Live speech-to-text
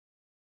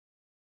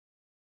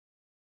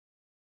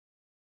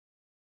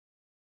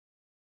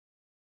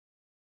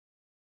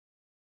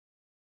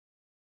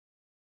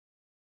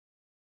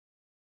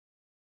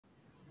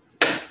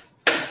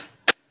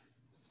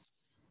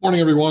Morning,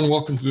 everyone.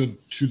 Welcome to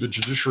the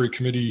Judiciary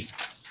Committee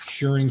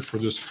hearing for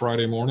this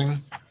Friday morning.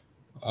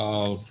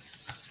 Let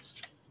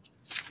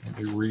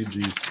me read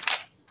the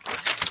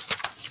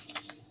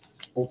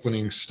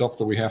opening stuff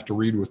that we have to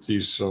read with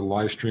these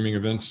live streaming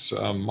events.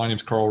 My name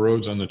is Carl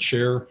Rhodes. I'm the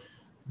chair.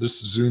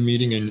 This Zoom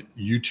meeting and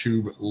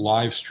YouTube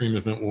live stream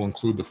event will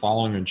include the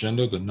following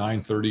agenda: the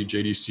 9:30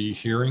 JDC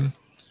hearing.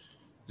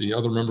 The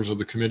other members of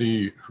the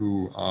committee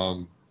who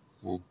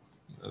will,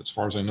 as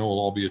far as I know, will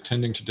all be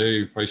attending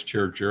today: Vice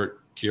Chair Jarrett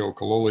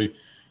Keokalole,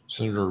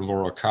 Senator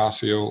Laura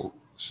Ocasio,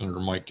 Senator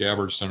Mike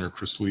Gabbard, Senator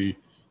Chris Lee,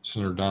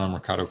 Senator Donna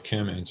Mercado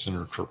Kim, and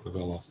Senator Kurt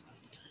Favela.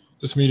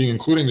 This meeting,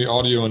 including the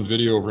audio and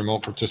video of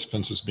remote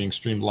participants, is being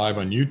streamed live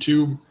on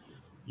YouTube.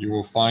 You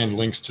will find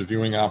links to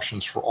viewing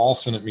options for all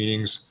Senate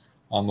meetings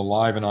on the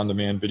live and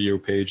on-demand video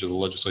page of the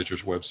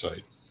legislature's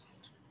website.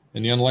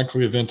 In the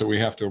unlikely event that we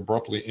have to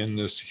abruptly end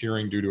this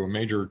hearing due to a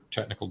major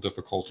technical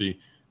difficulty,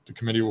 the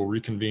committee will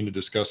reconvene to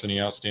discuss any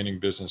outstanding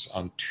business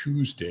on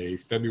Tuesday,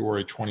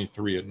 February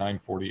 23 at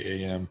 9:40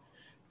 a.m.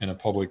 and a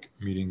public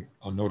meeting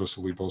notice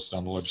will be posted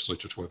on the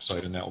legislature's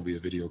website, and that will be a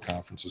video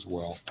conference as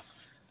well.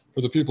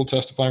 For the people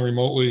testifying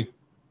remotely,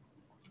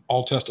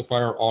 all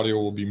testifier audio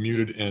will be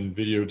muted and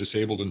video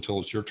disabled until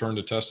it's your turn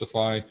to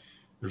testify.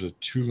 There's a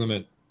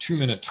two-minute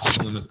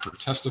time limit per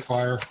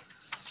testifier.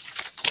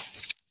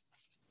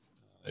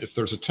 If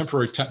there's a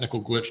temporary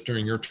technical glitch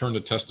during your turn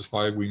to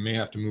testify, we may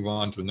have to move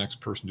on to the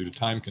next person due to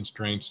time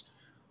constraints,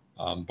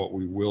 but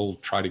we will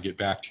try to get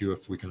back to you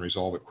if we can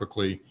resolve it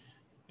quickly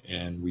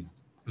and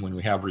when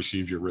we have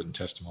received your written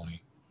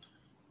testimony.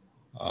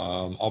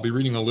 I'll be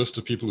reading a list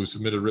of people who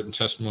submitted written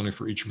testimony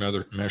for each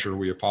measure.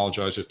 We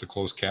apologize if the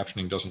closed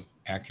captioning doesn't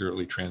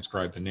accurately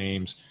transcribe the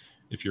names.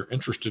 If you're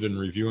interested in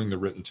reviewing the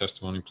written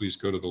testimony, please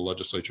go to the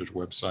legislature's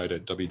website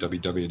at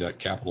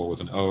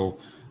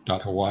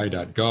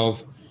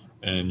www.capitol.hawaii.gov.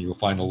 And you'll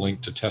find a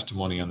link to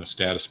testimony on the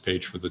status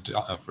page for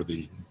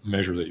the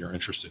measure that you're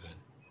interested in.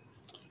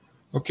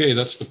 Okay,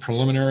 that's the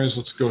preliminaries.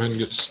 Let's go ahead and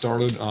get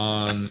started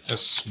on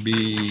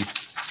SB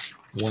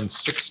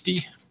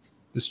 160.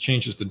 This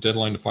changes the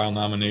deadline to file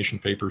nomination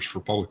papers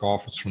for public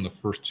office from the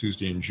first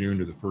Tuesday in June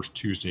to the first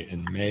Tuesday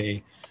in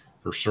May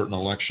for certain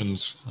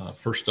elections.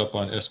 First up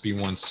on SB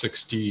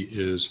 160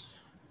 is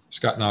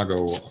Scott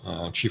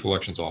Nago, Chief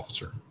Elections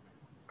Officer.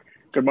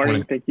 Good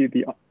morning. Thank you.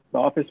 The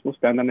office will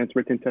stand on its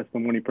written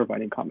testimony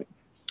providing comments.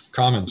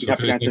 Comments,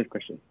 okay. To answer this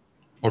question.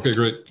 Okay,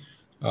 great.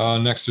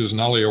 Next is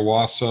Nali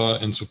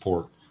Awasa in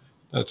support.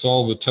 That's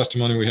all the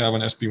testimony we have on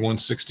SB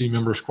 160.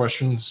 Members'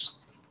 questions?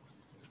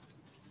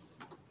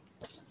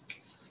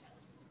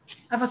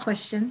 I have a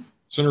question.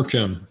 Senator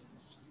Kim.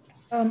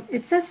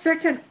 It says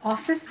certain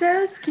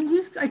offices. Can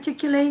you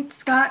articulate,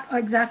 Scott,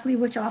 exactly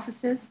which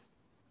offices?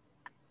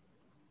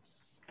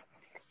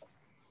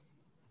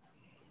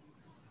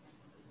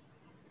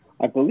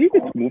 I believe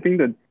it's moving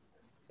the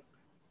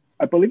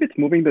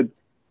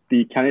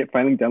candidate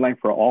filing deadline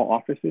for all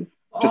offices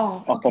just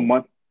up a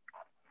month.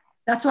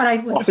 That's what I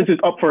was. Offices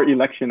up for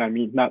election. I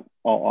mean, not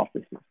all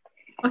offices.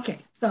 Okay,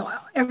 so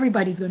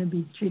everybody's going to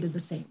be treated the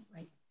same,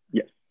 right?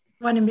 Yes.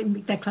 I want to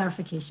make that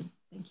clarification.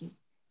 Thank you.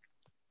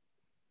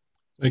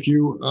 Thank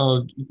you.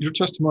 Your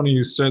testimony,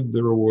 you said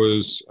there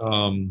was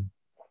the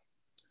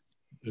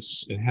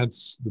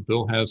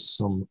bill has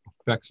some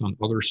effects on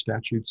other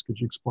statutes. Could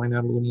you explain that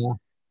a little more?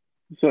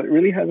 So it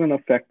really has an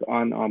effect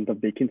on the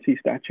vacancy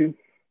statute.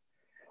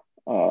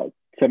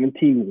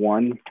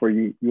 17.1 for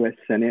U.S.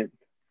 Senate.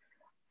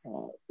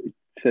 It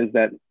says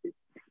that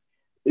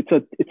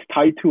it's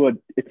tied to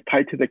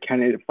the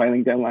candidate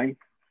filing deadline.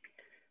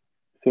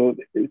 So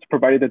it's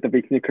provided that the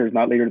vacancy occurs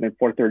not later than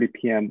 4:30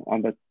 p.m.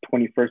 on the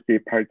 21st day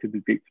prior to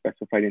the date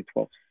specified in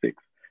 12.6. So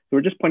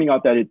we're just pointing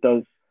out that it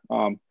does.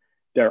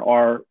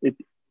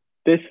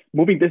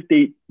 Moving this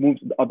date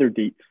moves the other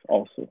dates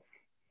also.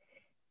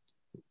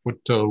 What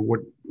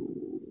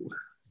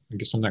I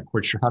guess I'm not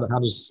quite sure. How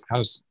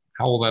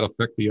will that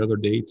affect the other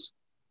dates?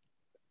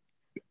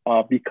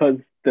 Because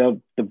the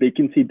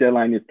vacancy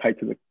deadline is tied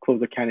to the close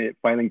of candidate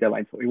filing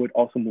deadline, so it would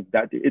also move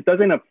that date. It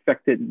doesn't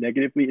affect it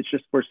negatively. It's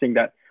just we're saying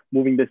that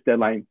moving this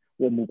deadline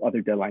will move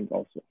other deadlines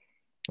also.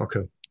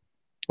 Okay.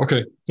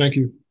 Thank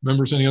you,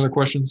 members. Any other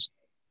questions?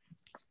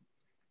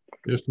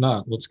 If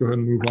not, let's go ahead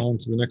and move on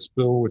to the next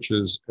bill, which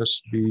is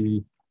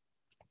SB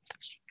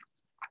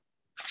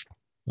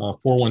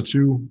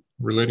 412,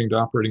 relating to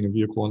operating a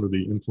vehicle under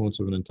the influence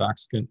of an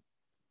intoxicant,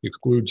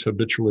 excludes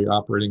habitually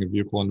operating a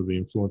vehicle under the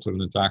influence of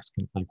an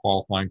intoxicant from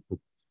qualifying for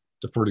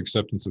deferred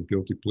acceptance of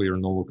guilty plea or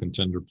novo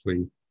contender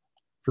plea.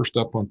 First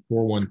up on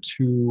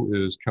 412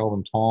 is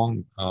Calvin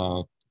Tong,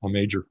 a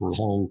major for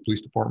Honolulu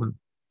Police Department.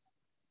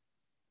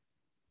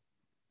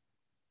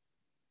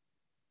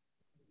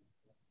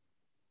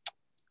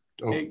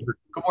 Hey,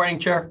 good morning,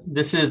 Chair.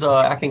 This is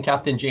Acting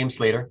Captain James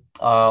Slater.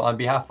 On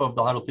behalf of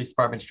the Honolulu Police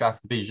Department's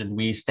Traffic Division,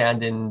 we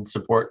stand in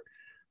support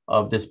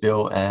of this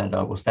bill and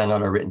we'll stand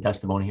on our written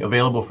testimony.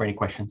 Available for any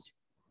questions.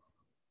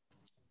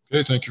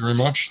 Okay, thank you very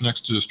much.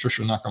 Next is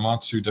Trisha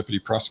Nakamatsu, Deputy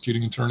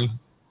Prosecuting Attorney.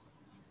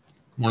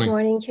 Morning. Good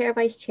morning, Chair,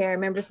 Vice Chair,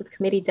 members of the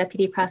committee,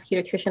 Deputy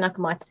Prosecutor Tricia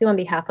Nakamatsu on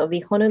behalf of the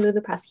Honolulu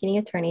Prosecuting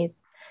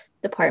Attorney's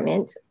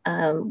Department.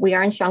 We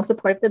are in strong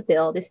support of the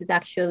bill. This is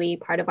actually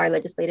part of our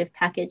legislative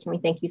package, and we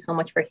thank you so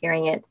much for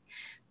hearing it.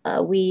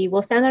 We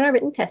will stand on our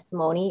written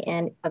testimony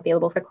and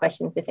available for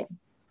questions if any.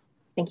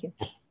 Thank you.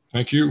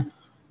 Thank you.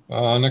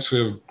 Next,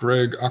 we have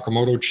Greg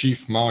Akamoto,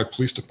 Chief, Maui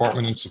Police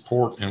Department in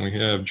support, and we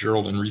have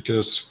Gerald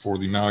Enriquez for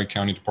the Maui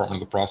County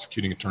Department of the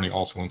Prosecuting Attorney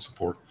also in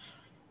support.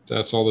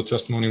 That's all the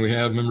testimony we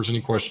have. Members, any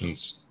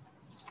questions?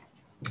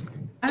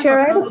 Chair,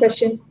 I have a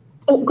question.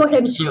 Oh, go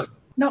ahead.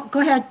 No,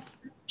 go ahead.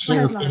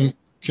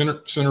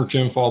 Senator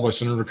Kim, followed by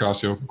Senator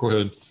Casio. Go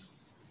ahead.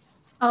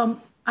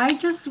 I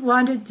just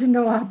wanted to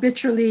know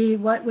habitually,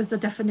 what was the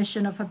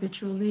definition of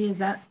habitually? Is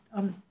that,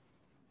 I'm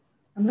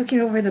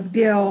looking over the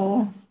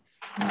bill,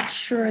 I'm not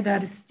sure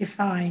that it's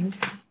defined.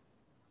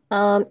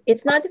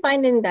 It's not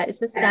defined in that.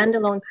 It's a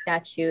standalone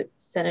statute,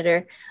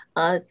 Senator.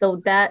 So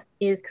that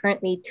is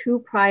currently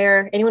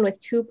anyone with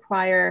two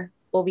prior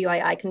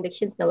OVII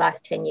convictions in the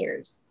last 10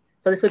 years.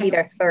 So this would be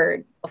their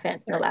third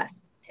offense in the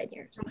last 10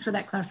 years. Thanks for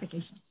that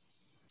clarification.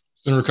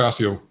 Senator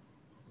Casio,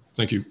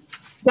 thank you.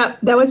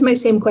 That was my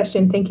same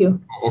question. Thank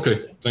you.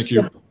 Okay, thank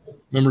you. Yeah.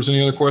 Members,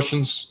 any other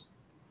questions?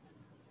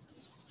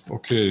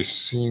 Okay,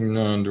 seeing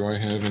none, do I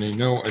have any?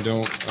 No, I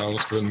don't.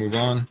 Let's go ahead and move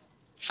on.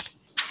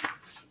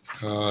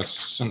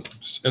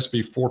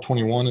 SB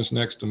 421 is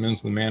next,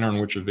 amends the manner in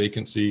which a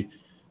vacancy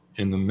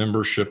in the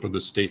membership of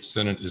the state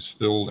Senate is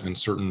filled and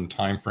certain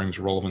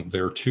timeframes relevant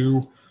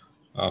thereto.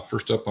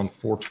 First up on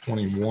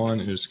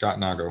 421 is Scott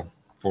Nago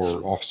for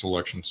office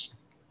elections.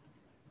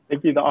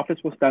 Thank you. The office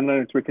will stand on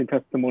its written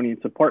testimony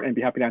in support and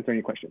be happy to answer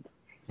any questions.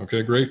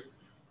 Okay, great.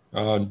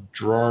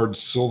 Gerard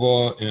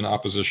Silva in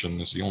opposition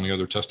is the only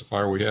other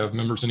testifier we have.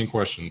 Members, any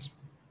questions?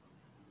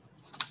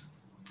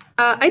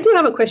 I do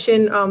have a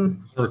question. Senator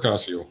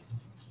Casio.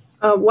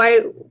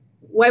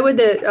 Why would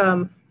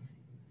the,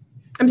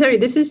 I'm sorry,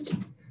 this is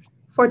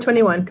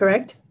 421,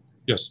 correct?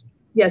 Yes.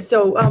 Yes.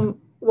 So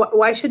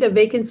why should the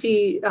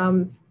vacancy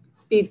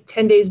be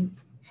 10 days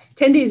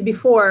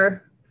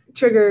before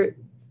trigger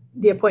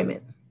the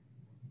appointment?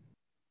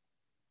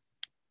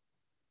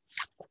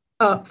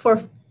 For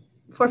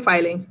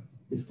filing.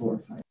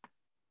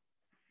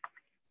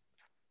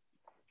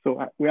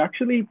 So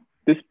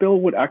this bill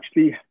would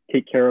actually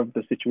take care of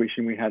the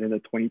situation we had in the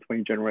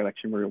 2020 general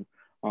election where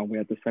we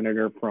had the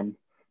senator from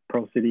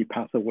Pearl City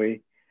pass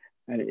away,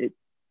 and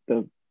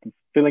the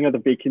filling of the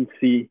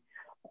vacancy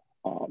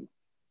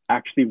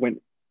actually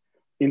went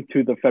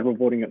into the federal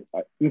voting,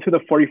 into the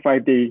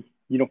 45-day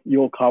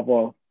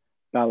Uokava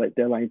ballot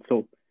deadline.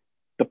 So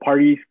the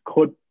parties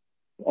could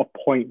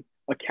appoint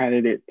a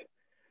candidate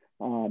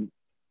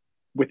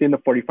within the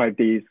 45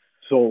 days.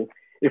 So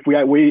if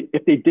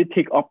they did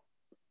take up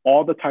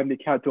all the time they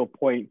had to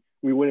appoint,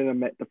 we wouldn't have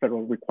met the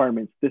federal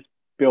requirements. This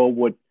bill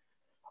would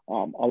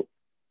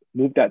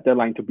move that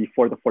deadline to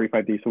before the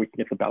 45 days so we can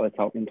get the ballots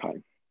out in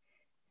time.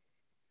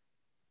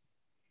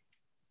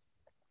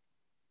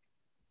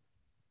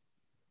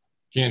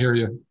 Can't hear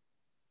you.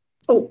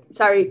 Oh,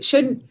 sorry.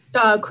 Couldn't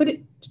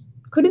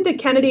the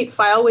candidate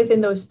file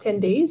within those 10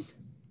 days?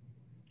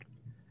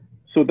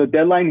 So the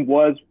deadline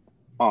was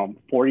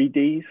 40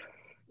 days.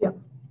 Yeah.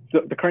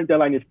 So the current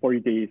deadline is 40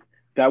 days.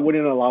 That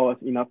wouldn't allow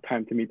us enough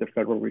time to meet the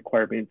federal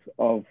requirements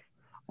of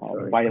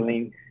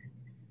filing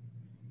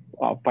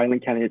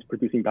candidates,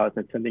 producing ballots,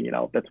 and sending it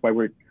out. That's why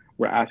we're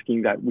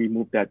asking that we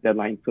move that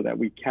deadline so that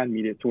we can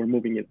meet it. So we're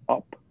moving it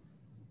up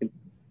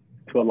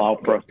to allow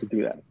for us to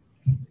do that.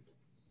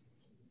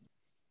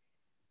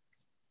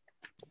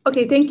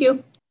 Okay, thank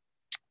you.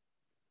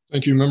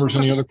 Thank you. Members,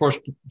 any other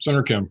questions?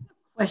 Senator Kim.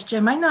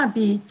 Question might not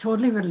be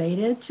totally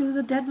related to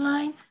the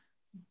deadline,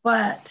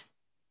 but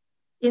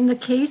in the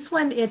case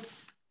when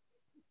it's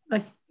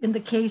like in the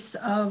case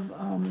of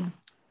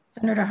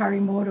Senator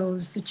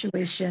Harimoto's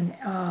situation,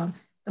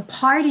 the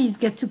parties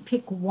get to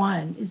pick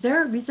one. Is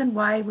there a reason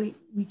why we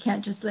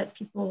can't just let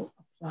people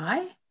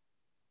apply?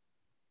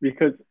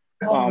 Because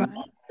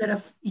instead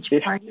of each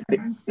party?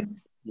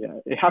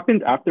 It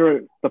happened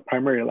after the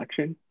primary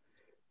election.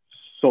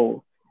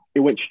 So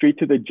it went straight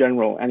to the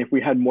general. And if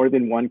we had more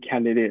than one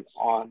candidate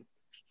on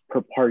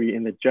per party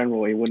in the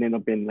general, it wouldn't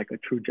have been like a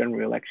true general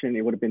election.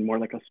 It would have been more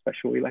like a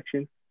special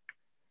election.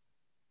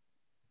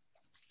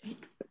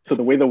 So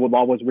the way the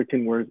law was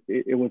written was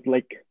it was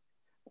like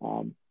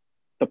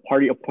the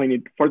party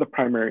appointed for the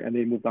primary and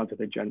they moved on to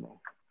the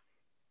general.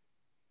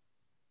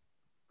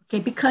 Okay,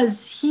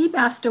 because he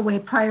passed away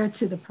prior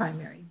to the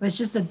primary, but it's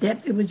just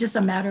it was just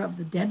a matter of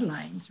the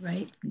deadlines,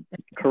 right?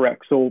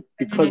 Correct. So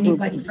because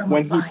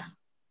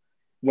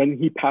when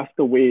he passed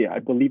away, I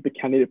believe the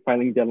candidate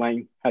filing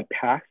deadline had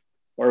passed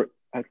or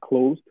had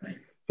closed. Right.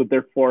 So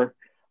therefore,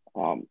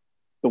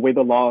 the way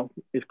the law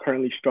is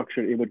currently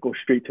structured, it would go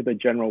straight to the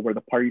general where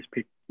the parties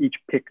each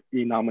pick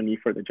a nominee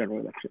for the general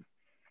election.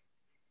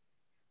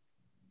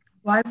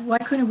 Why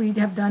couldn't we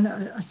have done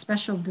a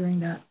special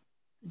during that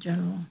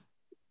general?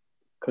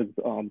 Because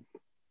the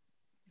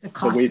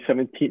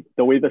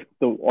way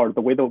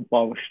the way the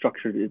law was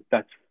structured is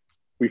that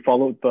we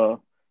followed the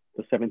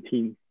the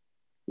 17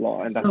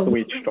 law, and that's So the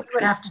way it's structured.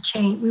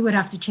 We would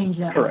have to change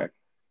that. Correct.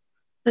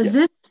 Does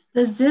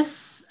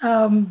this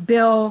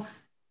bill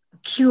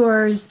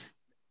cures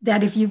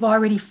that if you've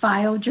already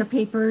filed your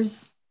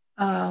papers,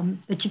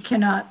 that you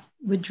cannot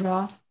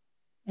withdraw?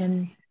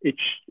 And it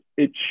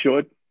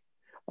should.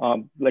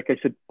 Like I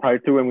said prior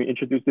to when we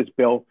introduced this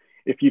bill,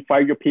 if you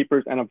file your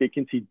papers and a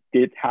vacancy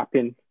did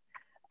happen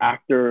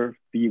after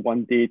the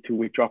 1 day to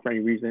withdraw for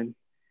any reason,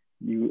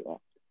 you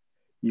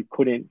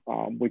couldn't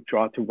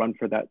withdraw to run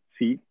for that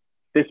seat.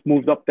 This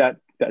moves up that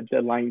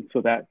deadline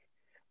so that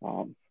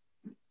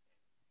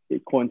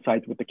it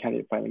coincides with the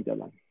candidate filing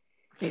deadline.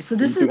 Okay, so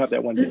this is have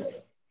that 1 day.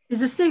 Is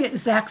this the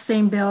exact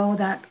same bill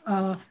that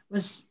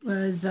was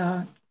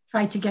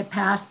tried to get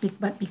passed,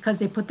 but because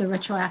they put the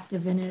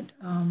retroactive in it,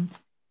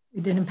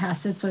 it didn't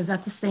pass it? So is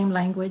that the same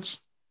language?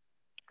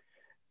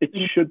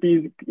 It should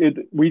be.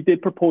 We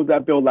did propose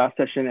that bill last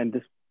session, and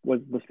this was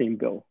the same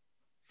bill.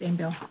 Same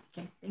bill.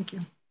 Okay, thank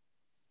you.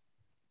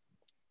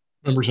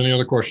 Members, any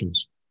other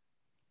questions?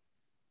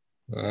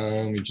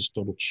 Let me just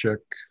double check.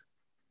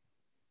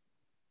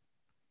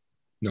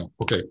 No.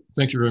 Okay.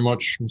 Thank you very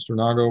much, Mr.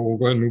 Nago. We'll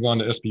go ahead and move on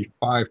to SB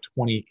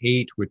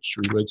 528, which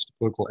relates to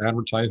political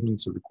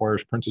advertisements. It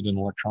requires printed and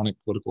electronic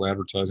political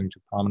advertising to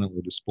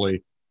prominently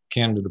display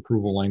candidate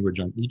approval language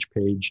on each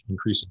page,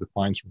 increases the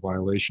fines for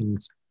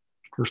violations.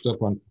 First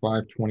up on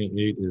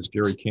 528 is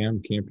Gary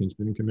Kam, Campaign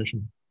Spending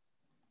Commission.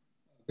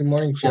 Good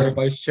morning, Chair,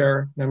 Vice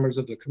Chair, members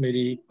of the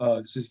committee.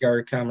 This is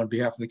Gary Kam on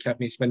behalf of the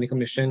Campaign Spending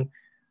Commission.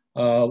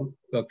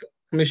 The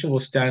commission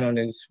will stand on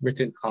its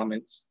written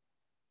comments.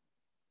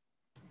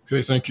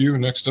 Okay, thank you.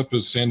 Next up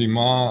is Sandy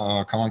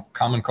Ma,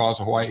 Common Cause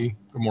Hawaii.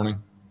 Good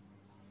morning.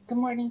 Good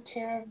morning,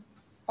 Chair,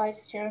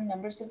 Vice Chair,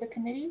 members of the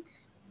committee.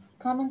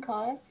 Common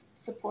Cause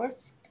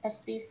supports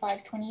SB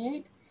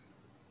 528.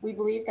 We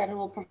believe that it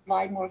will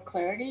provide more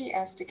clarity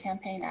as to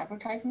campaign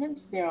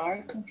advertisements. There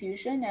are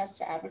confusion as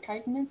to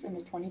advertisements in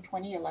the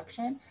 2020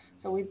 election.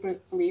 So we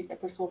believe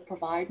that this will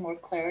provide more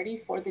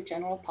clarity for the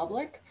general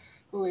public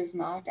who is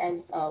not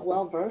as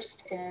well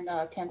versed in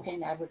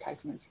campaign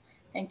advertisements.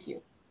 Thank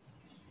you.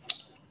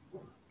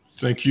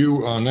 Thank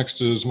you.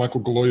 Next is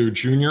Michael Galoyu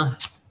Jr.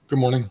 Good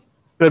morning.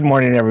 Good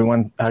morning,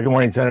 everyone. Good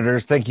morning,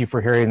 senators. Thank you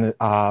for hearing this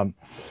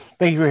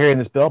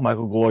bill.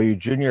 Michael Galoyu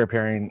Jr.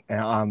 appearing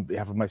on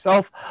behalf of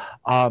myself.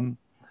 I'm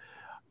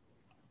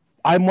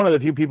one of the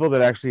few people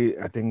that actually,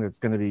 I think that's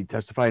going to be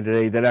testifying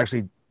today, that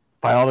actually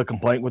filed a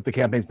complaint with the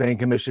Campaign Spending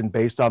Commission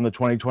based on the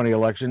 2020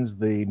 elections,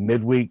 the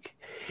midweek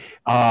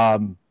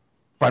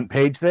front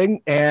page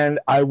thing. And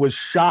I was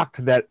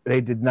shocked that they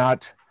did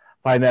not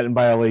find that in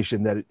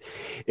violation, that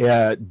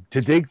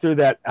to dig through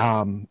that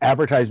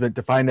advertisement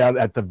to find out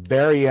at the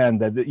very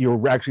end that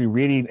you're actually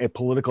reading a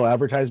political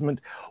advertisement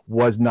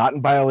was not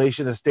in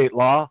violation of state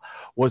law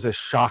was a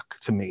shock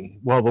to me.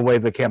 Well, the way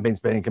the Campaign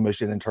Spending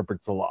Commission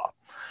interprets the law.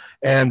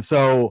 And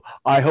so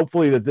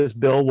hopefully that this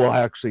bill will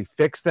actually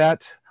fix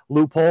that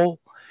loophole,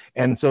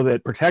 and so that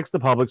it protects the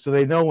public so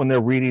they know when they're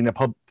reading a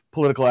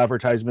political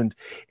advertisement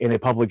in a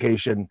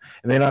publication,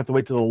 and they don't have to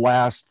wait to the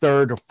last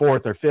third or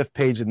fourth or fifth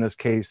page in this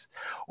case,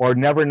 or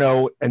never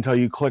know until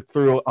you click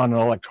through on an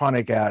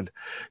electronic ad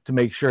to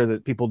make sure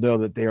that people know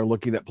that they are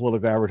looking at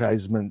political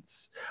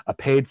advertisements, a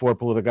paid for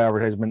political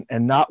advertisement,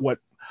 and not what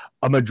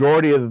a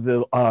majority of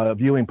the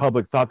viewing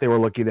public thought they were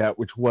looking at,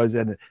 which was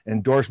an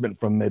endorsement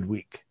from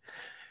midweek.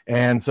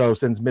 And so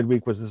since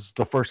midweek this is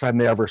the first time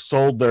they ever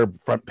sold their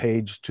front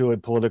page to a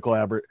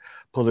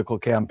political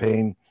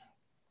campaign,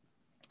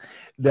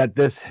 that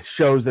this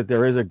shows that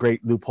there is a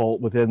great loophole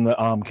within the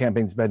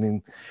campaign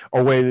spending,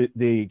 or way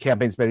the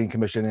Campaign Spending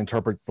Commission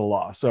interprets the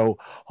law. So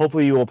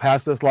hopefully you will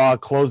pass this law,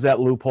 close that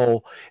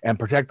loophole, and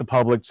protect the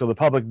public so the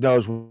public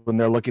knows when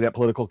they're looking at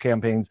political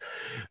campaigns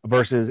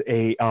versus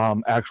a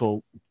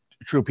actual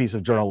true piece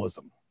of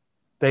journalism.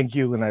 Thank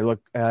you, and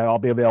I'll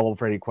be available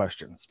for any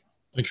questions.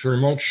 Thanks very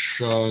much.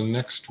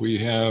 Next we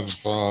have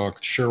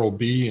Cheryl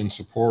B. in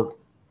support,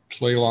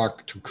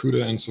 Tlaylock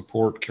Tukuda in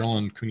support,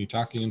 Carolyn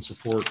Kunitaki in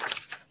support,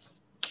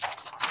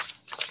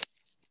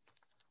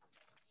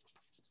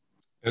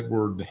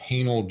 Edward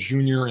Hanel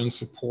Jr. in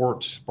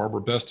support,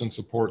 Barbara Best in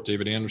support,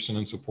 David Anderson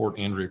in support,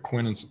 Andrea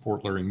Quinn in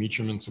support, Larry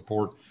Meacham in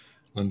support,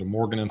 Linda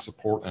Morgan in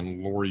support,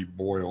 and Lori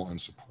Boyle in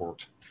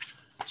support.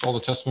 That's all the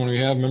testimony we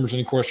have. Members,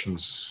 any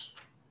questions?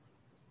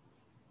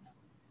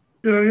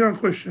 Yeah, yeah,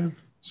 question.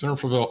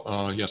 Senator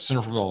Favela, yes,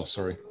 Senator Favela,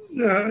 sorry.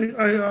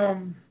 Yeah,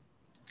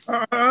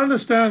 I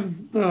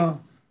understand the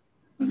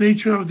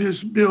nature of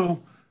this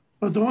bill,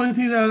 but the only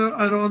thing that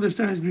I don't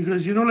understand is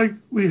because, you know, like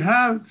we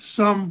have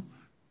some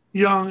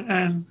young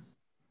and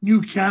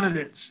new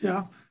candidates,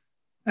 yeah?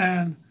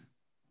 And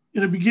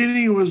in the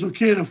beginning, it was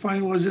okay, the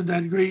fine wasn't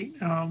that great,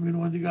 you know,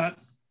 when they got,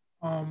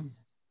 you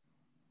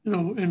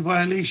know, in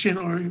violation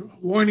or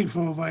warning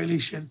for a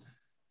violation.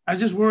 I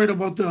just worried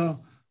about the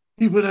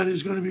people that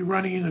is gonna be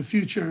running in the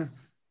future.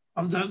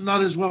 I'm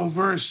not as well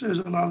versed as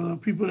a lot of the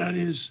people that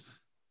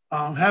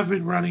have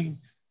been running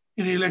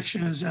in the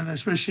elections, and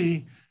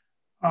especially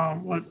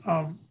what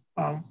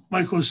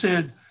Michael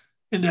said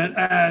in that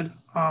ad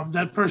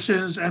that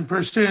persons and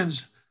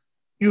persons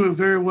knew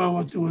very well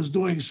what they was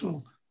doing.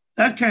 So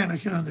that kind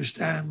of can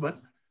understand. But,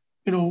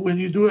 you know, when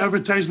you do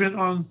advertisement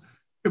on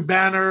your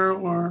banner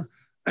or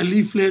a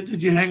leaflet that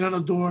you hang on a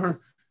door,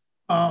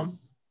 I'm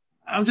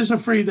just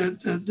afraid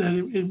that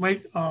it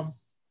might,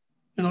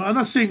 you know, I'm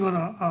not saying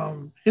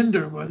gonna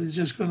hinder, but it's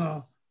just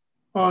gonna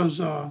cause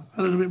a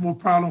little bit more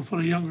problem for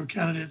the younger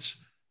candidates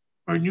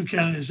or new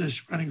candidates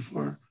that's running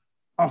for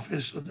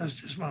office. So that's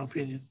just my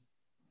opinion.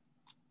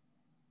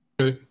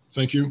 Okay,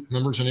 thank you.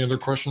 Members, any other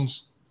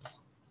questions?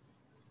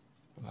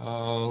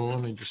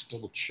 Let me just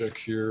double check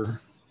here.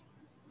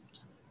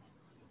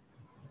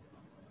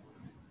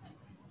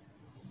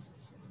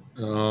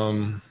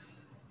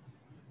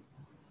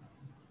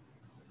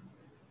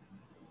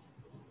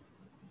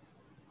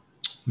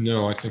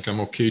 No, I think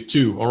I'm okay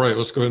too. All right,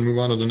 let's go ahead and move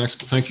on to the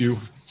next. Thank you.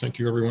 Thank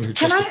you, everyone who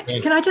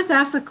testified. Can I just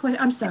ask a question?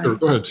 I'm sorry. Sure,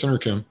 go ahead, Senator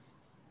Kim.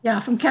 Yeah,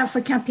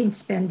 for campaign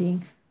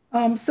spending.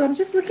 So I'm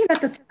just looking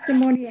at the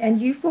testimony, and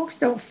you folks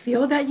don't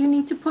feel that you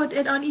need to put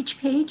it on each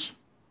page?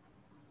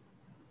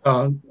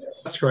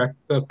 That's correct.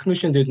 The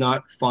commission did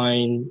not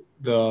find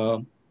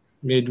the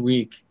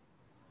midweek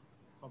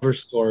cover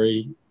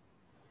story.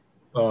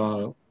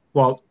 Well,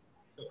 the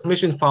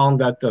commission found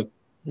that the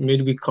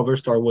midweek cover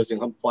story was in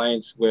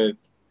compliance with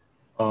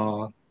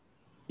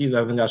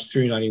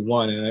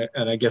 11-391,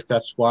 and I guess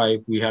that's why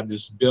we have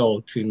this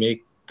bill to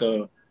make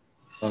the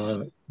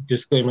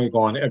disclaimer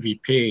go on every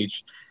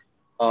page.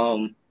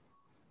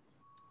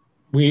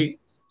 We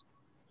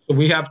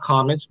have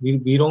comments.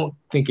 We don't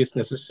think it's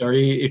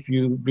necessary. If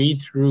you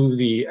read through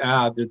the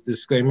ad, the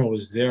disclaimer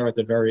was there at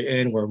the very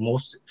end, where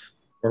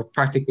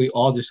practically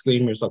all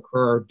disclaimers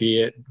occur,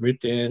 be it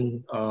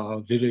written,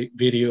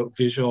 video,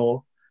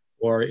 visual,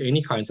 or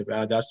any kinds of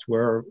ad. That's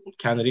where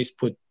candidates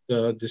put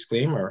the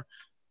disclaimer.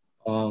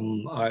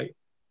 I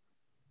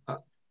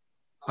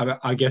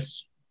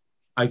guess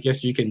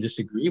you can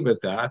disagree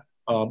with that,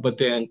 but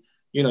then,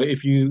 you know,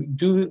 if you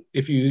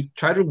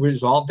try to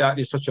resolve that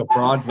in such a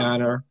broad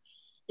manner,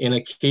 in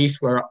a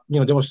case where, you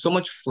know, there was so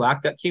much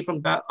flack that came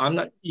from that, I'm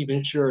not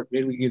even sure if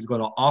Midweek is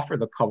going to offer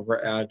the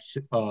cover ad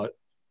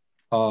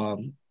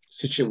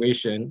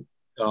situation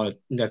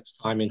next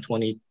time in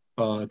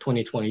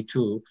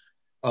 2022.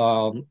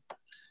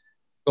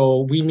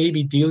 So we may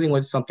be dealing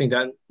with something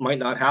that might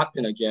not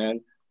happen again.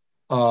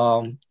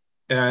 And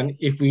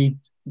if we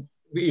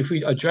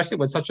address it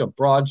with such a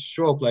broad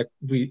stroke, like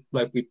we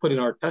put in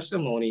our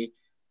testimony,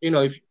 you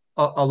know, if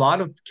a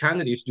lot of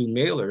candidates do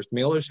mailers.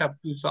 Mailers have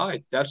 2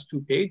 sides. That's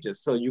 2 pages.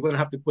 So you're going to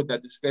have to put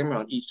that disclaimer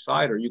on each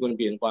side, or you're going to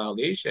be in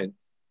violation.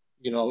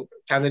 You know,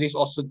 candidates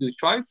also do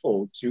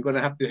trifolds. You're going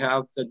to have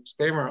the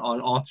disclaimer on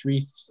all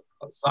 3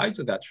 sides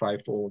of that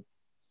trifold.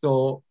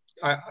 So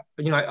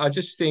I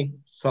just think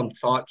some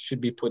thought should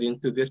be put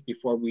into this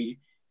before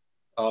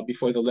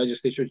before the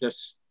legislature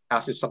just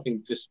passes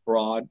something this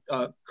broad.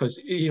 Because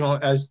you know,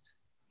 as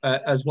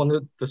one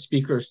of the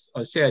speakers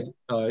said,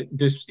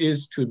 this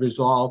is to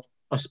resolve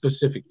a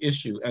specific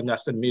issue, and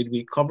that's the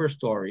midweek cover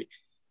story.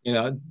 You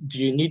know, do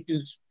you need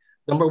to?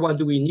 Number one,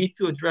 do we need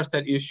to address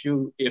that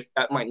issue if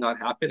that might not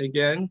happen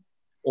again,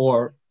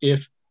 or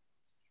if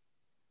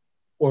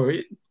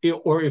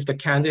the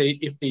candidate,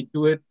 if they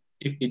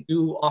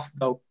do off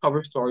the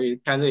cover story,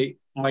 the candidate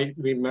might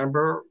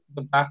remember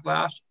the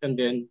backlash and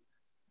then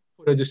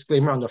put a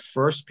disclaimer on the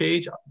first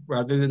page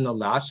rather than the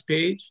last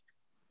page.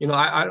 You know,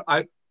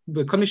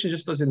 the commission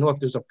just doesn't know if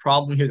there's a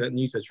problem here that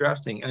needs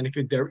addressing. And if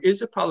there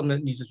is a problem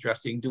that needs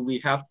addressing, do we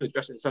have to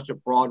address it in such a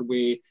broad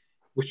way,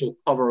 which will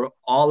cover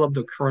all of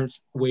the current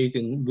ways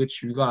in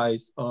which you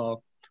guys,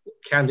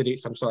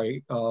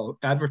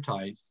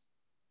 advertise?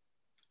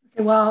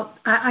 Okay, well,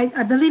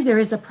 I believe there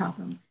is a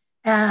problem.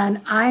 And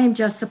I am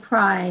just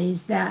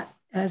surprised that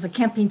as a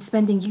campaign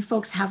spending, you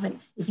folks haven't,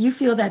 if you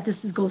feel that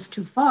this goes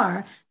too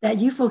far, that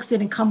you folks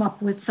didn't come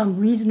up with some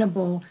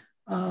reasonable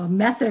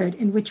method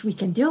in which we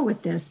can deal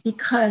with this,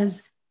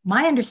 because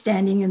my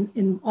understanding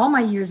in all my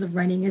years of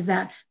running is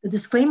that the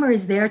disclaimer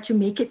is there to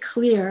make it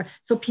clear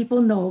so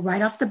people know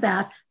right off the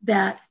bat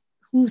that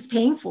who's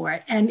paying for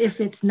it. And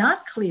if it's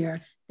not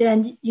clear,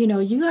 then, you know,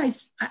 you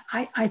guys,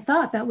 I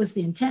thought that was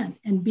the intent.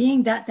 And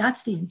being that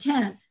that's the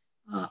intent,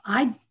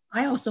 I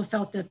also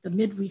felt that the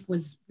midweek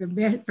was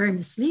very, very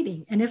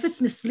misleading. And if it's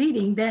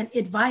misleading, then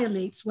it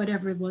violates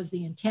whatever was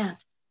the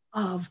intent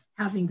of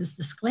having this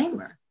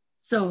disclaimer.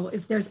 So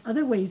if there's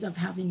other ways of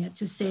having it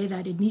to say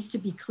that it needs to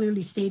be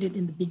clearly stated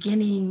in the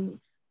beginning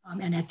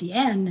and at the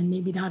end, and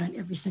maybe not on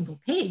every single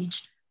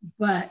page,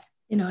 but,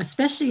 you know,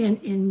 especially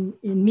in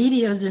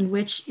medias in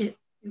which it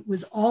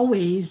was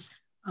always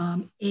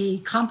a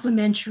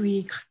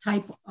complimentary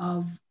type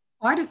of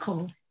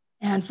article.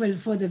 And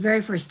for the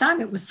very first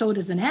time, it was sold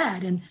as an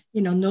ad. And,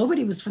 you know,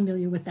 nobody was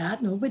familiar with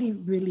that. Nobody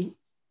really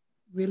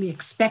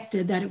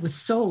expected that it was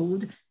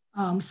sold.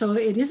 So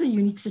it is a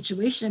unique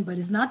situation, but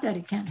it's not that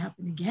it can't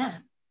happen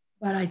again.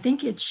 But I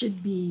think it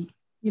should be,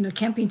 you know,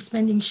 campaign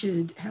spending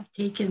should have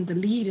taken the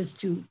lead as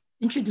to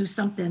introduce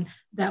something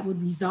that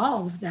would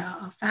resolve the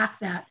fact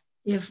that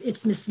if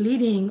it's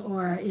misleading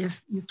or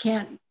if you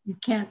can't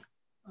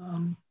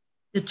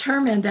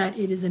determined that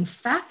it is in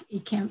fact a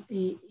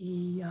campaign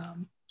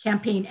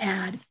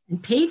ad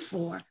and paid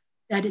for,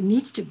 that it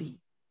needs to be.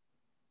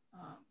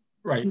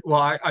 Right.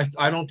 Well,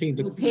 I don't think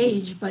the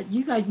page, but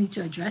you guys need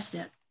to address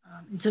it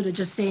instead of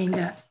just saying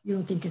that you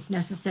don't think it's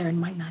necessary and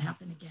might not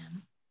happen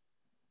again.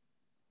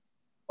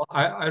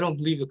 I don't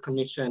believe the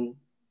commission,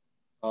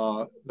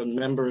 the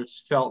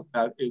members felt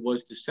that it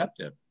was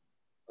deceptive.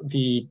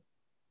 The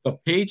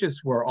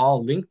pages were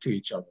all linked to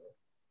each other.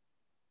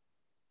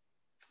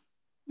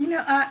 You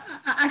know,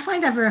 I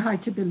find that very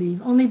hard to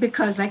believe, only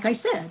because, like I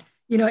said,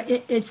 you know,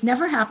 it's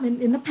never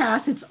happened in the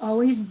past. It's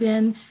always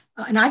been,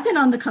 and I've been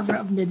on the cover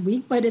of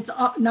Midweek, but it's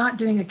not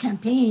during a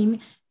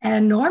campaign.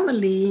 And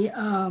normally,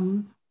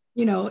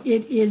 you know,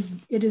 it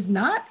is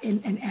not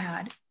an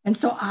ad. And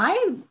so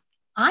I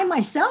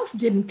myself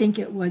didn't think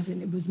it was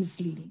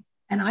misleading.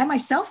 And I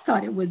myself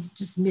thought it was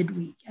just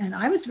midweek. And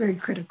I was very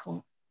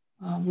critical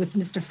with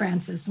Mr.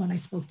 Francis when I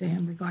spoke to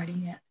him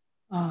regarding it.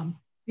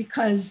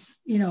 Because,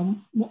 you know,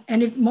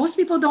 and if most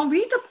people don't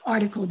read the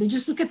article, they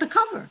just look at the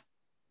cover.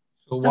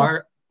 So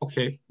why,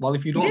 okay, well,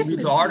 if you don't read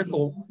the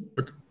article,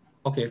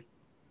 okay,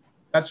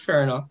 that's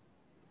fair enough.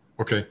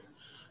 Okay.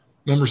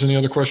 Members, any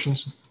other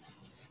questions?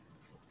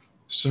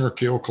 Senator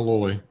Kale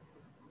Kalole.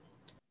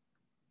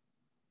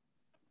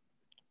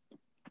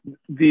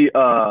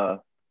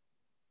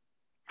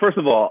 First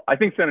of all, I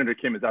think Senator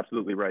Kim is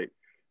absolutely right.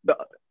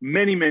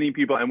 Many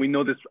people, and we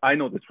know this, I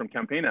know this from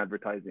campaign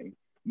advertising,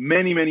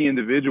 many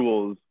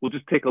individuals will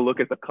just take a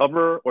look at the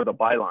cover or the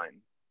byline,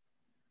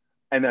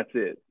 and that's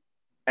it.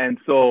 And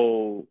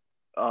so,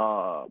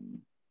 I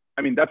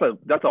mean, that is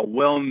a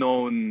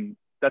well-known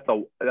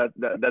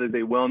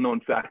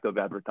fact of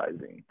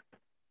advertising,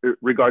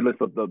 regardless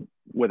of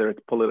whether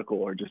it's political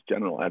or just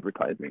general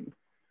advertising.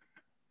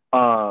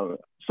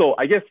 So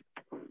I guess,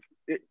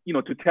 you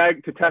know, to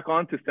tack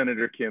on to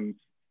Senator Kim's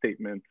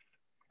statements,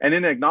 and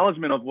in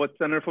acknowledgement of what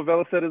Senator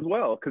Favela said as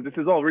well, because this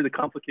is all really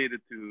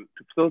complicated to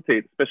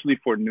facilitate, especially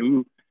for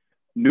new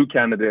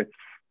candidates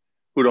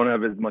who don't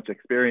have as much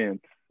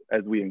experience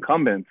as we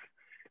incumbents.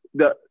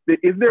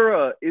 Is there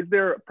a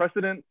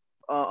precedent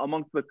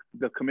amongst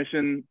the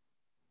commission,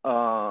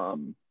 or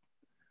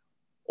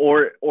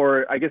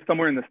I guess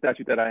somewhere in the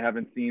statute that I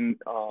haven't seen,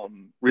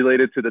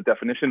 related to the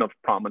definition of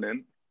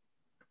prominent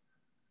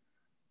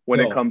when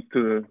it comes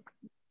to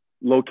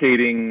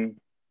locating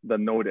the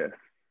notice?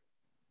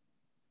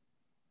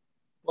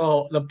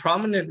 Well, the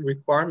prominent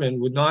requirement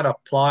would not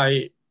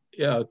apply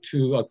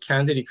to a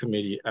candidate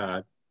committee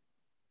ad.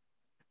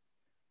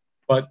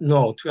 But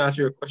no, to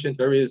answer your question,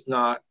 there is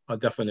not a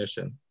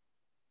definition.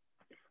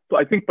 So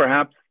I think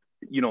perhaps,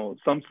 you know,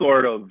 some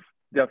sort of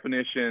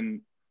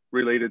definition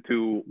related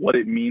to what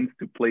it means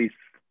to place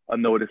a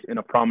notice in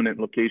a prominent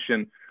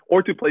location,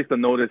 or to place a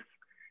notice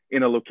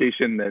in a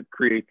location that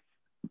creates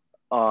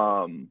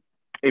a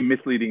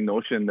misleading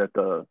notion that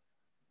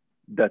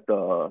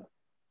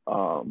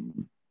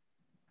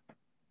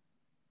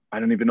I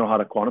don't even know how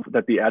to quantify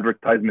that the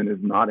advertisement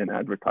is not an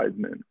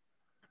advertisement,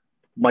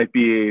 might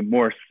be a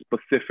more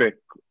specific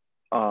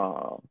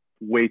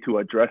way to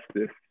address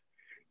this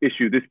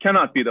issue. This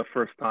cannot be the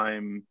first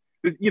time,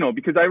 you know,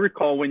 because I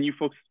recall when you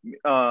folks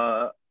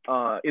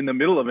in the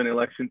middle of an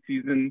election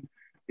season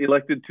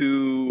elected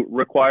to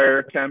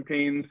require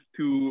campaigns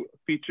to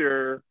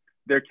feature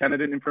their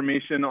candidate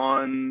information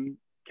on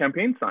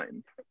campaign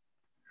signs.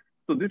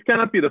 So this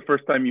cannot be the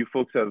first time you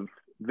folks have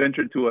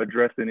ventured to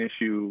address an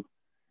issue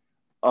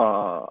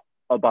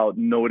about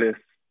notice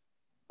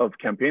of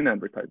campaign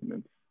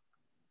advertisements.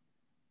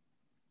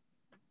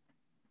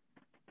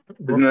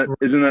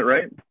 Isn't that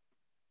right?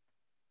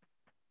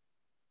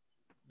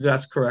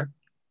 That's correct.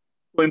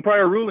 So in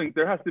prior rulings,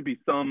 there has to be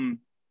some,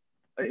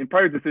 in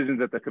prior decisions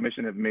that the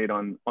commission have made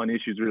on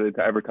issues related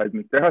to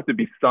advertisements, there has to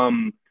be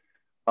some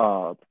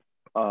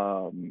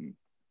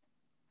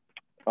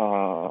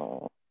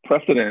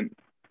precedent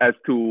as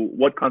to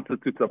what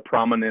constitutes a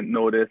prominent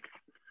notice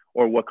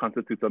or what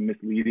constitutes a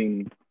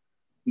misleading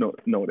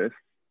notice.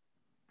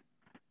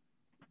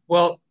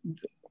 Well,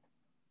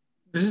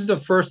 this is the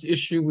first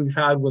issue we've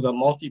had with a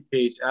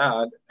multi-page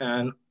ad,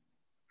 and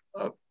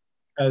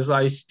as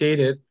I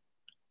stated,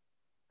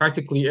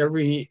 practically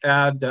every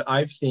ad that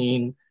I've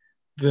seen,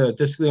 the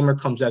disclaimer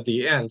comes at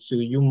the end. So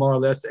you more or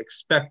less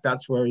expect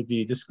that's where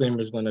the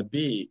disclaimer is going to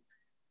be.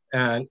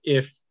 And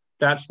if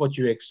that's what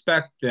you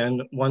expect,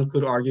 then one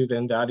could argue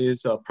then that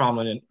is a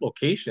prominent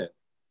location.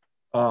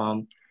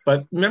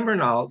 But remember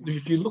now,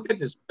 if you look at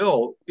this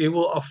bill, it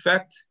will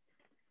affect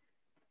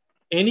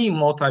any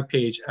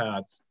multi-page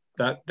ads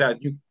that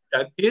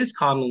is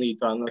commonly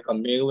done, like a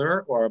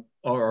mailer or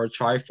a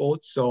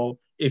trifold. So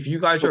if you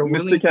guys are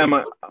willing, Mr. Kam,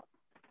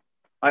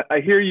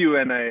 I hear you,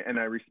 and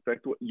I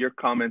respect your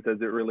comments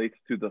as it relates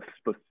to the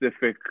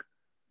specific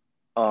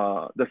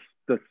the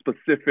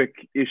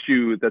specific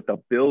issue that the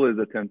bill is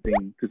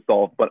attempting to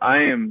solve. But what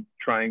I'm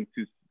trying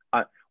to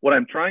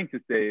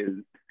say is,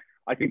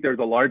 I think there's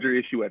a larger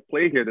issue at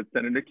play here that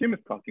Senator Kim is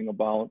talking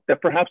about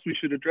that perhaps we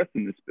should address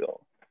in this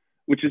bill,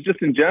 which is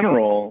just in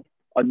general,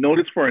 a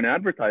notice for an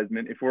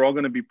advertisement. If we're all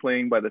going to be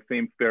playing by the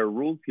same fair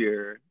rules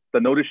here, The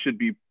notice should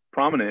be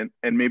prominent,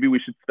 and maybe we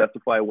should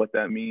specify what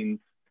that means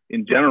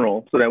in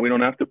general so that we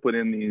don't have to put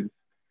in these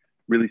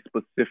really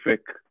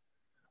specific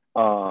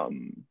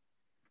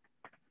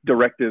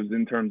directives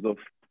in terms of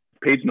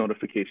page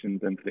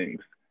notifications and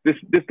things.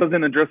 This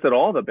doesn't address at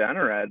all the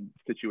banner ad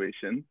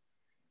situation,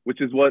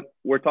 which is what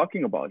we're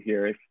talking about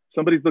here. If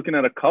somebody's looking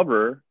at a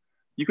cover,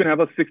 you can have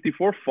a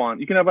 64 font,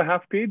 you can have a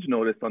half page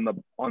notice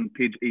on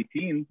page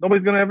 18.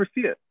 Nobody's gonna ever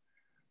see it.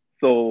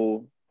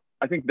 So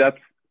I think that's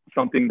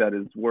something that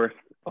is worth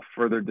a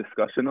further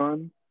discussion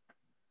on.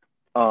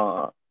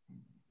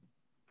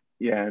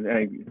 Yeah, and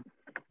I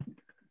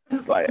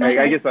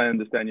guess I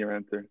understand your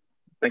answer.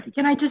 Thank you.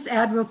 Can I just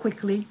add real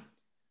quickly?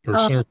 Sure,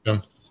 Senator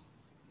Kim.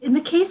 In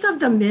the case of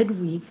the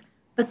midweek,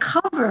 the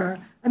cover,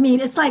 I mean,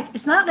 it's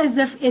not as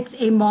if it's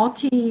a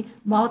multi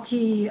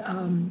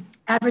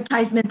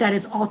advertisement that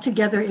is all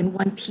together in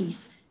one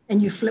piece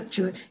and you flip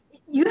to it.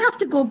 You have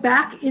to go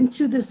back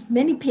into this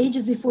many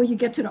pages before you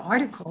get to the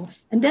article.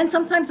 And then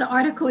sometimes the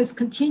article is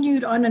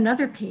continued on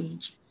another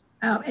page.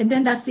 And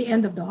then that's the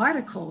end of the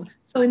article.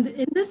 So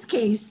in this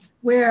case,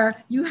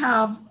 where you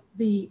have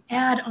the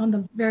ad on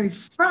the very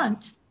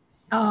front,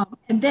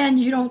 and then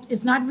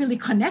it's not really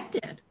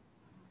connected.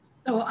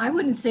 So I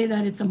wouldn't say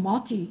that it's a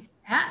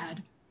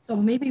multi-ad. So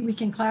maybe we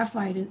can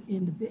clarify it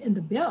in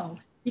the bill,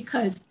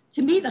 because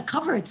to me, the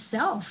cover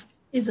itself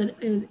is an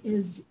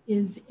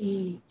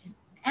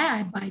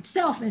ad by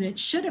itself, and it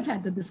should have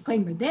had the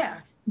disclaimer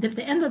there. And if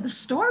the end of the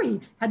story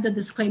had the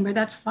disclaimer,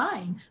 that's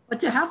fine. But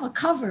to have a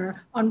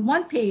cover on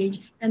one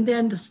page and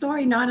then the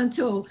story not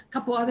until a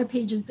couple other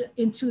pages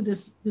into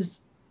this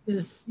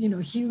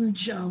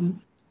huge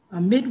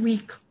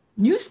midweek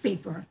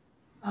newspaper,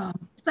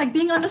 it's like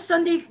being on the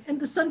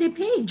Sunday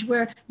page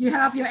where you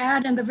have your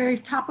ad in the very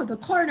top of the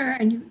corner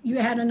and you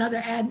add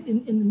another ad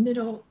in the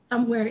middle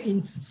somewhere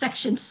in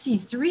section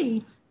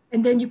C3,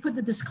 and then you put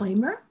the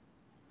disclaimer.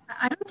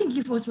 I don't think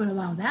you folks would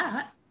allow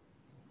that,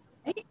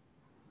 right?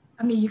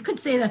 I mean, you could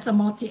say that's a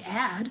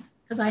multi-ad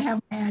because I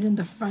have an ad in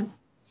the front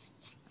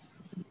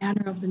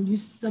banner of the new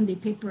Sunday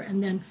paper,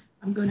 and then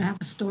I'm going to have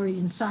a story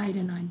inside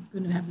and I'm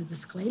going to have the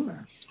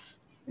disclaimer.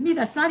 To me,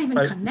 that's not even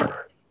connected.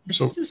 It's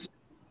two separate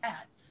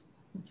ads,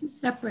 two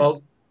separate.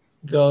 Well,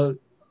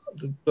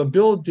 the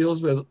bill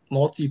deals with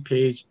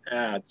multi-page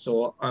ads.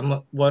 So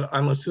what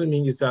I'm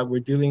assuming is that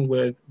we're dealing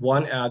with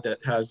one ad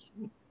that has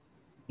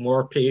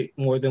more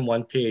than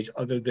one page,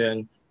 other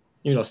than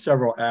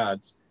several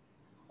ads.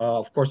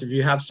 Of course, if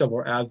you have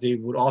several ads, they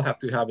would all have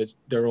to have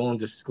their own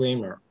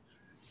disclaimer.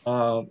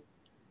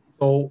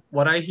 So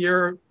what I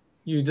hear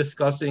you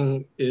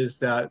discussing is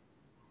that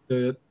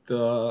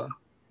the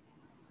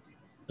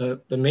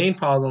main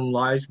problem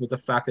lies with the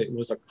fact that it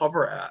was a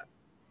cover ad,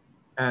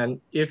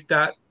 and if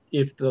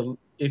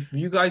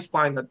you guys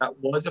find that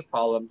was a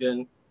problem,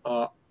 then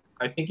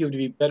I think it would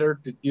be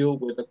better to deal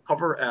with a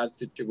cover ad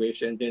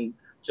situation than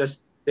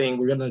just saying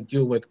we're going to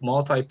deal with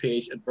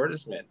multi-page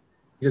advertisement,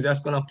 because that's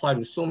going to apply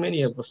to so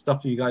many of the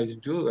stuff you guys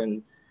do.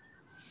 And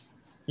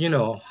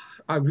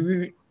I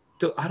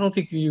don't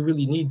think you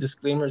really need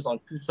disclaimers on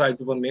two sides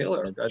of a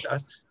mailer.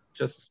 That's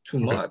just too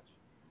much.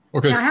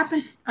 Okay. Yeah,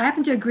 I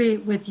happen to agree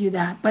with you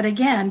that, but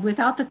again,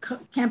 without the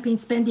campaign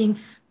spending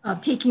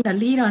taking a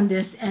lead on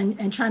this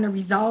and trying to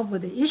resolve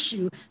with the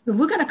issue,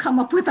 we're going to come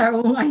up with our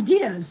own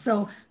ideas.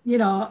 So,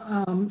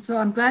 so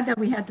I'm glad that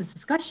we had this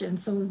discussion.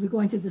 So we go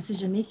into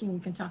decision making, we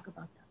can talk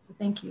about that. So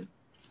thank you.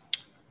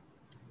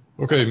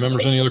 Okay,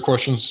 members, any other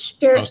questions?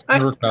 Sure.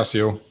 Senator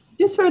Casio.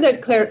 Just for the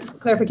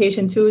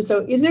clarification too,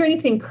 so is there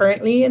anything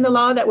currently in the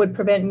law that would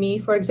prevent me,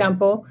 for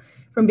example,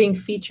 from being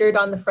featured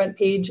on the front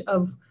page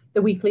of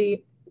the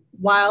weekly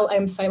while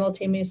I'm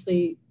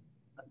simultaneously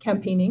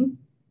campaigning?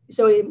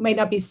 So it might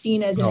not be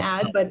seen as an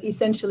ad, but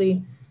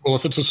essentially. Well,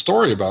 if it's a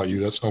story about you,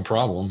 that's no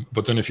problem.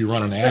 But then if you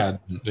run an ad,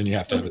 then you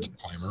have to have a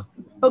disclaimer.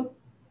 Oh,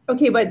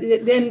 okay, but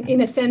then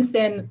in a sense,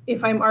 then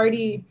if I'm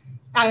already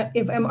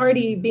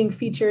being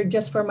featured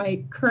just for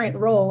my current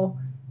role,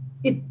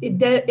 it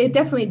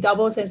definitely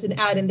doubles as an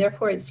ad, and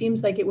therefore it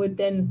seems like it would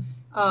then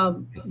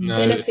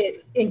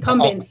benefit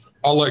incumbents.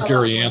 I'll let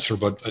Gary answer,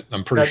 but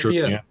I'm pretty sure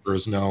the answer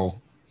is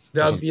no.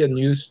 That would be a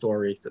news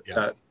story.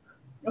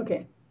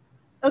 Okay.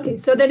 Okay,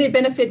 so then it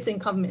benefits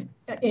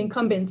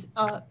incumbents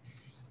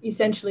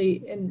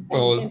essentially.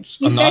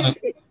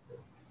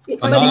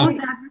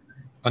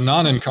 A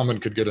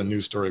non-incumbent could get a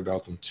news story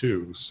about them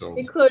too. So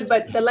it could,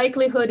 but the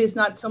likelihood is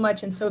not so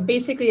much. And so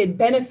basically it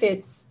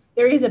benefits,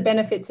 there is a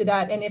benefit to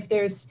that. And if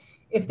there's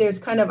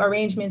kind of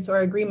arrangements or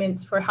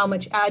agreements for how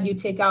much ad you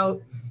take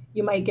out,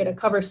 you might get a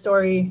cover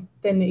story,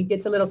 then it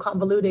gets a little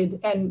convoluted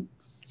and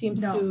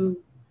seems to.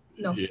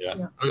 No.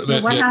 Yeah.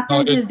 So what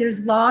happens is there's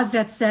laws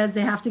that says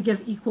they have to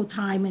give equal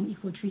time and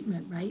equal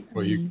treatment, right?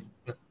 Well,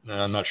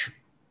 I'm not sure.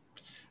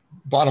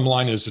 Bottom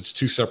line is it's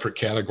two separate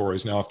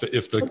categories. Now,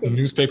 if the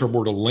newspaper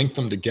were to link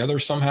them together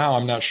somehow,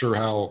 I'm not sure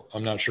how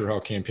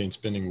campaign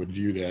spending would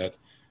view that.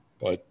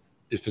 But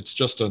if it's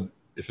just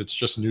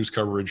news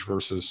coverage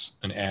versus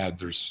an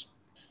ad,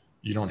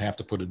 you don't have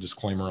to put a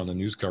disclaimer on the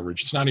news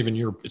coverage.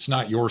 It's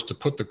not yours to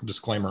put the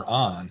disclaimer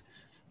on.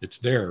 it's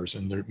theirs,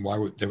 and why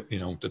would they, you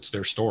know, that's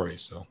their story.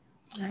 So,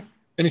 right.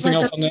 Anything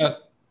else on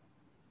that?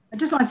 I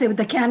just want to say, with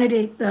the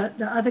candidate,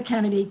 the other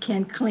candidate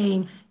can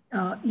claim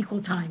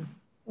equal time,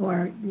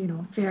 or, you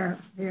know,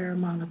 fair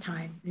amount of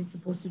time. They're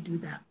supposed to do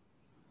that.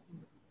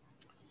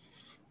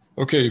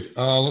 Okay,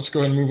 let's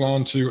go ahead and move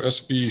on to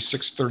SB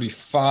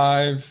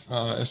 635.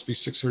 SB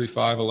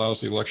 635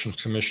 allows the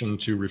Elections Commission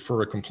to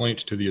refer a complaint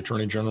to the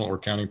Attorney General or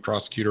County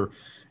Prosecutor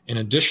in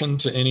addition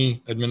to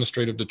any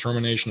administrative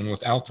determination, and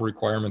without the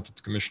requirement that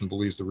the Commission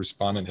believes the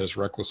respondent has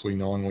recklessly,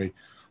 knowingly,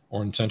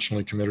 or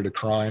intentionally committed a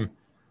crime.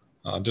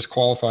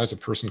 Disqualifies a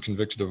person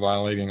convicted of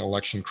violating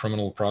election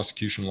criminal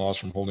prosecution laws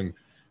from holding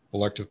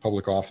elective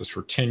public office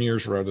for 10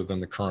 years rather than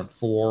the current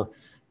 4,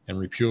 and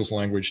repeals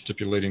language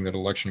stipulating that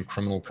election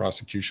criminal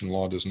prosecution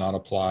law does not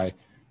apply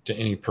to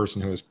any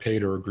person who has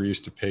paid or agrees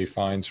to pay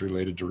fines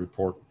related to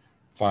report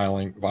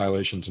filing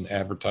violations and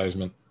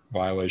advertisement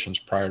violations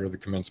prior to the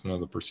commencement of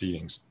the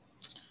proceedings.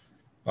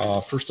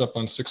 First up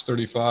on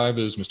 635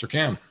 is Mr.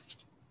 Kam.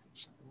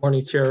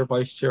 Morning, Chair,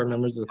 Vice Chair,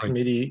 members of the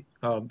committee.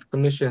 The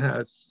Commission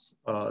has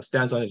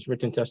stands on its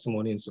written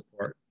testimony and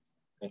support.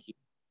 Thank you.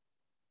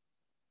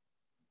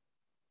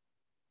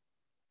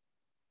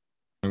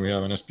 And we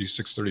have an SB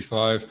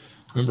 635.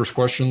 Members'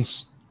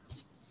 questions?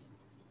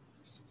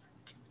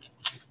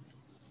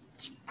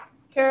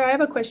 Chair, I have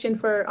a question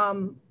for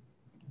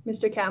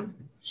Mr. Kam.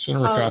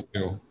 Senator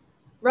Castillo.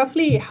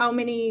 Roughly how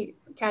many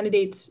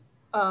candidates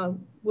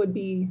would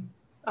be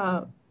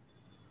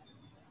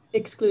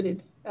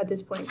excluded at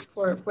this point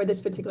for this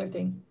particular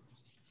thing?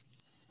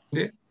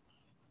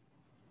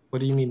 What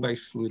do you mean by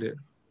excluded?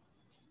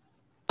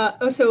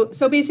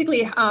 So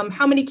basically,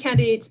 how many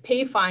candidates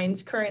pay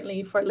fines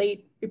currently for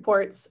late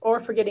reports or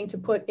forgetting to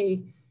put a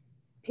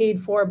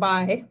paid for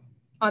by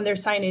on their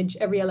signage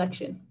every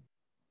election?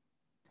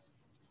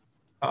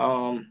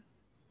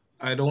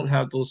 I don't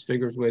have those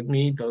figures with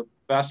me. The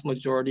vast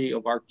majority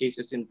of our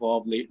cases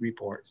involve late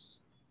reports.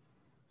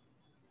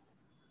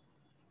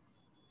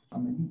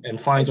 And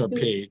fines are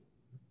paid.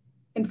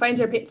 And fines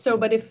are paid. So,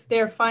 but if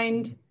they're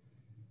fined,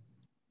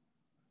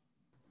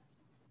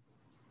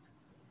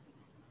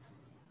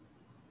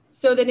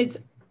 so then it's,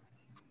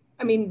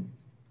 I mean,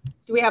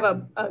 do we have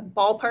a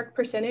ballpark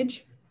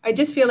percentage? I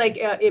just feel like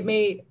it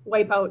may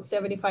wipe out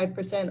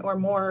 75% or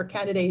more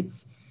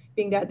candidates,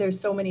 being that there's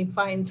so many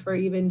fines for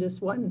even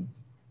just one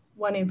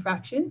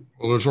infraction.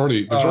 Well, there's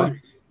already,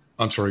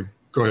 I'm sorry,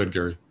 go ahead,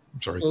 Gary.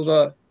 I'm sorry,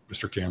 so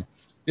Mr. Kam.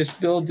 This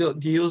bill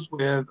deals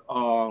with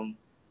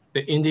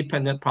the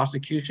independent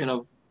prosecution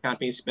of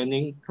campaign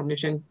spending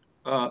commission,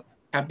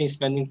 campaign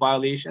spending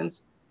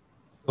violations.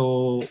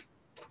 So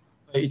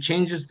it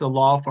changes the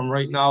law from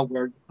right now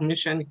where the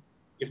commission,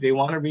 if they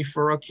want to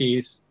refer a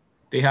case,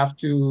 they have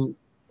to,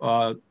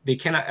 they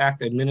cannot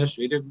act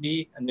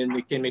administratively and then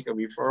they can make a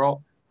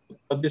referral.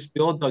 What this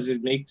bill does is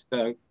makes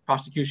the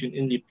prosecution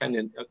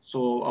independent.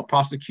 So a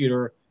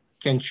prosecutor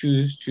can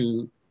choose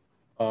to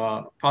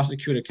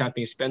prosecute a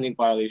campaign spending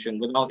violation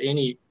without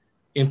any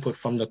input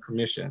from the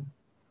commission.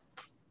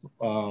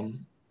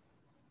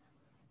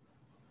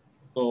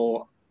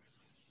 So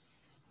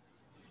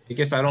I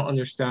guess I don't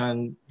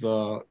understand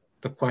the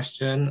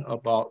question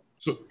about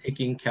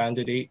taking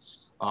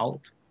candidates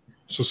out.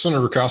 So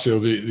Senator Castillo,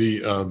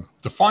 the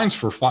fines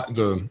for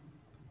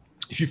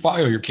if you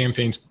file your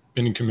campaign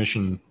spending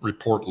commission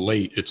report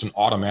late, it's an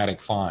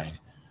automatic fine,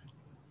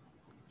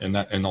 and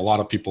a lot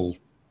of people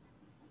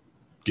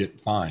get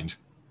fined.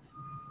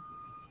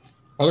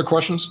 Other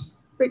questions?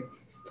 Right.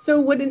 So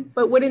wouldn't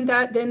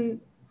that then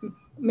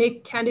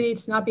make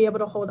candidates not be able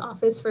to hold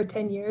office for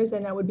 10 years,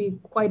 and that would be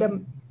quite a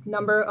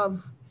number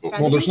of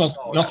candidates? Well,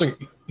 there's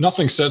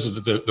nothing says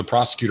that the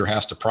prosecutor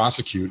has to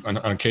prosecute. On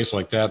a case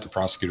like that, the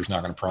prosecutor's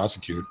not going to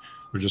prosecute.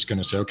 They're just going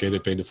to say, okay, they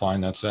paid the fine,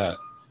 that's that.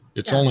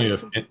 It's only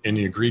in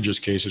the egregious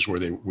cases where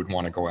they would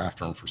want to go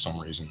after them for some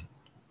reason.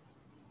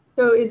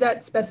 So is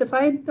that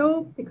specified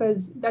though?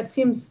 Because that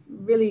seems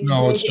really—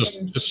 No, it's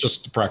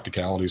just the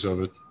practicalities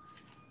of it.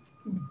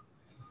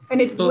 And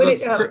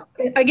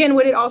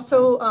would it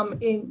also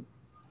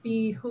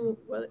be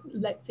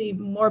let's say,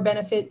 more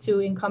benefit to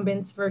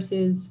incumbents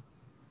versus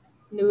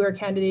newer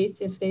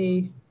candidates if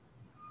they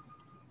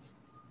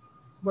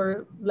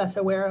were less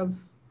aware of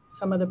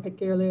some of the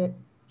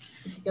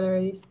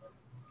particularities?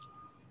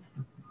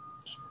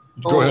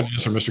 Go ahead and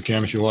answer, Mr.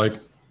 Kam, if you like.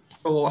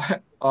 So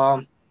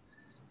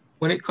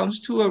when it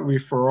comes to a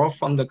referral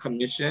from the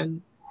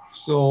commission,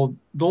 so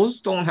those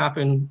don't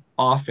happen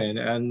often.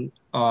 And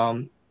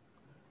I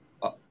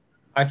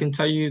can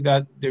tell you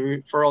that the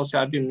referrals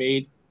have been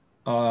made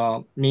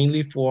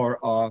mainly for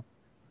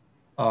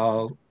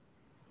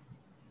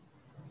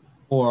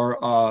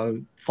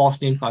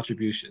false name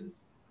contributions,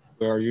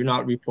 where you're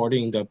not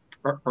reporting the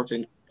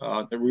person,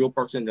 the real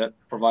person that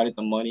provided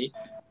the money.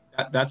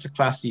 That's a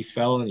Class C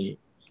felony.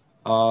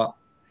 I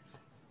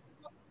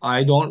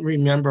don't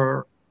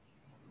remember.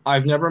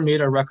 I've never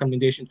made a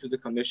recommendation to the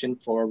commission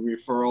for a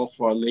referral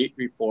for a late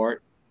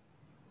report.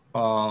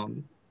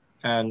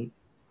 And,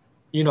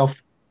 you know,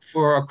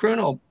 for a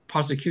criminal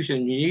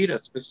prosecution, you need a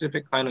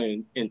specific kind of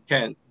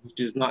intent, which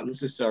is not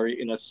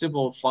necessary in a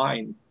civil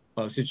fine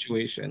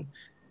situation.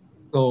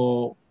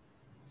 So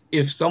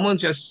if someone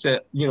just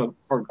said,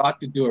 forgot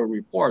to do a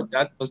report,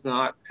 that does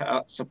not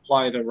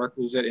supply the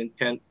requisite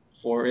intent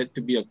for it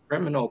to be a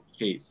criminal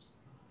case,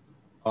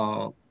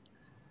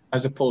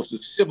 as opposed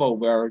to civil,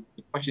 where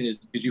the question is,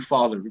 did you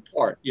file the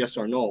report, yes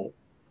or no?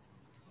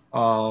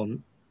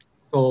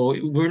 So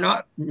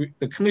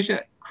the commission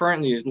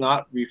currently is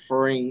not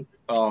referring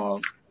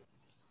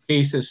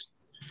cases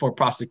for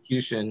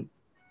prosecution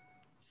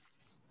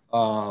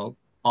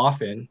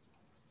often.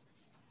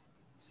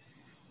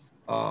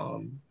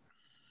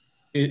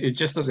 It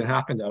just doesn't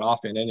happen that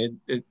often, and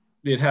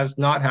it has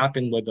not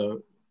happened with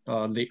a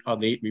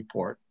late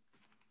report.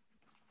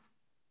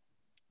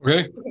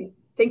 Okay.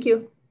 Thank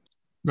you.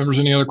 Members,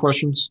 any other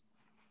questions?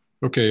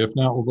 Okay, if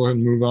not, we'll go ahead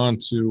and move on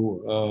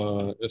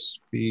to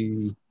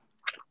SB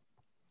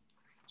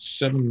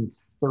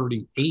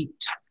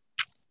 738.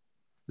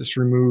 This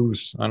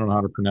removes, I don't know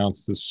how to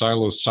pronounce this,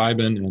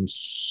 psilocybin and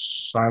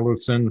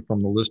psilocin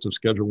from the list of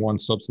Schedule 1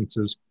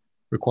 substances,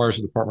 requires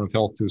the Department of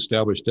Health to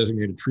establish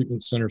designated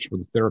treatment centers for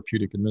the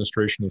therapeutic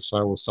administration of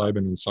psilocybin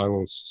and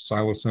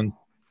psilocin,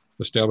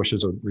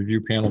 establishes a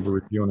review panel to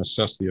review and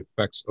assess the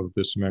effects of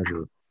this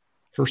measure.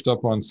 First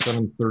up on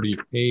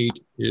 738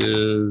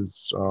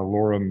 is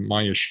Laura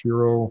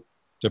Miyashiro,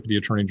 Deputy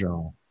Attorney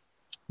General,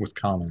 with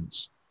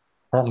comments.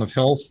 Department of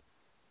Health.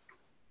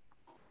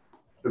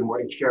 Good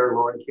morning, Chair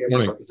Lauren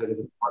Campbell, representing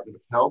the Department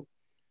of Health.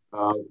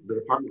 The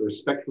department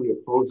respectfully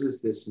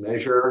opposes this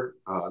measure,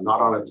 not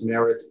on its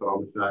merits, but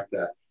on the fact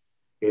that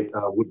it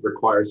would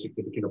require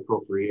significant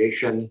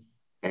appropriation,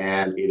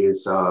 and it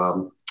is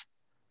an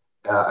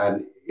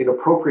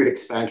inappropriate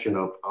expansion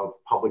of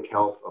public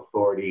health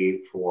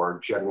authority for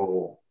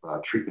general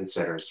treatment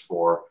centers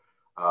for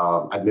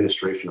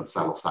administration of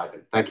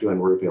psilocybin. Thank you, and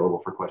we're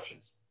available for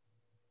questions.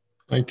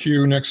 Thank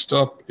you. Next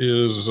up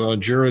is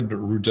Jared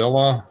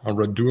Radula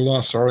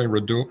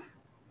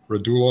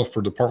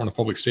for Department of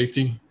Public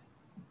Safety.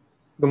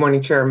 Good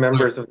morning, Chair,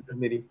 members of the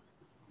committee.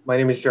 My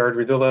name is Jared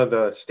Radula,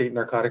 the State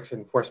Narcotics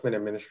Enforcement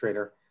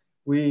Administrator.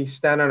 We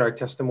stand on our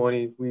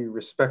testimony. We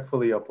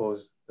respectfully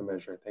oppose the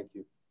measure. Thank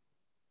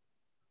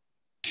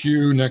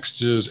you.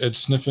 Next is Ed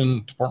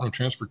Sniffen, Department of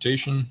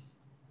Transportation.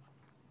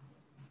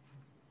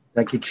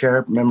 Thank you,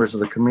 Chair, members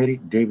of the committee.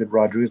 David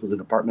Rodriguez with the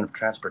Department of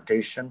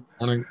Transportation.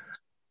 Morning.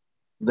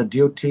 The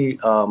DOT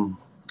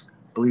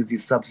believes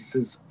these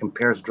substances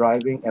impairs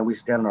driving, and we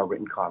stand on our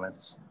written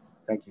comments.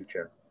 Thank you,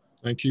 Chair.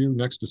 Thank you.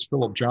 Next is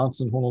Philip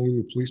Johnson,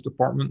 Honolulu Police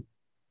Department.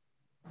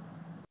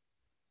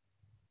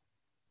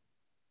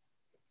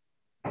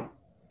 Good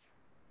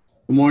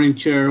morning,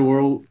 Chair,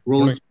 World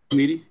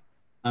Committee.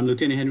 I'm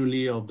Lieutenant Henry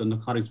Lee of the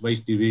Narcotics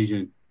Vice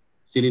Division,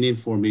 sitting in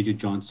for Major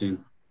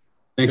Johnson.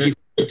 Thank you for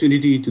the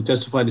opportunity to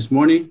testify this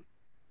morning.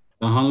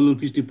 The Honolulu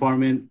Police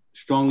Department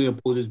strongly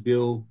opposes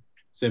Bill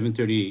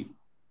 738.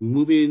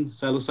 Removing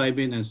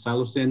psilocybin and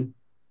psilocin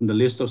from the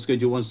list of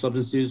Schedule 1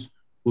 substances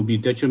will be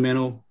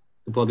detrimental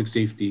to public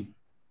safety.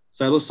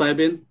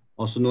 Psilocybin,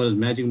 also known as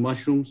magic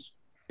mushrooms,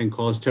 can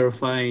cause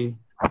terrifying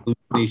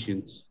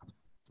hallucinations.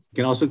 It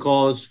can also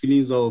cause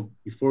feelings of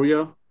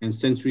euphoria and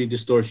sensory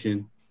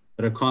distortion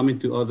that are common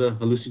to other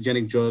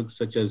hallucinogenic drugs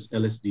such as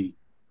LSD.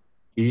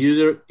 A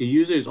user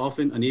is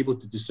often unable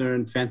to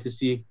discern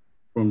fantasy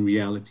from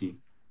reality.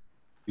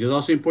 It is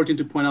also important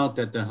to point out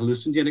that the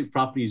hallucinogenic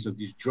properties of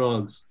these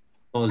drugs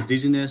cause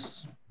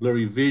dizziness,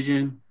 blurry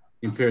vision,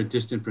 impaired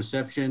distant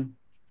perception.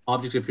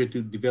 Objects appear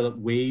to develop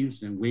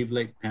waves and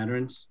wave-like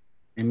patterns,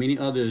 and many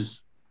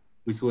others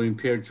which will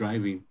impair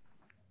driving.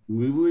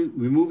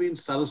 Removing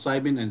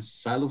psilocybin and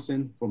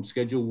psilocin from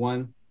Schedule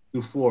 1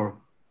 through 4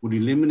 would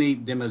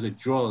eliminate them as a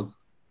drug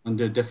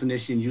under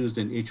definition used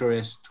in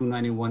HRS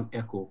 291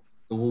 ECHO,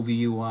 the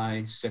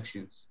OVUI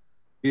sections.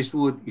 This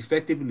would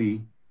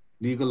effectively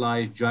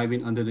legalize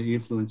driving under the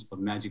influence of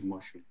magic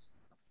mushrooms.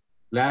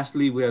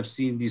 Lastly, we have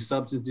seen these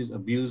substances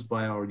abused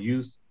by our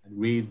youth at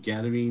rave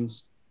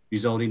gatherings,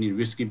 resulting in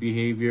risky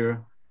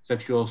behavior,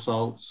 sexual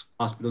assaults,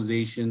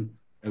 hospitalization,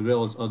 as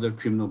well as other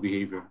criminal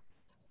behavior.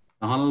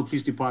 The Honolulu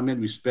Police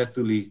Department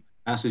respectfully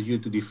asks you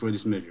to defer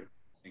this measure.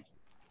 Thank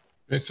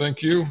you. Okay,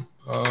 thank you.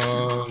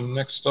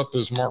 Next up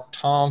is Mark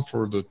Tom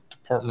for the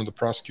Department of the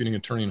Prosecuting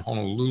Attorney in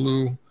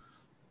Honolulu.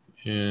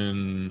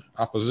 In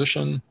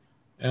opposition,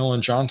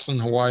 Alan Johnson,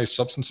 Hawaii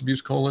Substance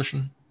Abuse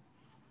Coalition.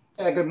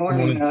 Yeah, good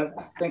morning.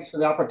 Thanks for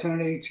the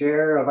opportunity,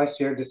 Chair, Vice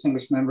Chair,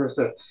 distinguished members.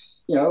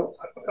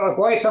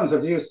 Hawaii Substance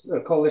Abuse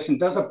Coalition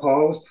does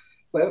oppose,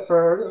 but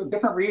for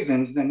different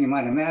reasons than you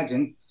might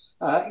imagine.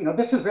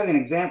 This is really an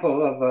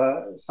example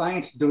of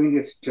science doing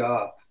its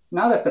job.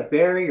 Now that the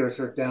barriers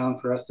are down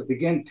for us to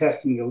begin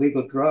testing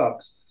illegal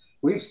drugs,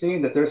 we've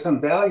seen that there's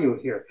some value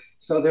here.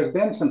 So there's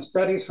been some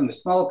studies from the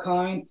small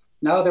kind.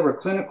 Now there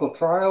were clinical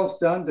trials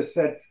done that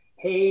said,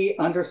 hey,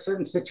 under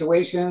certain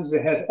situations,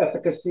 it has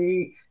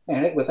efficacy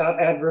and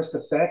without adverse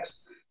effects.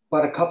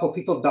 But a couple of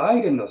people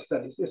died in those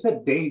studies. It's a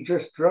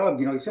dangerous drug.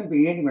 You shouldn't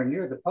be anywhere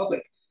near the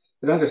public.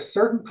 But under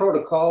certain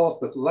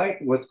protocols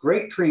with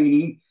great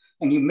training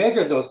and you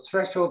measure those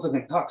thresholds of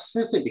the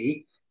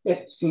toxicity,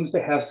 it seems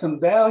to have some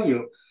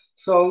value.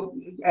 So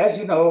as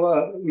you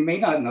know, you may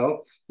not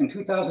know, in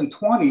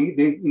 2020,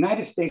 the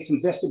United States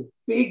invested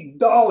big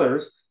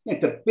dollars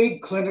into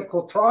big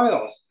clinical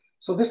trials.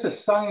 So this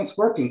is science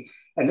working,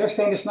 and they're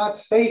saying it's not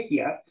safe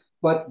yet,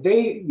 but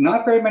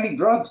not very many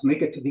drugs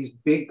make it to these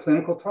big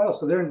clinical trials.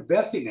 So they're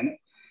investing in it.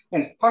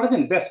 And part of the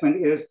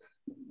investment is,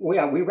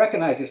 we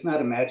recognize it's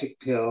not a magic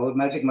pill.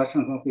 Magic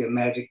mushrooms won't be a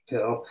magic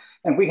pill.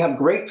 And we have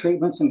great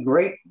treatments and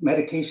great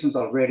medications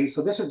already.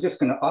 So this is just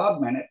going to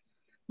augment it.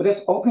 But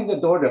it's opening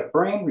the door to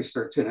brain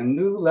research at a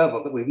new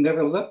level that we've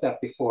never looked at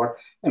before.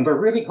 And we're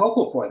really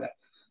hopeful for that.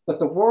 But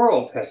the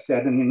world has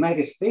said, and the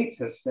United States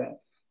has said,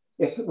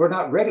 we're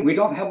not ready. We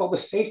don't have all the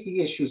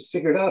safety issues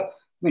figured out. I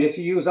mean, if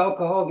you use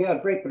alcohol, yeah,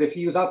 great. But if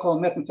you use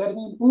alcohol and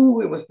methamphetamine,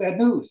 ooh, it was bad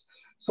news.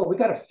 So we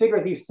got to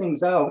figure these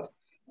things out.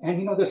 And,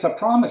 you know, there's a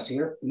promise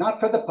here, not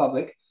for the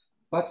public,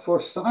 but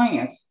for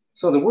science.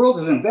 So the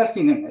world is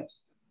investing in this,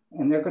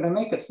 and they're going to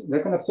make it,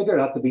 they're going to figure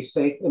it out to be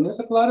safe. And there's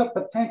a lot of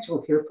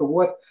potential here for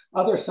what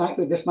other science,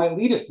 this might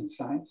lead us in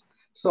science.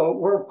 So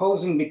we're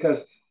opposing because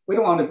we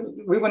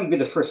wouldn't be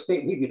the first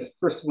state, we'd be the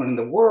first one in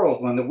the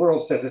world when the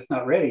world says it's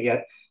not ready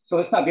yet. So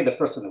let's not be the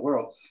first in the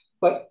world,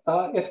 but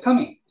it's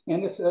coming.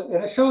 And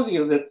it shows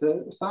you that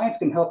the science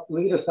can help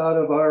lead us out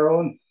of our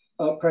own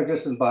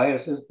prejudice and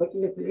biases, but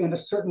in a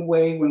certain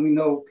way when we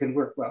know can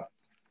work well.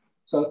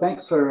 So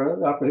thanks for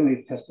the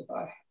opportunity to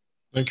testify.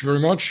 Thank you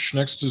very much.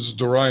 Next is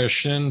Doraya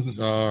Shin,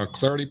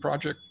 Clarity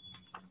Project.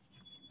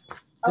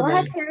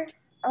 Aloha, Chair.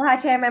 Aloha,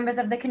 Chair, members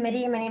of the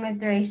committee. My name is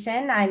Doraya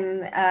Shin.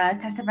 I'm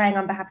testifying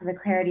on behalf of the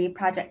Clarity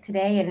Project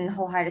today in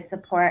wholehearted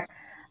support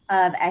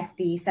of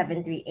SB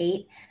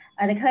 738.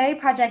 The Clarity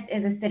Project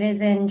is a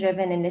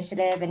citizen-driven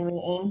initiative, and we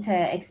aim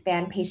to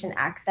expand patient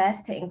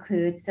access to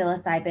include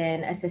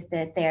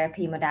psilocybin-assisted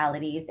therapy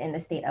modalities in the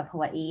state of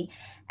Hawaii.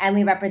 And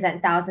we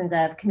represent thousands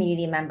of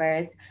community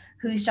members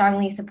who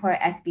strongly support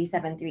SB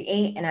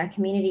 738, and our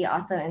community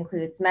also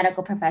includes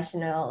medical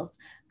professionals,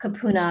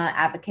 kapuna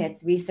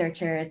advocates,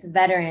 researchers,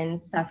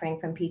 veterans suffering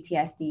from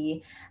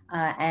PTSD,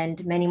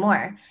 and many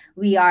more.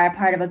 We are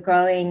part of a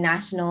growing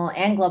national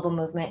and global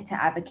movement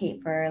to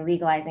advocate for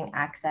legalizing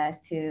access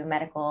to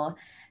medical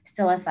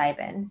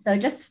psilocybin. So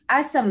just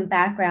as some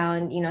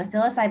background, you know,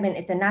 psilocybin,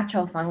 it's a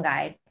natural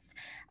fungi.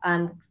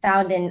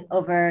 Found in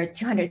over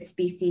 200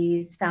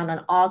 species, found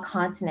on all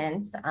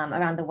continents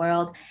around the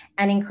world.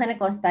 And in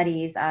clinical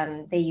studies,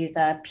 they use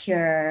a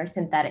pure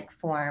synthetic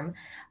form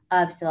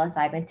of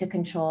psilocybin to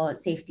control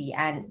safety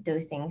and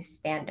dosing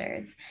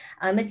standards.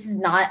 This is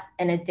not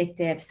an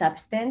addictive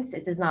substance.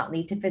 It does not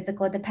lead to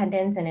physical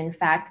dependence. And in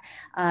fact,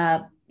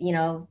 you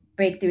know,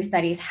 breakthrough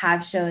studies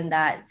have shown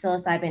that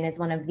psilocybin is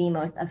one of the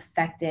most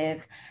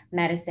effective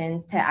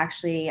medicines to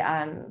actually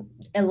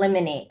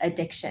eliminate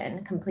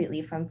addiction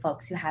completely from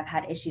folks who have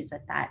had issues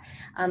with that.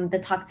 The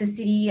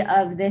toxicity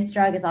of this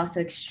drug is also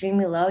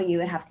extremely low. You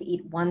would have to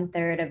eat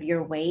 1/3 of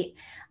your weight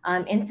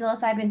in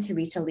psilocybin to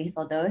reach a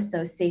lethal dose,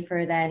 so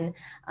safer than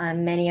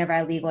many of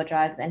our legal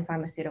drugs and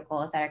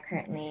pharmaceuticals that are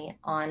currently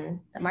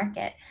on the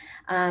market.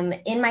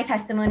 In my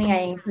testimony, I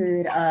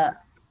include a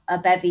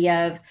bevy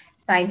of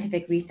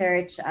scientific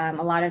research, a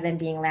lot of them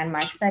being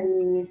landmark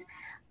studies,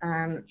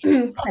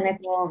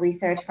 clinical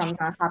research from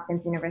Johns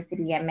Hopkins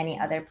University and many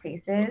other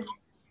places.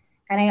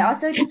 And I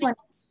also just want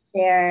to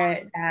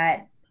share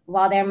that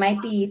while there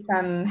might be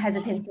some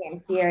hesitancy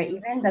and fear,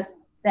 even the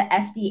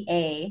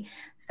FDA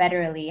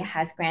federally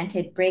has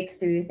granted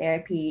breakthrough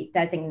therapy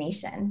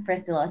designation for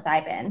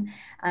psilocybin.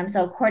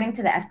 So according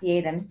to the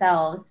FDA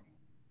themselves,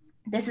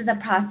 this is a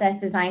process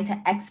designed to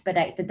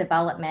expedite the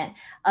development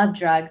of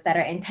drugs that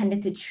are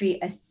intended to treat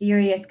a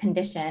serious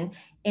condition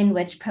in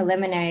which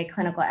preliminary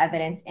clinical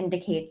evidence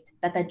indicates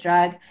that the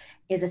drug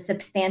is a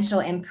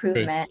substantial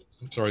improvement.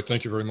 Okay. Sorry,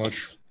 thank you very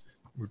much.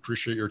 We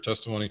appreciate your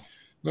testimony.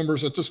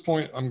 Members, at this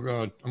point, I'm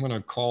going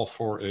to call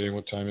for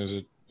what time is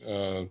it?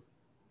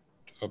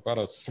 About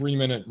a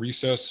 3-minute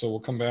recess. So we'll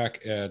come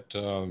back at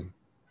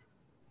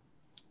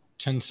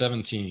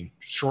 10:17,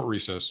 short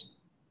recess.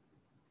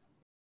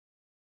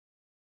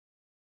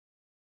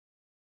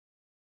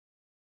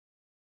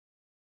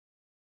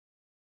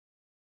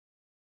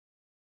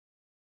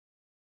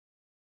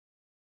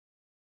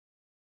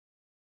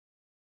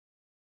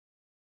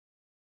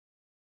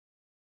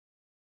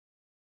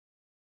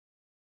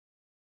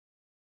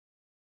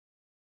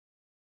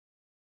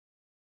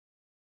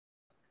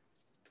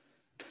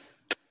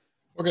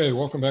 Okay,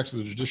 welcome back to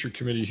the Judiciary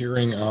Committee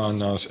hearing on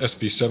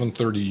SB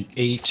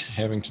 738,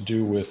 having to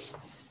do with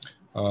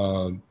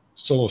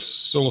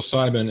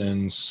psilocybin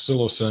and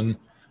psilocin.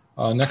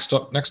 Next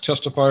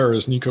testifier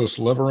is Nikos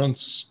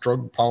Leverance,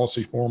 Drug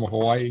Policy Forum of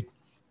Hawaii.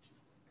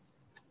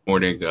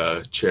 Morning,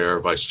 Chair,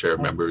 Vice Chair,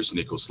 members.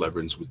 Nikos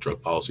Leverance with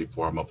Drug Policy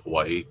Forum of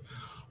Hawaii.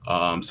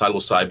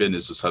 Psilocybin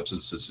is a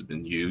substance that's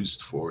been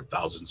used for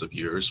thousands of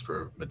years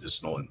for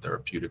medicinal and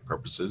therapeutic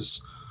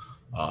purposes.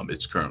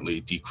 It's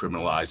currently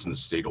decriminalized in the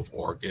state of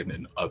Oregon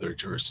and other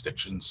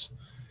jurisdictions.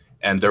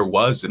 And there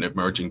was an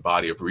emerging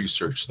body of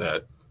research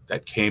that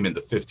came in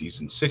the 50s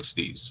and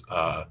 60s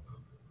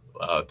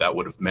that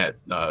would have met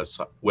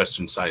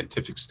Western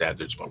scientific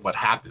standards. But what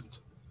happened?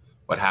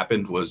 What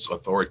happened was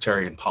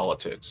authoritarian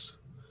politics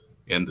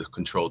in the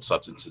Controlled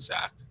Substances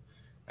Act.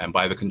 And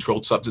by the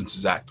Controlled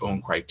Substances Act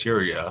own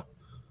criteria,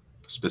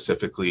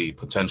 specifically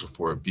potential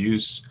for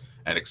abuse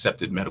and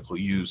accepted medical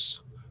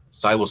use,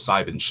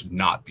 psilocybin should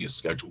not be a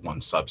Schedule I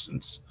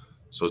substance.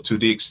 So to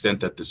the extent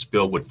that this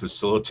bill would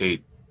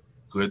facilitate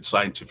good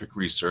scientific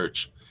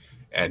research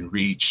and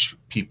reach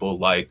people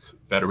like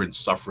veterans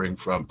suffering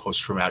from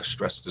post-traumatic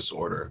stress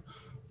disorder,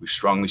 we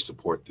strongly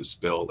support this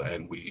bill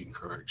and we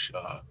encourage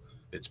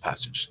its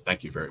passage.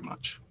 Thank you very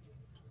much.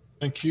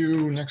 Thank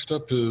you. Next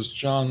up is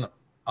John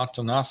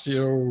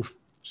Atanasio,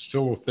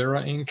 Stillwater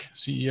Inc.,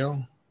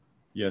 CEO.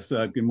 Yes,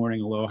 good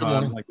morning, aloha. Good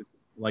morning. I'd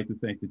like to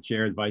thank the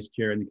chair, the vice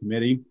chair, and the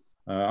committee.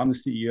 I'm the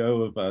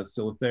CEO of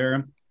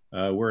Stillwater.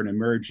 We're an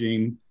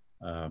emerging,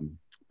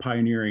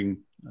 pioneering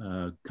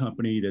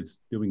company that's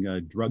doing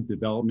drug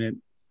development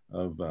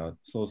of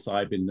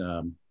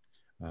psilocybin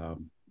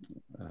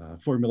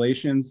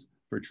formulations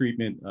for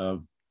treatment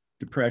of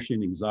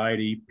depression,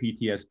 anxiety,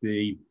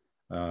 PTSD,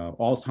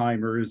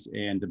 Alzheimer's,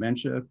 and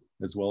dementia,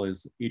 as well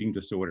as eating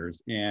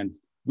disorders. And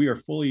we are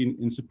fully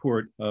in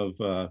support of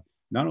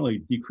not only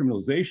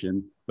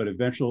decriminalization, but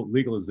eventual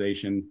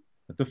legalization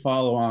to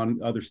follow on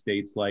other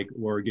states like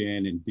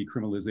Oregon and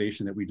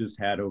decriminalization that we just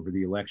had over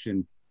the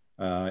election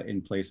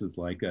in places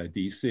like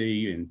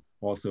DC and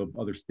also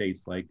other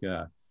states like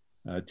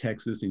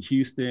Texas and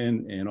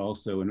Houston, and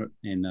also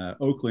in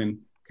Oakland,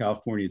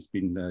 California, it's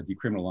been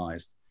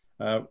decriminalized.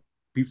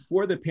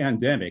 Before the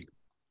pandemic,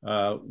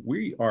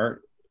 we are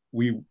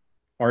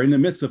in the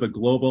midst of a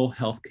global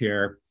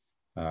healthcare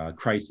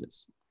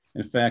crisis.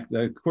 In fact,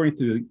 according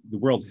to the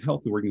World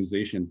Health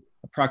Organization,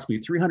 approximately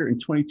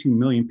 322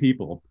 million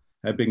people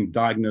have been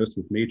diagnosed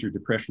with major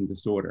depression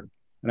disorder.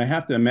 And I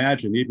have to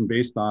imagine, even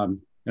based on,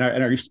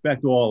 and I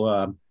respect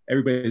all,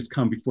 everybody that's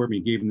come before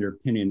me gave them their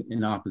opinion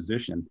in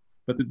opposition,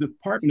 but the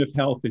Department of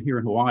Health here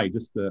in Hawaii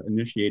just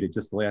initiated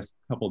just the last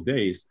couple of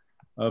days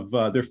of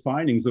their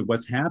findings of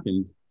what's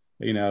happened,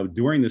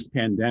 during this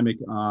pandemic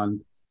on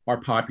our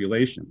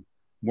population.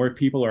 More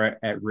people are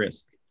at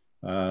risk.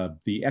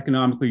 The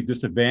economically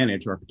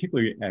disadvantaged are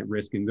particularly at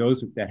risk, and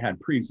those that had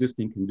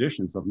pre-existing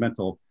conditions of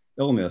mental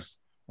illness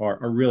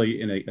are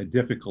really in a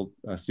difficult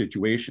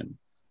situation.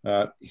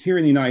 Here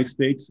in the United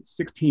States,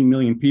 16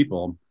 million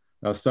people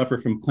suffer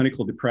from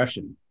clinical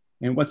depression.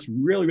 And what's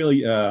really,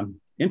 really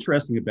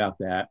interesting about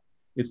that,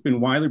 it's been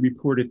widely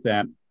reported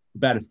that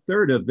about a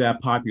third of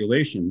that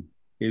population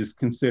is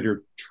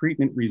considered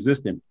treatment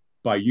resistant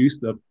by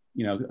use of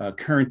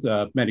current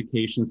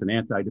medications and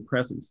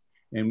antidepressants.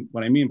 And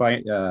what I mean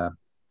by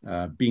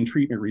being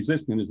treatment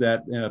resistant is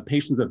that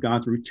patients have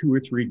gone through 2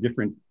 or 3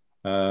 different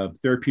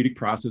therapeutic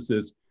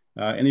processes,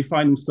 and they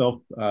find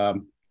themselves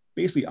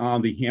basically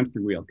on the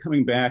hamster wheel,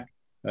 coming back,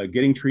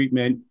 getting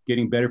treatment,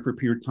 getting better for a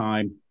period of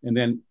time, and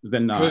then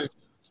not. Okay.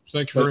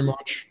 Thank you very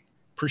much.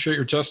 Appreciate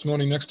your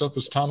testimony. Next up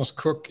is Thomas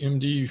Cook,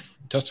 MD,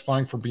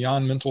 testifying for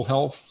Beyond Mental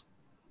Health.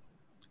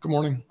 Good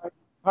morning.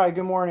 Hi,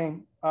 good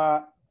morning.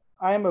 I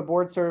am a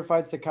board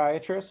certified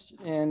psychiatrist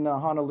in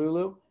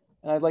Honolulu,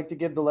 and I'd like to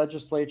give the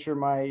legislature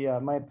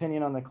my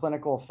opinion on the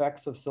clinical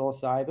effects of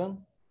psilocybin.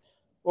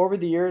 Over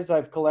the years,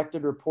 I've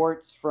collected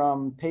reports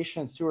from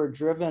patients who are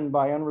driven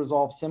by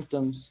unresolved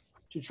symptoms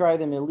to try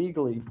them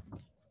illegally.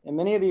 And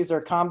many of these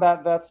are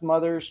combat vets,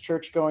 mothers,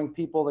 church-going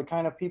people, the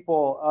kind of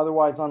people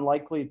otherwise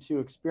unlikely to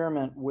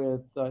experiment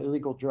with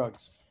illegal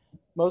drugs.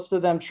 Most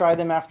of them try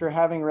them after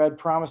having read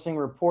promising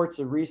reports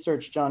of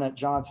research done at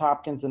Johns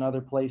Hopkins and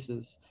other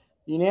places.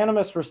 The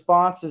unanimous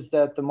response is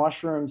that the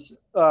mushrooms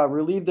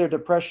relieve their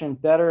depression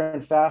better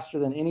and faster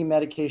than any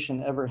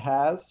medication ever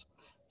has.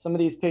 Some of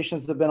these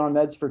patients have been on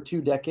meds for 2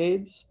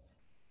 decades,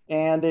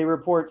 and they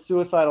report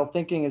suicidal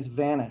thinking has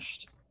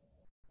vanished.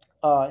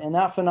 And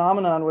that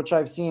phenomenon, which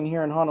I've seen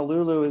here in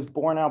Honolulu, is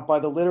borne out by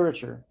the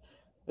literature.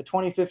 A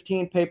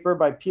 2015 paper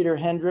by Peter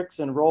Hendricks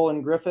and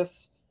Roland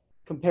Griffiths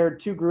compared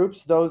 2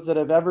 groups, those that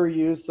have ever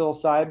used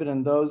psilocybin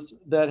and those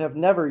that have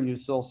never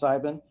used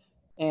psilocybin,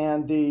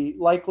 and the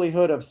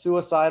likelihood of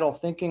suicidal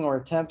thinking or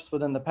attempts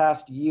within the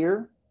past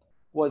year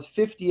was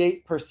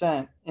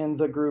 58% in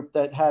the group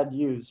that had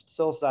used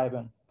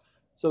psilocybin.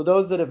 So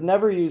those that have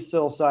never used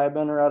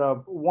psilocybin are at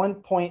a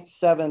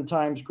 1.7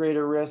 times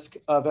greater risk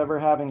of ever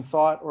having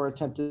thought or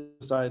attempted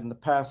suicide in the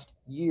past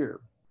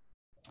year.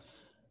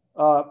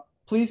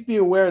 Please be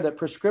aware that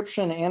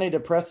prescription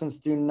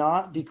antidepressants do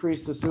not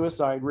decrease the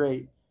suicide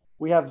rate.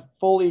 We have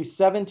fully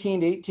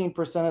 17 to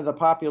 18% of the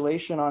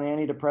population on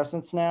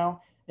antidepressants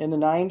now. In the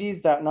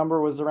 90s, that number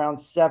was around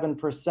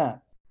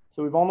 7%.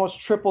 So we've almost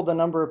tripled the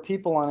number of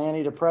people on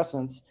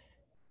antidepressants,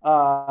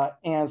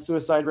 and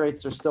suicide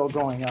rates are still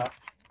going up.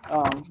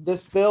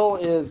 This bill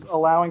is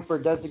allowing for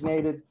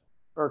designated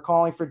or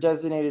calling for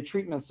designated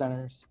treatment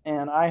centers.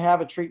 And I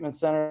have a treatment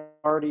center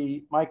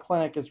already. My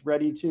clinic is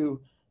ready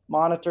to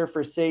monitor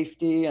for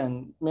safety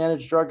and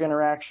manage drug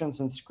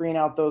interactions and screen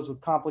out those with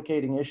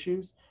complicating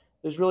issues.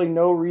 There's really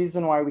no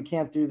reason why we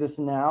can't do this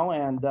now.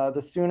 And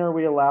the sooner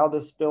we allow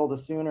this bill, the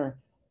sooner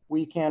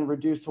we can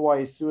reduce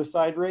Hawaii's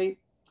suicide rate.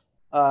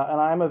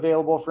 And I'm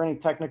available for any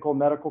technical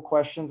medical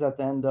questions at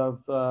the end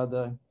of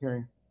the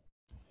hearing.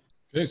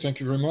 Okay, thank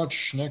you very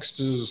much. Next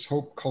is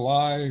Hope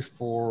Kalai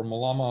for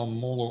Malama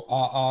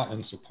Moloa'a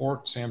in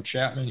support. Sam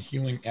Chapman,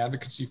 Healing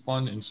Advocacy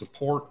Fund in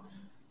support.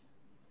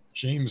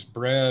 James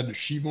Brad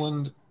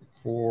Sheveland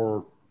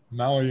for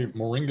Maui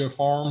Moringa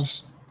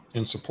Farms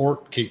in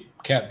support.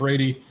 Kat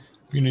Brady,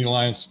 Community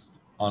Alliance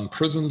on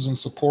Prisons in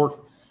support.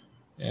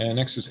 And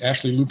next is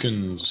Ashley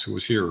Lukens, who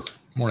is here.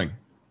 Morning.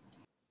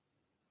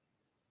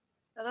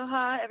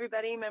 Aloha,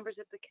 everybody, members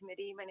of the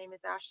committee. My name is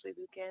Ashley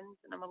Lukens,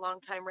 and I'm a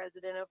longtime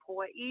resident of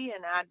Hawaii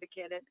and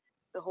advocate at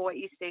the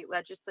Hawaii State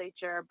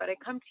Legislature. But I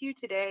come to you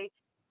today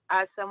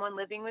as someone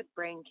living with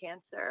brain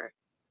cancer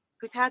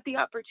who's had the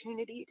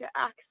opportunity to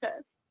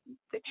access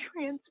the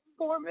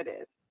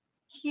transformative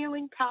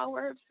healing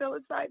power of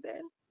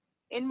psilocybin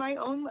in my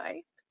own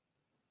life.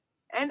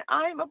 And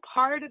I'm a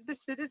part of the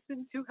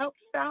citizens who helped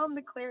found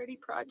the Clarity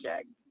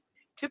Project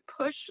to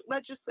push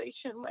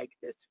legislation like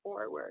this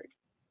forward.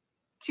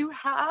 To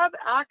have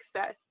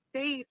access,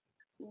 safe,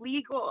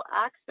 legal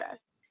access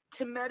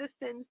to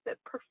medicines that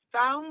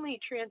profoundly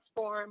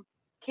transform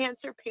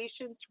cancer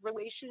patients'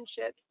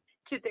 relationships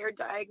to their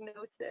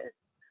diagnosis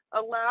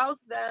allows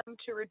them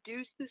to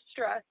reduce the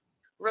stress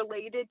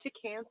related to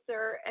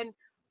cancer and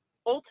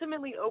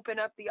ultimately open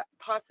up the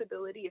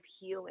possibility of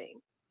healing.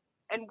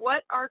 And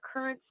what our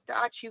current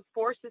statute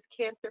forces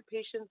cancer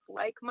patients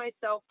like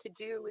myself to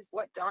do is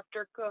what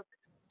Dr. Cook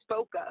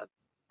spoke of.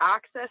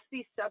 Access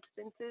these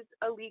substances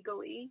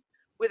illegally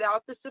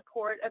without the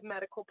support of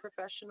medical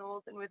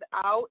professionals and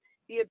without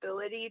the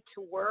ability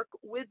to work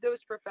with those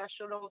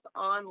professionals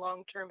on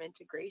long-term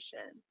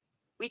integration.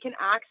 We can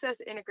access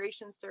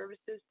integration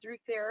services through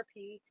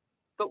therapy,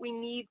 but we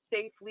need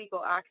safe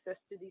legal access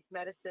to these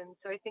medicines.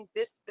 So I think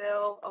this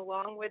bill,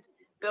 along with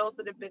bills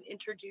that have been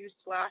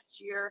introduced last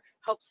year,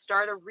 helps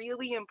start a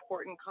really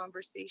important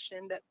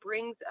conversation that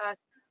brings us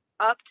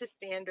up to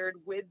standard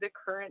with the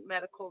current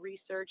medical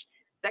research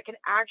that can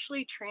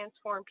actually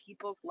transform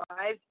people's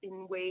lives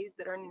in ways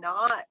that are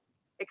not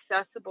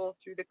accessible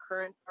through the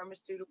current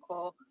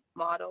pharmaceutical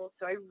model.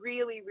 So I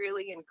really,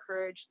 really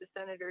encourage the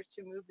senators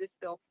to move this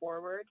bill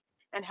forward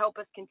and help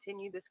us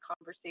continue this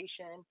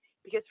conversation.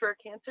 Because for a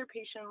cancer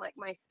patient like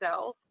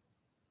myself,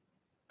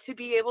 to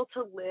be able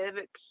to live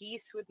at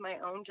peace with my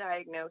own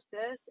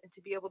diagnosis and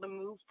to be able to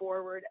move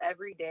forward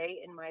every day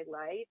in my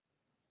life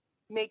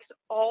makes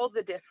all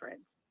the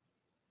difference.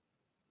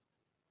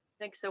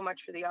 Thanks so much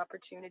for the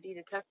opportunity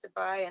to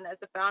testify. And as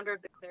the founder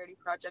of the Clarity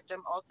Project,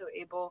 I'm also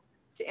able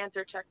to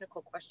answer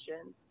technical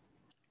questions.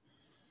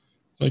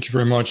 Thank you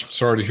very much.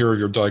 Sorry to hear of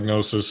your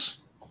diagnosis.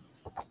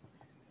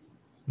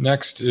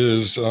 Next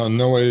is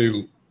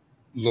Noe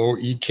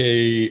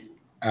Loike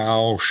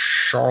Al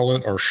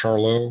Charlotte or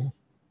Charlot.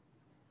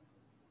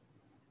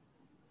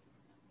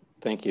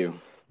 Thank you.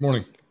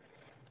 Morning.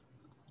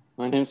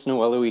 My name's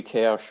Noelu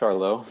Ikea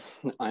Charlot.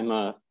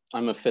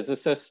 I'm a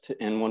physicist,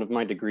 and one of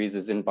my degrees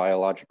is in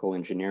biological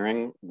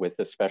engineering with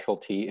a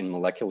specialty in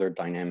molecular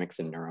dynamics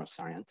and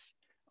neuroscience.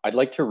 I'd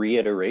like to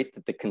reiterate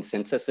that the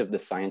consensus of the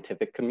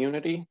scientific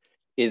community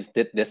is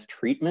that this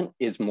treatment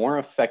is more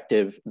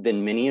effective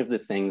than many of the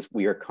things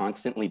we are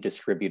constantly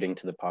distributing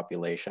to the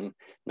population.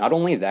 Not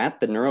only that,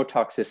 the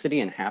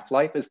neurotoxicity and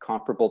half-life is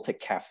comparable to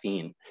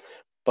caffeine.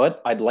 But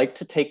I'd like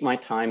to take my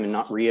time and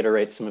not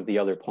reiterate some of the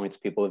other points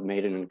people have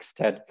made and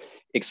instead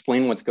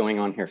explain what's going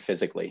on here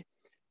physically.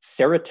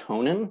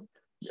 Serotonin,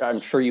 I'm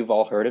sure you've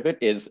all heard of it,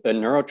 is a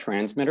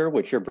neurotransmitter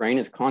which your brain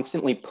is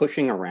constantly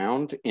pushing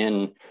around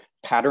in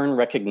pattern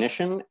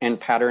recognition and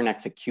pattern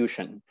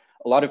execution.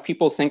 A lot of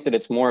people think that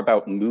it's more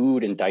about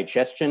mood and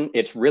digestion.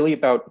 It's really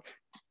about,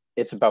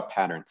 it's about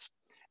patterns.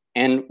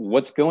 And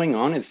what's going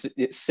on is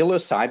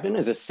psilocybin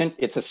is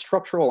it's a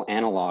structural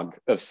analog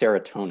of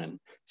serotonin.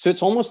 So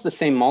it's almost the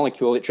same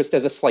molecule, it just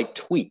has a slight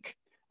tweak,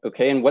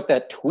 okay? And what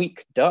that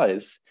tweak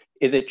does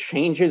is it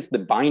changes the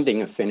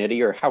binding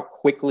affinity or how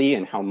quickly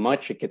and how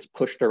much it gets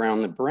pushed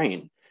around the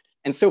brain.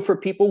 And so for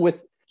people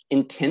with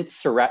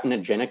intense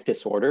serotoninogenic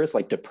disorders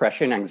like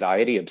depression,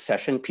 anxiety,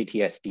 obsession,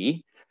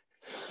 PTSD,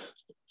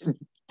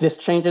 this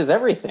changes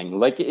everything.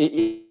 Like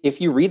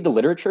if you read the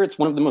literature, it's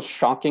one of the most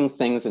shocking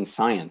things in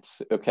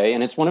science, okay?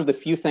 And it's one of the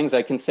few things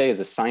I can say as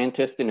a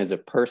scientist and as a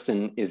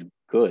person is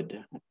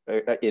good.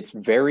 It's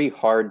very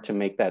hard to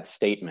make that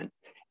statement.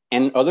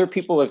 And other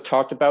people have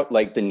talked about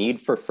like the need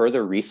for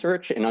further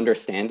research and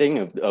understanding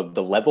of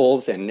the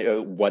levels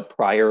and what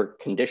prior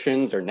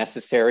conditions are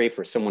necessary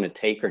for someone to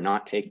take or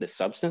not take the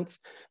substance.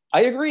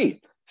 I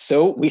agree.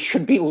 So we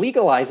should be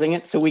legalizing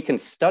it so we can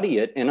study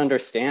it and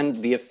understand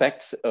the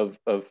effects of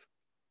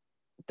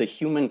the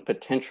human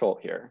potential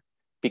here,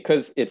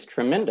 because it's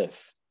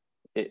tremendous.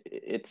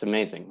 It's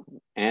amazing.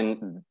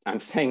 And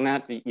I'm saying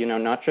that, you know,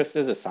 not just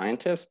as a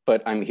scientist,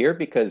 but I'm here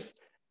because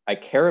I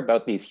care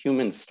about these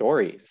human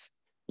stories,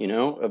 you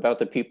know, about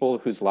the people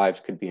whose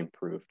lives could be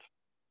improved.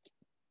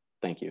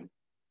 Thank you.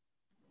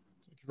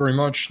 Thank you very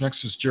much.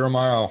 Next is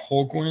Jeremiah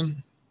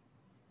Holguin.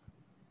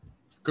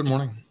 Good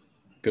morning.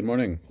 Good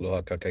morning.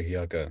 Aloha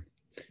kakahiaka.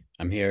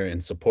 I'm here in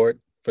support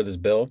for this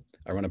bill.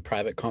 I run a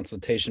private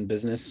consultation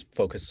business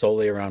focused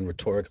solely around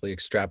rhetorically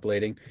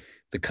extrapolating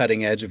the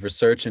cutting edge of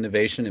research,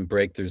 innovation, and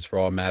breakthroughs for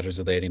all matters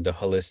relating to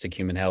holistic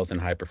human health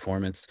and high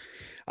performance.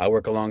 I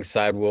work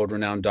alongside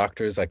world-renowned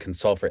doctors. I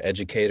consult for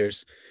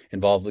educators,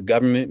 involved with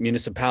government,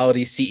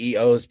 municipalities,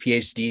 CEOs,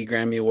 PhD,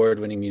 Grammy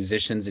Award-winning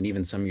musicians, and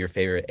even some of your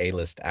favorite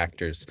A-list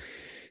actors.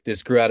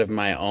 This grew out of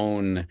my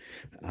own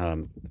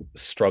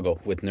struggle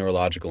with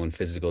neurological and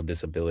physical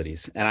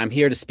disabilities. And I'm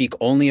here to speak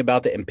only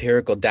about the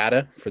empirical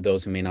data for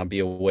those who may not be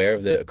aware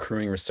of the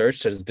accruing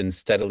research that has been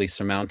steadily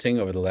surmounting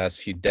over the last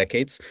few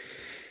decades.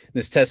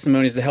 This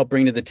testimony is to help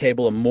bring to the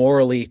table a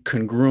morally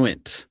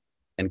congruent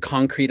and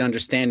concrete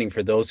understanding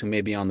for those who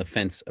may be on the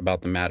fence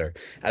about the matter.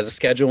 As a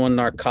Schedule I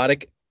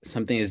narcotic,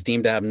 something is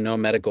deemed to have no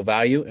medical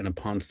value, and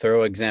upon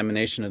thorough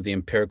examination of the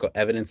empirical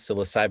evidence,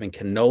 psilocybin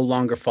can no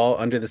longer fall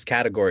under this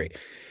category.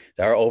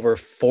 There are over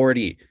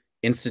 40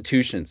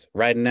 institutions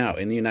right now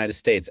in the United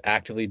States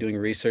actively doing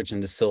research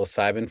into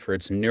psilocybin for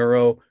its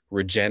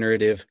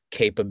neuroregenerative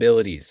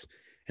capabilities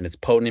and its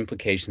potent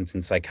implications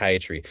in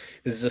psychiatry.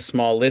 This is a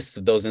small list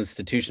of those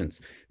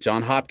institutions: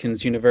 Johns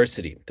Hopkins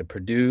University, the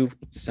Purdue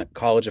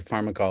College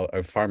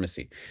of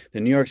Pharmacy, the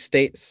New York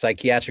State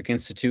Psychiatric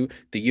Institute,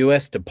 the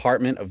U.S.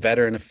 Department of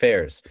Veteran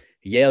Affairs,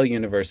 Yale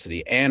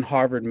University, and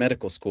Harvard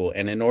Medical School.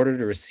 And in order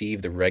to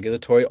receive the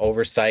regulatory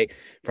oversight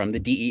from the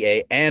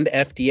DEA and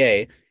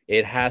FDA,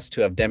 it has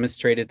to have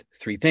demonstrated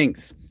three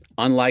things: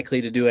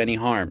 unlikely to do any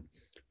harm,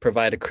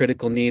 provide a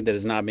critical need that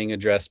is not being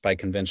addressed by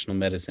conventional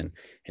medicine,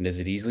 and is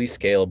it easily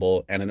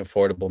scalable and an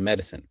affordable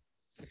medicine.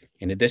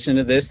 In addition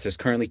to this, there's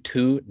currently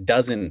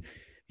 24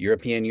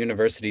 European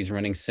universities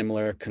running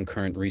similar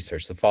concurrent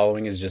research. The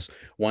following is just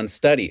one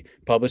study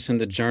published in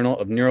the Journal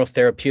of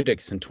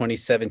Neurotherapeutics in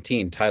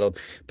 2017 titled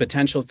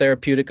Potential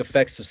Therapeutic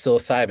Effects of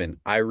Psilocybin.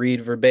 I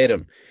read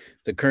verbatim: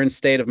 the current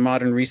state of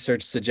modern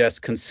research suggests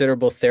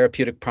considerable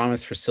therapeutic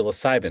promise for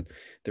psilocybin.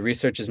 The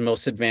research is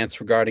most advanced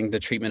regarding the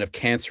treatment of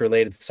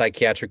cancer-related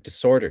psychiatric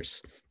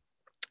disorders,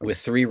 with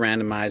 3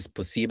 randomized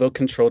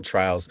placebo-controlled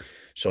trials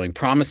showing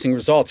promising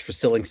results for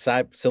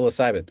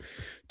psilocybin.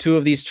 2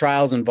 of these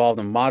trials involved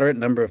a moderate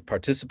number of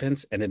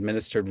participants and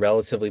administered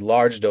relatively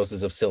large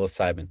doses of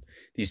psilocybin.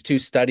 These 2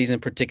 studies in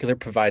particular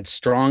provide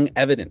strong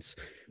evidence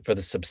for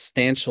the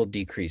substantial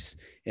decrease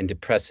in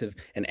depressive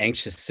and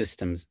anxious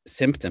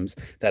symptoms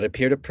that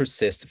appear to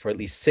persist for at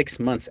least 6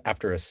 months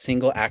after a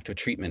single act of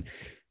treatment.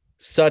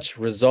 Such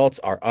results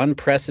are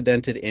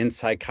unprecedented in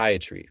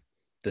psychiatry.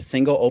 The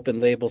single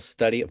open-label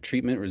study of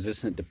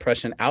treatment-resistant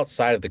depression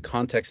outside of the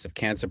context of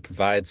cancer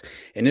provides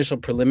initial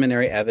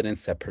preliminary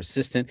evidence that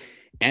persistent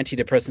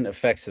antidepressant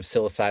effects of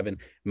psilocybin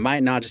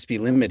might not just be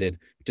limited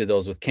to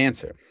those with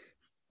cancer.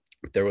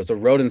 There was a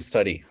rodent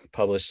study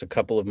published a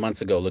couple of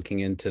months ago looking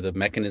into the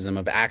mechanism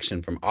of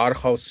action from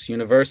Aarhus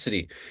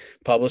University,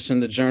 published in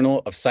the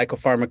Journal of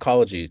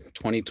Psychopharmacology,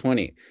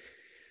 2020.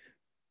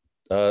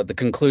 The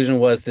conclusion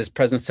was this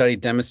present study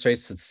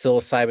demonstrates that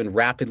psilocybin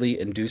rapidly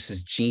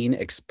induces gene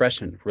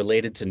expression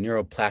related to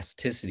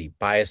neuroplasticity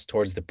biased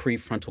towards the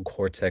prefrontal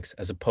cortex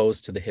as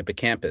opposed to the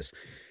hippocampus.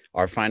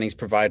 Our findings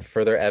provide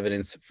further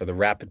evidence for the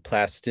rapid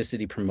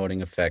plasticity promoting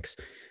effects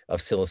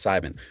of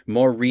psilocybin.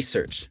 More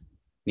research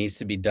needs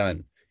to be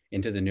done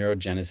into the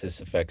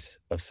neurogenesis effects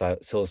of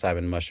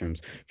psilocybin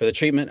mushrooms for the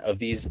treatment of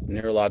these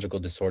neurological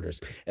disorders.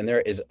 And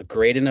there is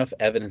great enough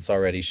evidence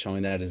already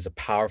showing that it is a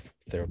powerful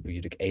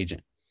therapeutic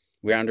agent.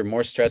 We are under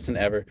more stress than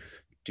ever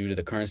due to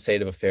the current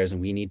state of affairs, and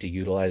we need to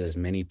utilize as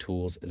many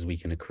tools as we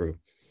can accrue.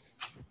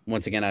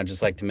 Once again, I'd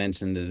just like to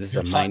mention that this is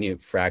a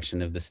minute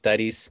fraction of the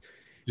studies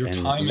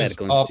and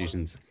medical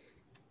institutions.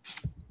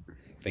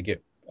 Thank you.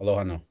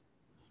 Aloha no.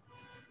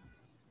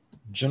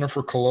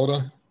 Jennifer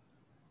Colota.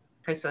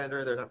 Hi,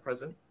 Senator. They're not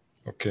present.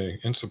 Okay,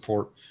 in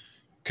support.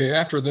 Okay,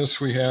 after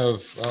this, we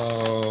have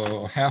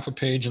half a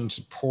page in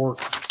support,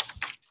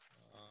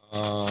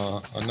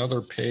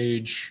 another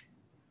page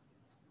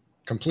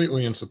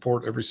completely in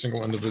support, every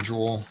single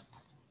individual.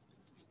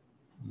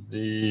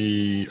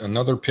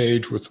 Another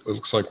page with, it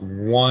looks like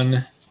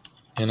 1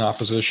 in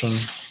opposition.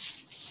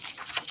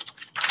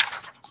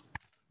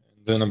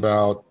 Then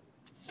about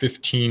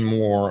 15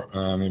 more,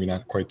 maybe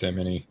not quite that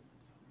many.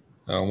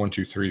 1,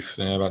 2, 3,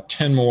 about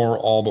 10 more,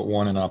 all but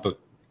one in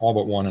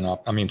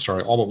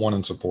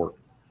support.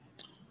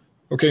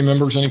 Okay,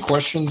 members, any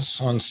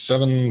questions on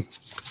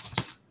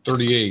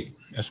 738,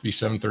 SB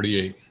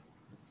 738?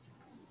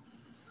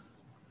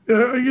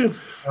 Again,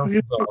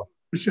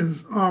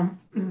 questions.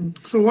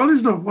 So what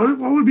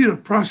would be the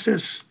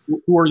process?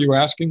 Who are you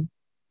asking?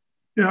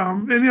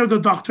 Any of the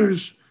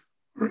doctors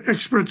or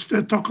experts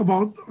that talk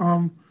about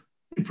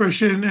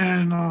depression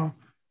and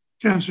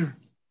cancer.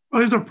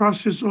 What is the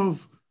process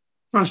of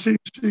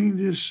processing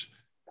this,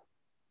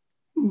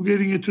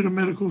 getting it to the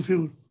medical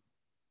field?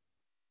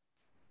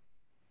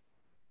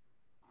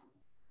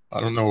 I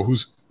don't know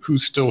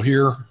who's still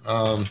here.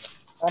 I'm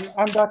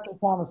Dr.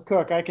 Thomas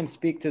Cook. I can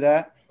speak to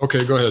that.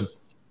 Okay, go ahead.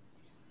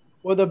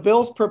 Well, the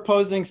bill's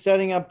proposing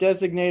setting up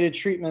designated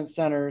treatment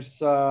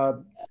centers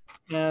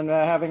and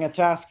having a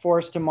task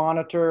force to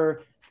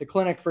monitor the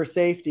clinic for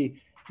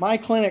safety. My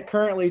clinic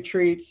currently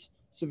treats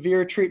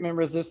severe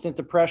treatment-resistant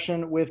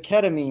depression with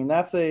ketamine.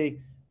 That's a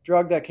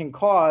drug that can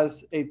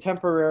cause a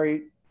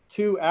temporary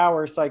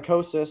 2-hour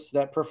psychosis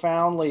that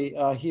profoundly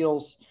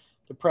heals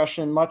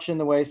depression, much in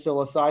the way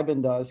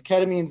psilocybin does.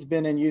 Ketamine's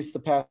been in use the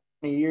past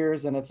 20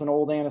 years, and it's an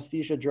old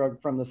anesthesia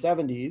drug from the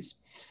 70s.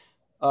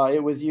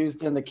 It was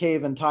used in the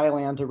cave in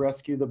Thailand to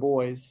rescue the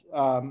boys.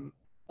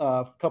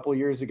 A couple of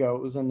years ago,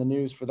 it was in the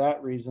news for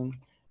that reason.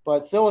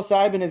 But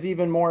psilocybin is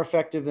even more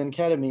effective than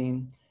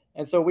ketamine.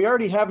 And so we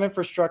already have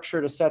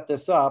infrastructure to set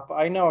this up.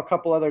 I know a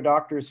couple other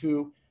doctors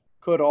who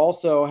could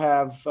also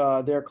have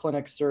their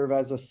clinics serve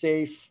as a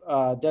safe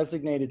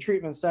designated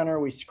treatment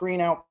center. We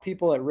screen out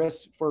people at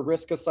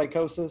risk of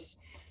psychosis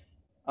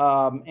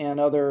and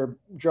other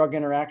drug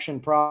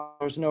interaction problems.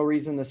 There's no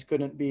reason this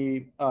couldn't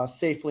be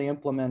safely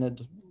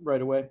implemented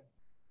right away.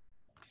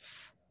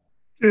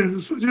 Yeah,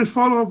 so just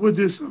follow up with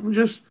this. I'm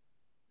just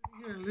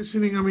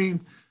listening. I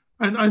mean,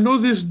 I know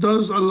this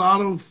does a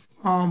lot of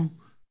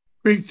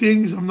great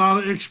things. I'm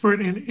not an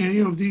expert in any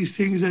of these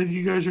things that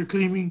you guys are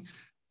claiming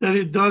that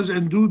it does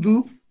and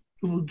do.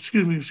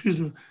 Excuse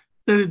me,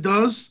 that it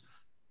does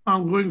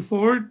going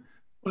forward.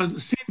 But the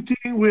same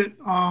thing with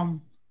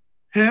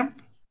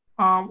hemp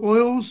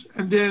oils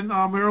and then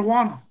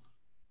marijuana.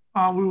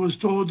 We was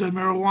told that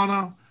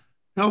marijuana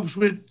helps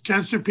with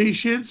cancer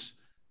patients.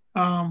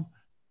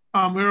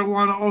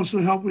 Marijuana also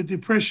helps with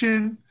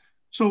depression.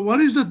 So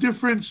what is the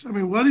difference? I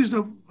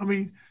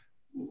mean,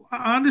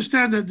 I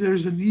understand that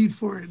there's a need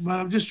for it, but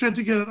I'm just trying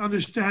to get an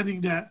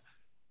understanding that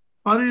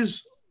what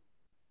is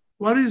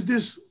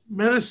this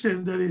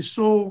medicine that is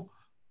so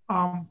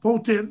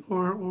potent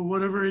or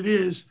whatever it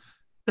is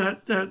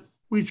that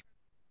we try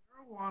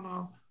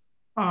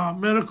marijuana,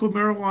 medical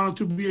marijuana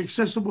to be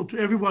accessible to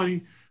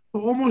everybody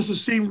for almost the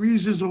same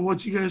reasons of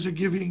what you guys are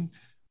giving,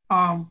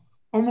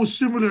 almost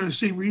similar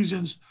same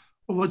reasons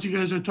of what you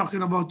guys are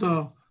talking about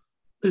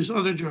this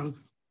other drug.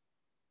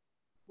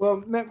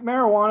 Well,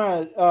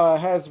 marijuana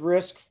has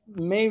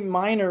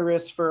minor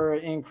risk for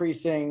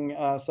increasing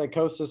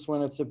psychosis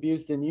when it's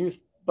abused and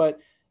used, but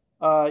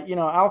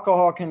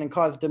alcohol can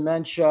cause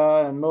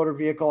dementia and motor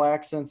vehicle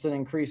accidents and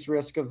increased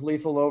risk of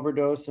lethal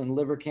overdose and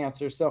liver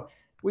cancer. So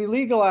we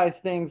legalize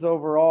things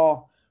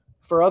overall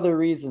for other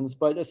reasons,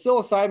 but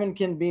psilocybin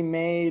can be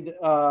made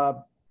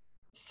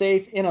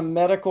safe in a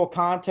medical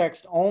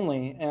context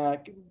only.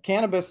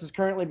 Cannabis is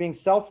currently being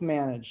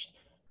self-managed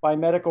by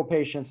medical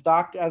patients.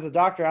 As a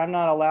doctor, I'm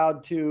not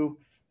allowed to,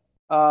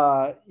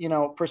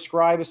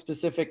 prescribe a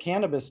specific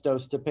cannabis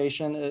dose to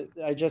patient.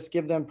 I just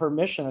give them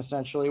permission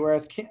essentially.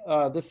 Whereas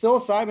the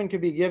psilocybin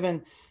could be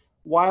given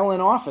while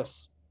in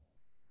office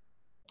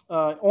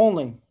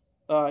only.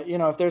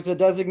 If there's a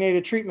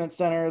designated treatment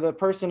center, the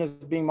person is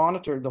being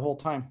monitored the whole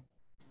time.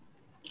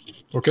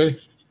 Okay.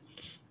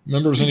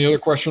 Members, any other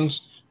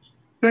questions?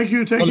 Thank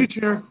you,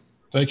 Chair.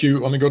 Thank you.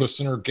 Let me go to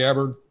Senator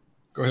Gabbard.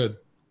 Go ahead.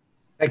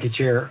 Thank you,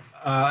 Chair.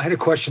 I had a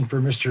question for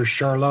Mr.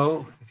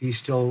 Charlot, if he's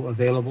still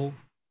available.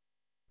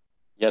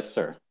 Yes,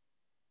 sir.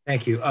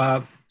 Thank you.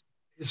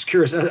 Just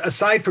curious,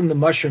 aside from the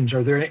mushrooms,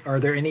 are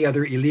there any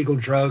other illegal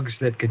drugs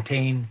that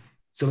contain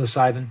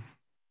psilocybin?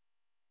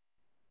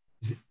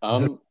 Is it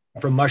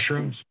from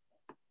mushrooms?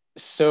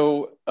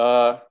 So,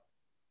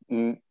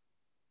 no,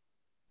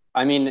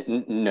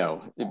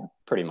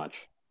 pretty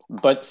much.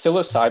 But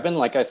psilocybin,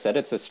 like I said,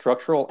 it's a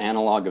structural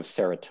analog of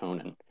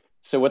serotonin.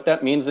 So what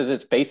that means is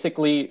it's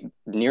basically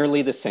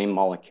nearly the same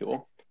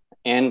molecule.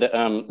 And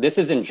this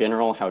is in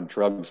general how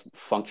drugs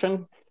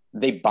function.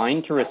 They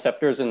bind to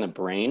receptors in the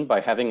brain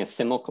by having a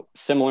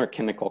similar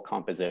chemical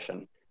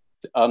composition.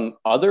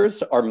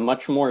 Others are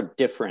much more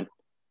different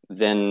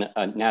than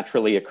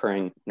naturally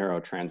occurring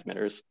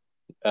neurotransmitters.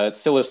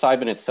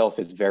 Psilocybin itself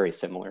is very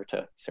similar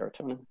to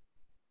serotonin.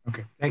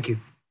 Okay, thank you.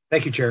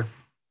 Thank you, Chair.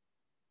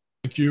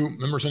 Thank you.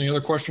 Members, any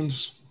other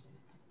questions?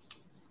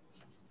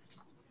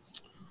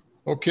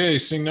 Okay,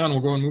 seeing none,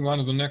 we'll go and move on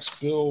to the next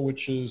bill,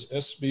 which is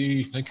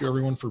SB. Thank you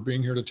everyone for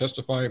being here to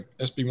testify.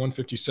 SB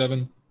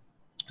 157.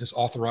 This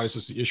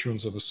authorizes the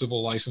issuance of a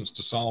civil license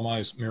to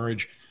solemnize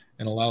marriage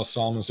and allows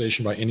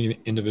solemnization by any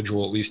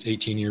individual at least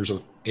 18 years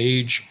of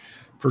age.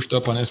 First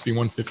up on SB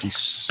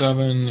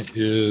 157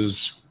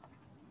 is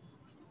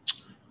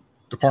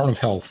Department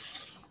of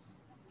Health.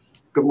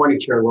 Good morning,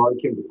 Chair Ron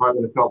Kim.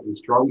 Department of Health. We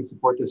strongly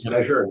support this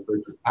measure and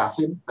urge its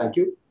passing. Thank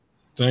you.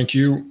 Thank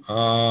you.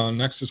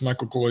 Next is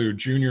Michael Galoyo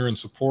Jr. in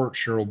support,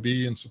 Cheryl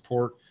B. in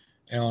support,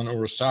 Alan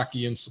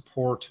Orosaki in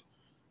support,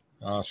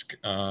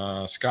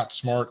 Scott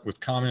Smart with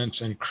comments,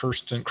 and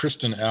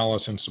Kristen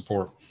Alice in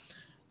support.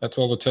 That's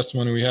all the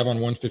testimony we have on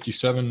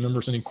 157.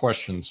 Members, any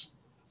questions?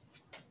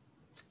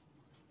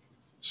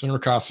 Senator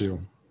Casio.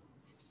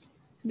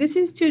 This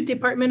is to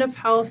Department of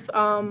Health.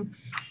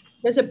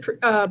 Does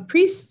a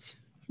priest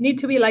need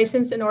to be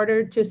licensed in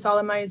order to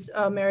solemnize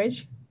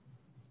marriage?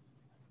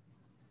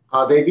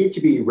 They need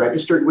to be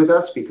registered with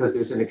us because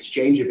there's an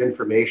exchange of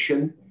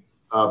information,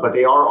 but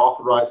they are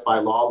authorized by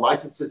law.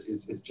 Licenses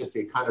is just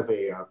a kind of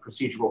a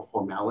procedural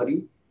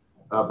formality,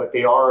 but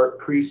they are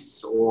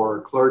priests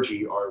or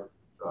clergy are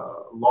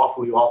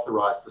lawfully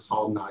authorized to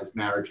solemnize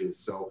marriages.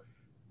 So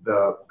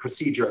the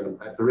procedure,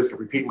 and at the risk of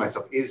repeating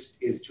myself, is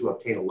to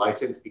obtain a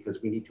license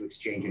because we need to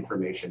exchange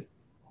information.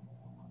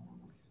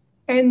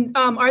 And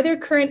are there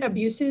current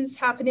abuses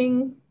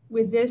happening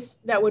with this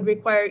that would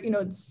require,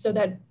 so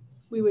that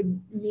we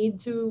would need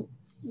to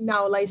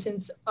now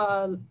license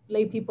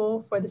lay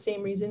people for the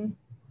same reason?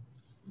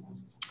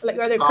 Like,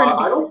 are there current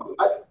abuses?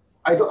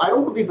 I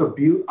don't believe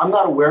abuse. I'm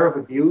not aware of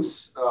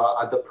abuse.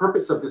 The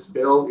purpose of this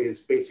bill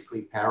is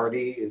basically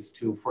parity,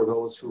 for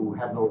those who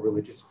have no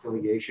religious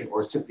affiliation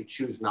or simply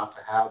choose not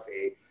to have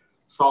a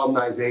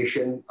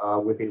solemnization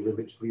with a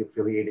religiously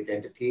affiliated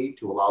entity,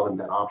 to allow them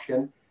that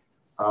option.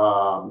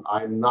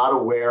 I'm not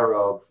aware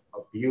of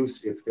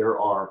abuse if there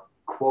are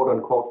quote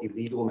unquote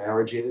illegal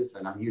marriages,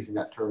 and I'm using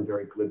that term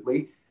very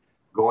glibly,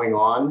 going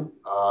on.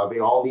 They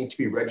all need to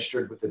be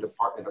registered with the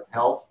Department of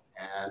Health.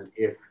 And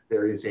if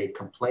there is a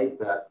complaint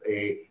that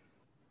a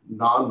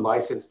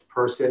non-licensed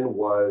person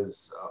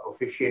was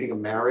officiating a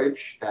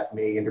marriage, that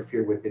may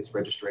interfere with its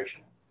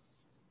registration.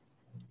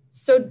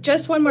 So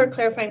just one more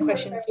clarifying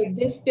question. So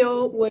this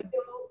bill would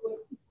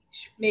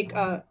make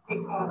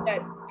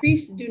that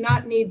priests do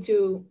not need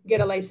to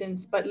get a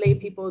license, but lay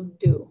people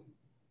do.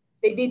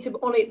 They need to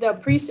the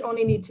priests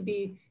only need to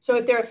be, so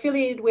if they're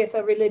affiliated with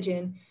a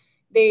religion,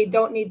 they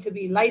don't need to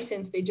be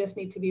licensed, they just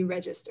need to be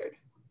registered.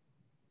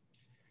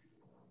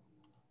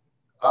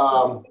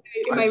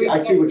 I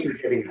see what you're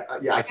getting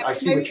at. Yeah, I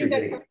see what you're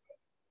getting at.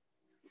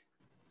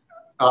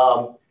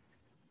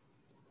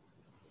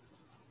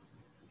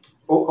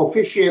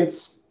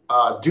 Officiants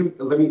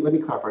let me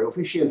clarify.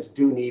 Officiants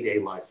do need a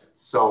license.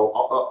 So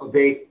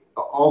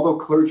although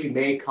clergy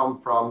may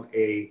come from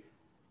an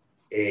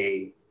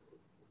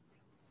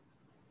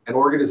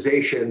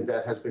organization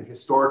that has been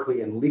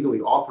historically and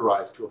legally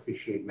authorized to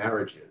officiate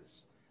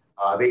marriages,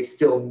 they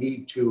still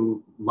need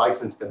to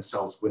license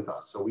themselves with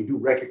us. So we do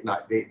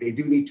recognize, they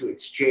do need to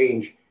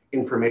exchange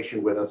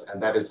information with us, and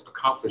that is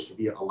accomplished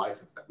via a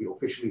license that we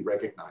officially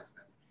recognize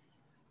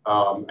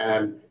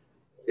them.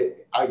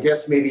 I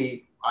guess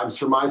maybe I'm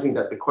surmising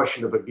that the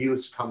question of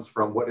abuse comes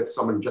from what if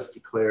someone just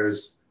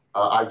declares,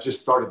 I've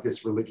just started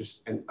this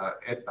religious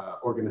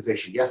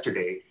organization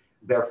yesterday,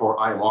 therefore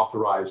I am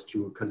authorized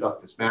to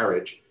conduct this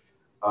marriage.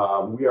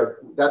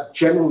 That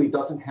generally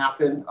doesn't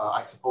happen.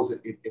 I suppose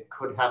it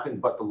could happen,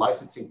 but the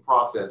licensing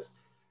process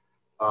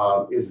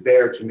is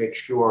there to make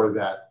sure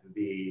that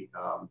the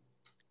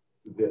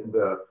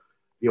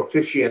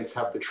officiants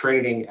have the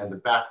training and the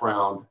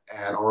background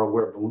and are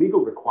aware of the legal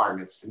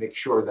requirements to make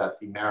sure that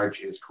the marriage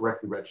is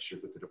correctly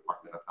registered with the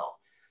Department of Health.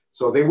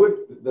 So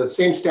the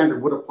same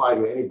standard would apply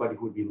to anybody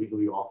who would be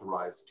legally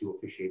authorized to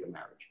officiate a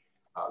marriage.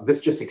 This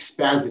just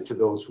expands it to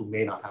those who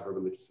may not have a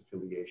religious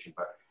affiliation.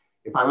 But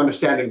if I'm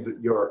understanding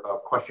your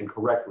question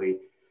correctly,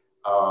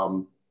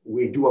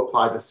 we do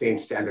apply the same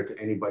standard to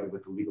anybody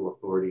with the legal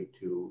authority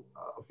to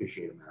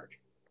officiate a marriage.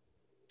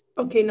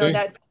 Okay, no,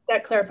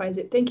 that clarifies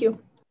it. Thank you.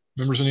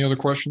 Members, any other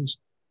questions?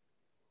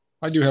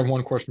 I do have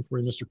one question for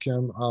you, Mr.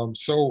 Kim.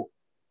 So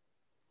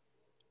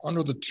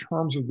under the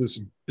terms of this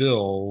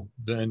bill,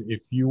 then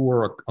if you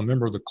were a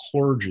member of the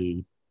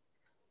clergy,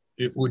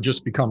 it would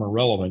just become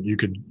irrelevant. You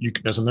could,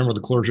 as a member of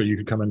the clergy, you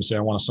could come in and say,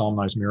 I want to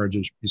solemnize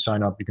marriages. You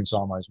sign up, you can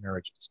solemnize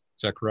marriages. Is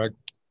that correct?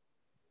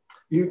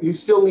 You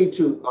still need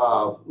to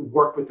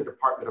work with the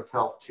Department of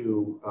Health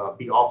to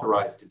be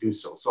authorized to do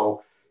so.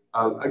 So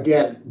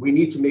again, we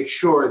need to make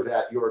sure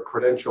that your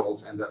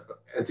credentials and the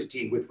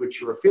entity with which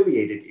you're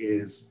affiliated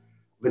is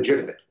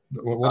legitimate.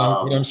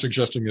 What I'm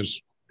suggesting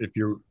is if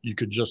you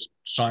could just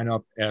sign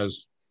up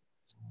as,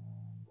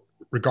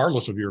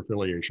 regardless of your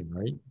affiliation,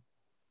 right?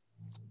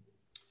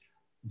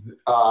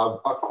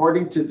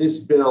 According to this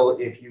bill,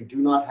 if you do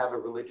not have a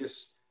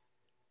religious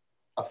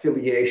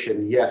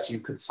affiliation, yes, you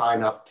could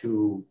sign up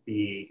to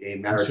be a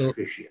marriage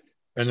officiant.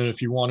 And then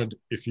if you wanted,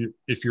 if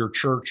your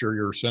church or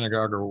your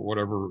synagogue or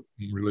whatever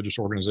religious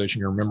organization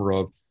you're a member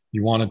of,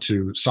 you wanted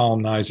to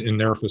solemnize in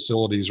their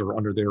facilities or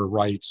under their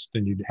rights,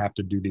 then you'd have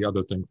to do the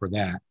other thing for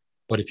that.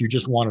 But if you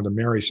just wanted to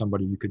marry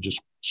somebody, you could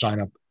just sign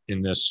up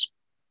in this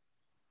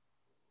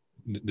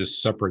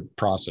separate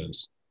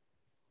process.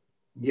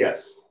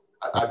 Yes,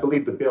 I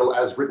believe the bill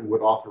as written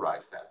would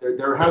authorize that.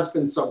 There has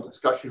been some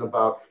discussion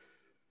about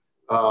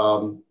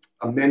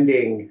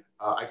amending.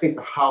 I think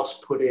the House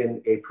put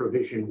in a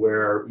provision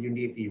where you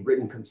need the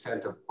written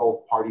consent of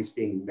both parties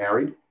being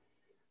married.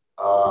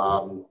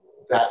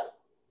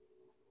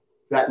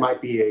 That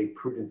might be a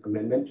prudent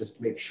amendment, just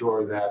to make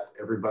sure that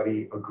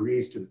everybody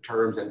agrees to the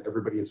terms and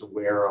everybody is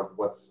aware of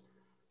what's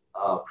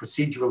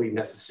procedurally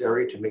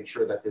necessary to make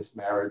sure that this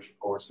marriage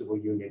or civil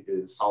union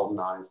is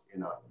solemnized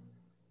in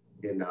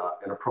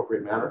an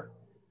appropriate manner.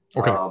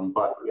 Okay.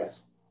 But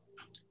yes.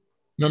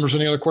 Members,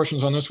 any other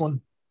questions on this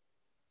one?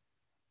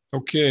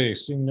 Okay,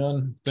 seeing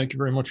none, thank you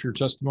very much for your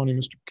testimony,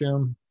 Mr.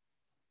 Kim.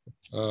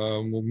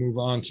 We'll move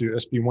on to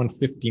SB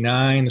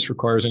 159. This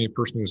requires any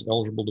person who is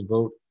eligible to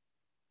vote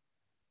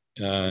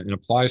and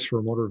applies for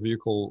a motor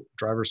vehicle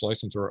driver's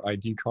license or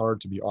ID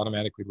card to be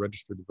automatically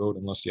registered to vote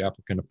unless the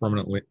applicant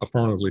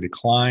affirmatively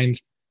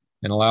declines.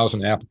 and allows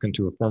an applicant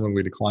to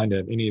affirmatively decline to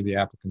have any of the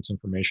applicant's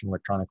information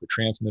electronically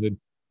transmitted,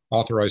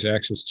 authorize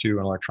access to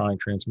an electronic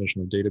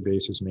transmission of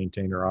databases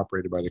maintained or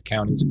operated by the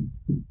counties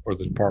or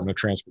the Department of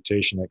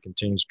Transportation that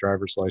contains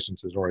driver's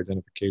licenses or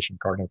identification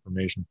card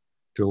information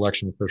to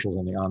election officials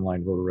on the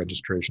online voter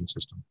registration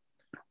system.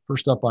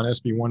 First up on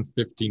SB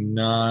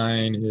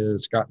 159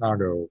 is Scott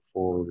Nago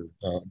for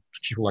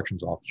Chief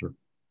Elections Officer.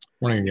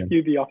 Morning again.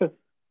 Thank you.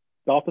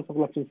 The Office of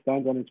Elections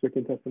stands on its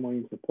written testimony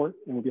and support,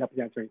 and we'll be happy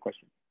to answer any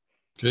questions.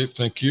 Okay,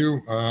 thank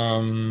you.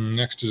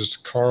 Next is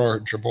Cara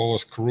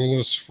Jabolis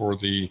Karoulis for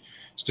the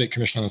State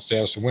Commission on the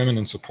Status of Women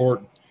in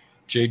support.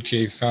 Jade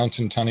K.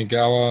 Fountain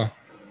Tanigawa,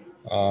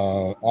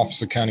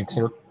 Office of County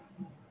Clerk,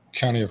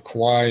 County of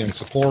Kauai in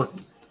support.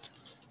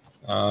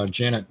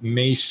 Janet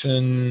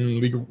Mason,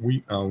 League of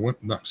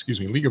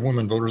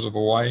Women Voters of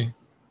Hawaii.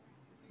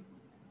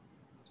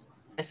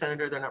 Hi,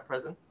 Senator, they're not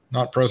present.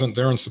 Not present.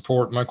 They're in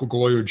support. Michael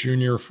Galoyo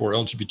Jr. for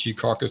LGBT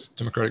Caucus,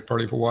 Democratic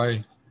Party of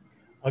Hawaii.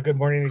 Good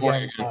morning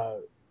again,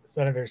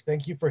 Senators.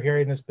 Thank you for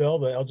hearing this bill.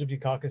 The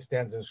LGBT Caucus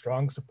stands in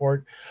strong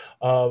support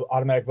of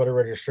automatic voter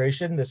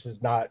registration.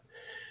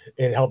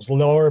 It helps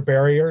lower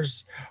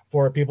barriers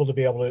for people to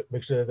be able to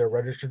make sure that they're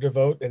registered to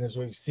vote. And as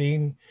we've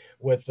seen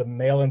with the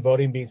mail-in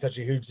voting being such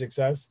a huge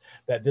success,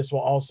 that this will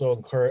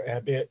also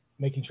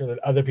making sure that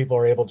other people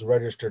are able to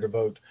register to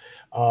vote.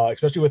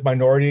 Especially with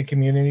minority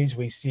communities,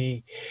 we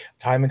see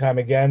time and time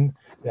again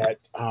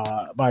that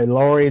by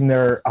lowering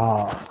the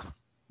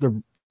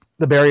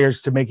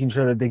barriers to making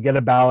sure that they get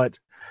a ballot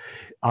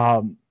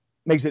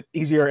makes it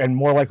easier and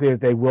more likely that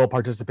they will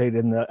participate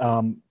in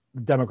the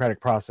democratic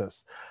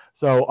process.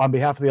 So on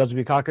behalf of the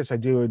LGBT Caucus, I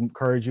do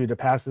encourage you to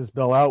pass this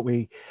bill out.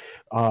 We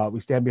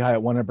stand behind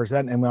it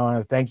 100%, and we want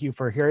to thank you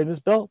for hearing this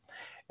bill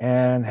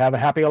and have a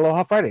happy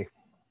Aloha Friday.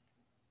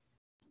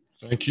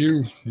 Thank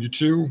you. You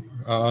too.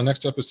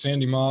 Next up is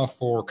Sandy Ma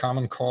for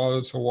Common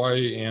Cause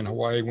Hawaii and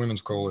Hawaii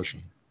Women's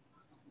Coalition.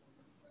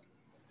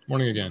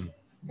 Morning again.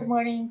 Good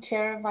morning,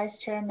 Chair, Vice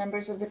Chair,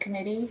 members of the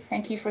committee.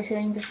 Thank you for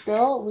hearing this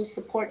bill. We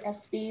support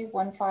SB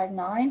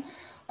 159.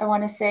 I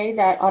want to say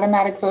that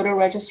automatic voter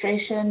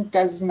registration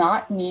does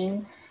not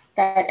mean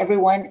that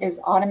everyone is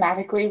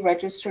automatically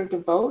registered to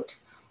vote.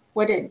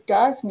 What it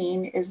does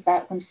mean is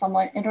that when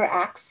someone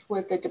interacts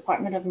with the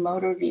Department of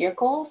Motor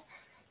Vehicles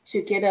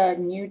to get a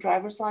new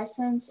driver's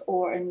license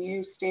or a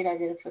new state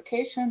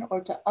identification,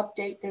 or to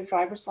update their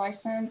driver's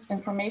license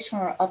information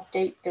or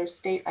update their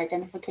state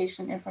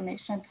identification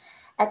information,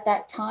 at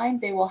that time,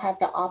 they will have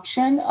the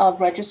option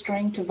of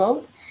registering to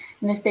vote.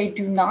 And if they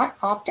do not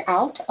opt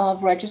out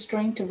of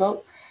registering to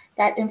vote,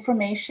 that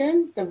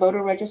information, the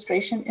voter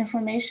registration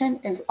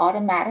information, is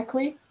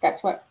automatically,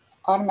 that's what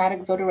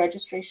automatic voter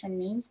registration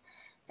means.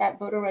 That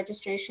voter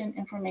registration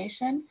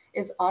information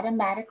is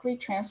automatically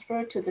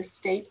transferred to the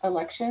state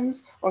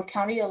elections or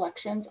county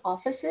elections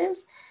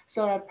offices.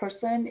 So a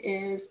person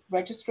is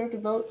registered to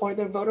vote or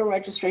their voter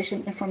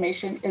registration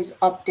information is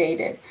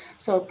updated.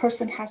 So a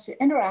person has to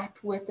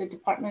interact with the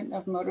Department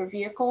of Motor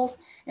Vehicles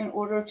in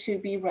order to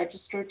be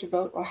registered to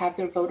vote or have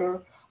their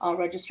voter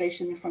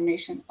registration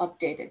information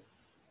updated.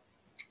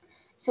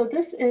 So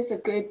this is a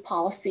good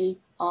policy,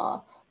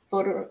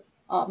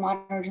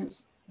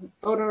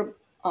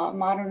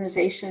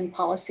 modernization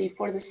policy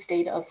for the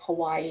state of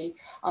Hawaii.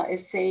 It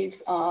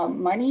saves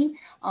money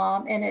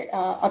and it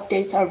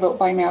updates our vote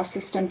by mail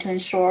system to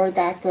ensure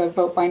that the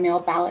vote by mail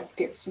ballot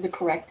gets to the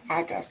correct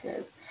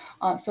addresses.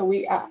 So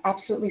we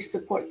absolutely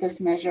support this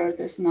measure,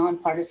 this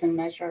nonpartisan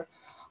measure.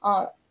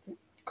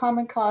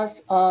 Common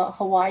Cause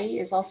Hawaii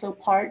is also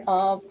part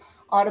of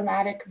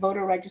Automatic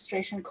Voter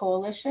Registration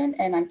Coalition,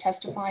 and I'm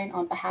testifying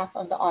on behalf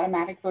of the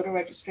Automatic Voter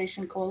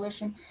Registration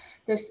Coalition.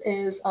 This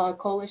is a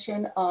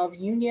coalition of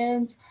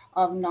unions,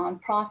 of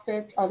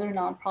nonprofits, other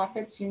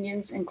nonprofits.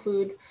 Unions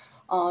include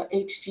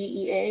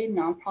HGEA,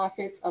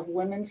 nonprofits of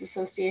women's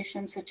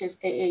associations such as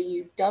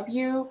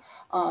AAUW,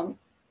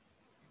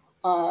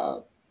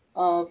 of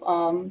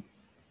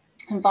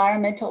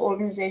environmental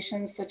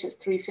organizations such as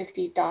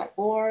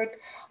 350.org,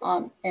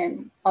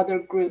 and other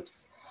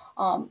groups.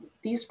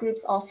 These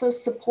groups also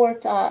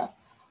support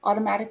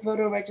automatic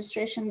voter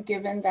registration,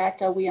 given that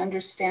we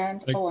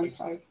understand.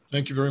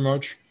 Thank you very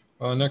much.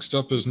 Next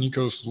up is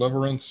Nikos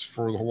Leverance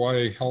for the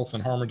Hawaii Health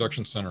and Harm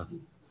Reduction Center.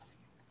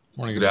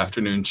 Morning. Good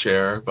afternoon,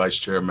 Chair, Vice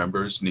Chair,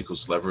 members.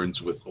 Nikos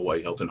Leverance with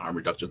Hawaii Health and Harm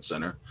Reduction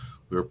Center.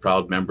 We're a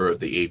proud member of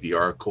the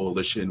AVR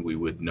Coalition. We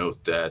would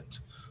note that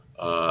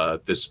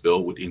this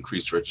bill would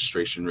increase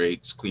registration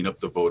rates, clean up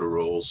the voter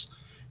rolls,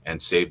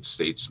 and save the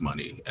state's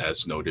money,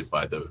 as noted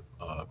by the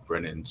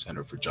Brennan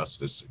Center for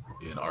Justice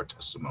in our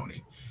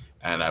testimony.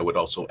 And I would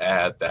also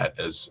add that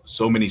as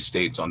so many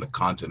states on the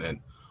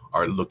continent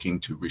are looking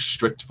to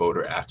restrict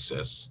voter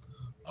access,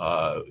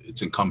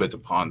 it's incumbent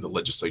upon the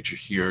legislature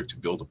here to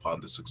build upon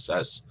the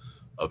success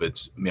of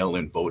its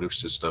mail-in voter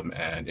system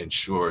and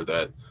ensure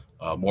that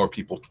more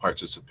people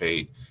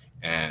participate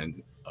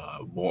and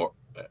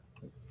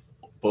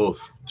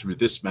both through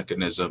this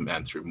mechanism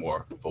and through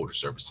more voter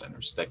service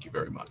centers. Thank you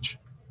very much.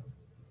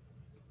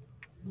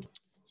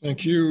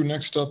 Thank you.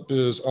 Next up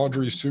is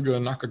Audrey Suga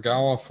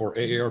Nakagawa for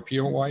AARP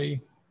Hawaii.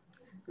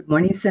 Good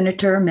morning,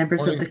 Senator,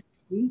 members Morning. of the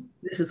committee.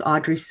 This is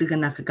Audrey Suga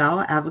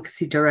Nakagawa,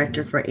 Advocacy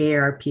Director for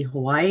AARP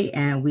Hawaii,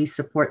 and we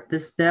support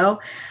this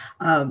bill.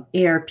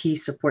 AARP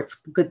supports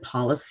good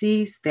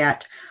policies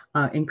that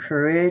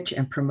encourage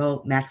and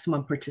promote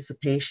maximum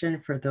participation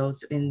for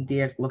those in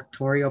the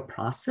electoral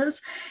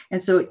process.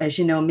 And so, as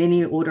you know,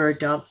 many older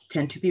adults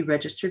tend to be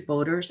registered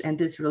voters, and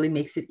this really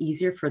makes it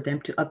easier for them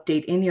to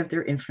update any of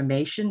their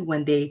information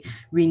when they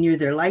renew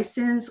their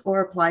license or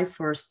apply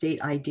for a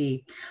state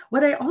ID.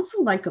 What I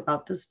also like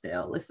about this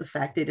bill is the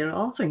fact that it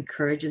also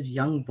encourages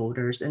young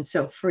voters. And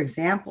so, for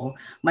example,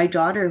 my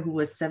daughter, who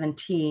was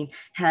 17,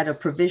 had a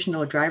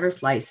provisional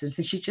driver's license,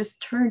 and she just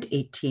turned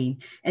 18.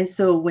 And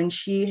so when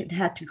she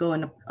had to go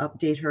and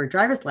update her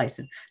driver's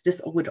license,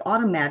 this would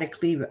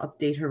automatically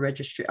update her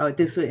registry.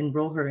 This would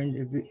enroll her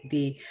in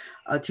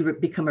to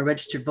become a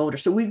registered voter.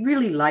 So we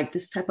really like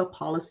this type of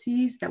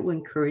policies that will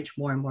encourage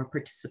more and more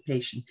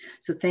participation.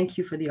 So thank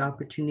you for the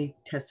opportunity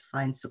to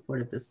testify in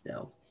support of this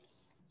bill.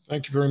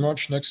 Thank you very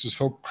much. Next is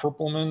Hope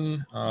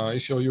Kerpelman,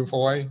 ACLU of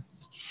Hawaii.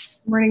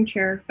 Good morning,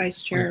 Chair,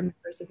 Vice Chair,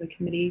 members of the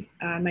committee.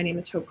 My name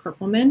is Hope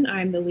Kerpelman.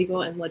 I'm the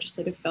Legal and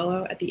Legislative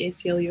Fellow at the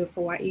ACLU of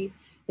Hawaii.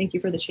 Thank you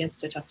for the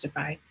chance to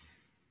testify.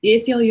 The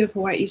ACLU of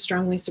Hawaii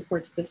strongly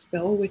supports this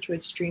bill, which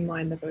would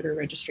streamline the voter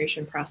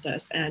registration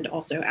process and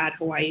also add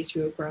Hawaii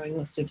to a growing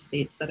list of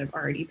states that have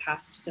already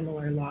passed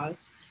similar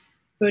laws.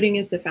 Voting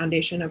is the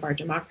foundation of our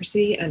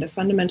democracy and a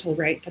fundamental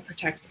right that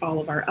protects all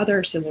of our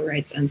other civil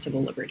rights and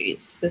civil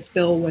liberties. This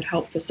bill would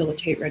help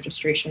facilitate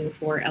registration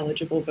for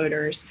eligible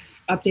voters,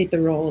 update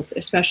the rolls,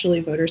 especially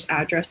voters'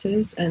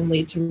 addresses, and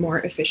lead to more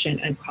efficient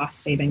and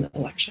cost-saving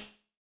elections.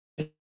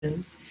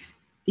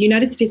 The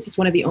United States is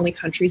one of the only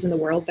countries in the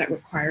world that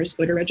requires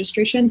voter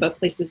registration, but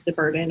places the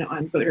burden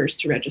on voters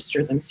to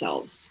register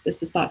themselves.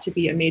 This is thought to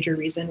be a major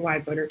reason why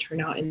voter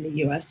turnout in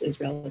the US is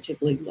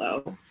relatively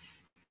low.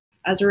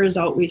 As a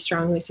result, we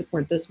strongly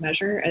support this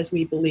measure as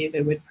we believe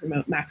it would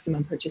promote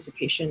maximum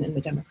participation in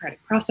the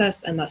democratic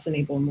process and thus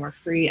enable more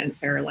free and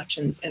fair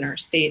elections in our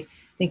state.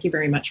 Thank you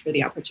very much for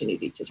the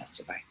opportunity to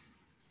testify.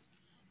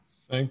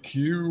 Thank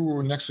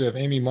you. Next, we have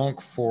Amy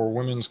Monk for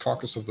Women's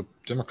Caucus of the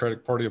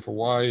Democratic Party of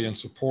Hawaii in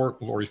support.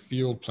 Lori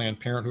Field, Planned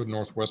Parenthood,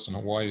 Northwestern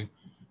Hawaii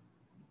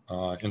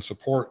in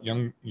support.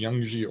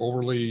 Youngji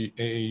Overly,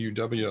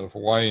 AAUW of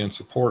Hawaii in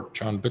support.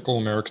 John Bickel,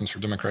 Americans for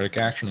Democratic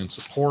Action in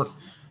support.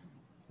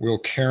 Will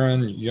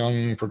Karen,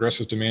 Young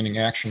Progressives Demanding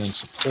Action in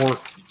support.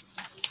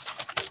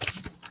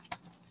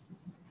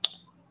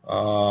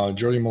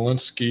 Jody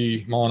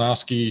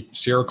Malinowski,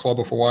 Sierra Club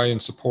of Hawaii in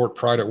support.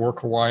 Pride at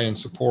Work Hawaii in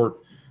support.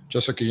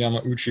 Jessica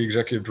Yamauchi,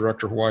 Executive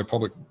Director, Hawaii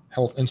Public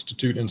Health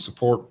Institute in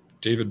support.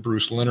 David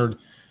Bruce Leonard,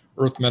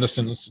 Earth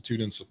Medicine Institute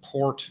in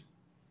support.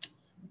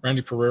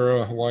 Randy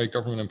Pereira, Hawaii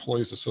Government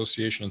Employees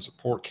Association in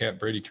support. Kat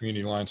Brady,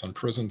 Community Alliance on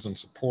Prisons in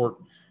support.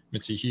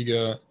 Mitzi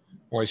Higa,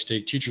 Hawaii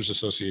State Teachers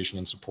Association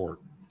in support.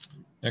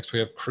 Next, we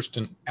have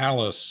Kristen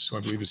Alice, who I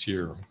believe is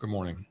here. Good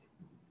morning.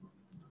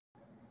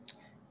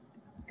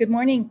 Good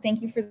morning.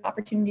 Thank you for the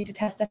opportunity to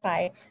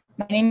testify.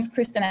 My name is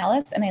Kristen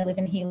Alice and I live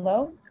in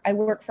Hilo. I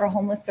work for a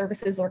homeless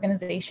services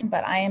organization,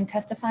 but I am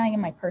testifying in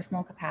my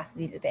personal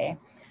capacity today.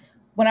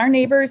 When our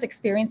neighbors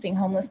experiencing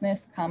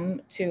homelessness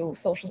come to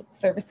social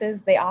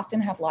services, they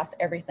often have lost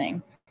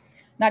everything.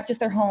 Not just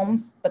their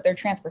homes, but their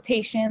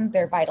transportation,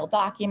 their vital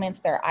documents,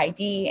 their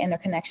ID, and their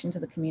connection to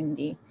the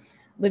community.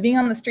 Living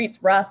on the streets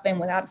rough and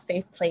without a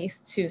safe place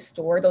to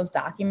store those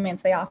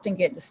documents, they often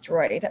get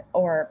destroyed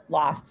or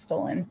lost,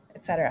 stolen,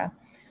 etc.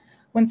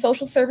 When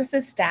social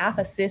services staff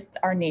assist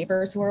our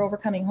neighbors who are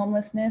overcoming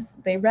homelessness,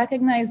 they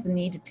recognize the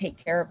need to take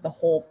care of the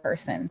whole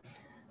person.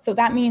 So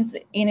that means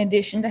in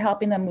addition to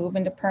helping them move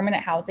into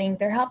permanent housing,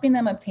 they're helping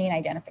them obtain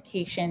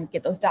identification,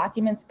 get those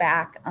documents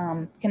back,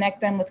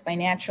 connect them with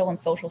financial and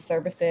social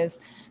services,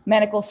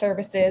 medical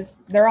services.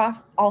 They're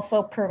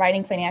also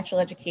providing financial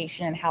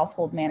education and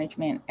household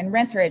management and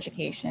renter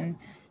education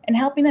and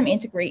helping them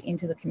integrate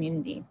into the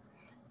community.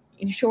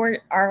 In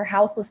short, our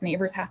houseless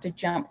neighbors have to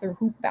jump through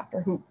hoop after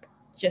hoop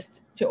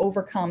just to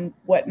overcome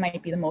what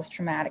might be the most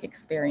traumatic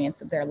experience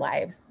of their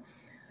lives.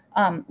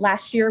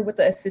 Last year, with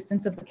the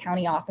assistance of the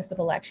County Office of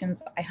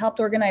Elections, I helped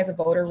organize a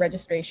voter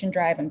registration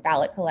drive and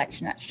ballot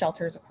collection at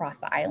shelters across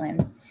the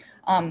island.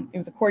 It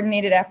was a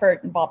coordinated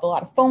effort, involved a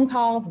lot of phone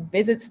calls,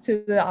 visits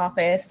to the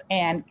office,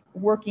 and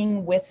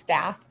working with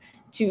staff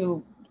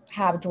to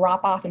have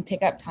drop-off and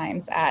pick-up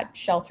times at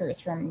shelters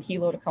from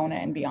Hilo to Kona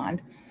and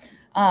beyond.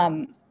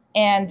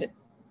 And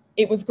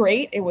it was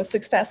great, it was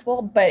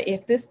successful, but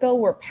if this bill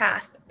were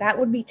passed, that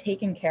would be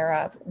taken care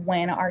of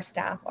when our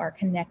staff are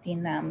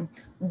connecting them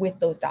with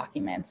those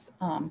documents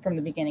from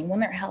the beginning, when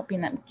they're helping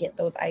them get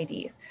those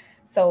IDs.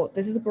 So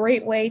this is a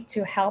great way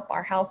to help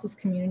our houseless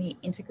community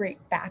integrate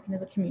back into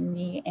the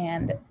community.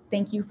 And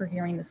thank you for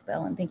hearing this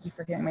bill and thank you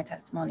for hearing my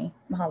testimony.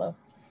 Mahalo.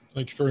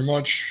 Thank you very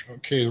much.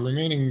 Okay, the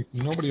remaining,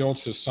 nobody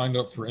else has signed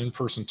up for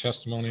in-person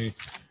testimony.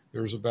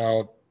 There's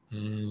about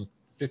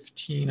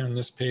 15 on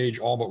this page,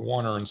 all but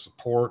one are in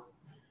support.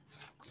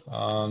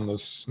 On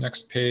this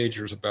next page,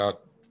 there's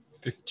about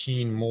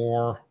 15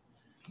 more,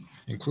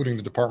 including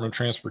the Department of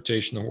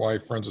Transportation, the Hawaii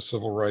Friends of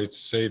Civil Rights,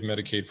 Save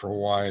Medicaid for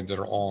Hawaii, that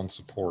are all in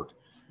support.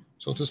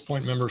 So at this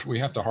point, members, we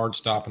have to hard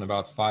stop in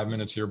about 5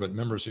 minutes here, but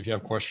members, if you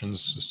have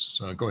questions,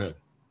 just, go ahead.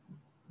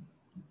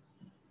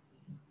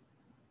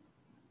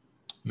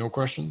 No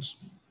questions?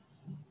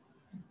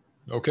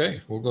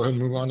 Okay, we'll go ahead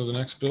and move on to the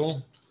next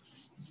bill.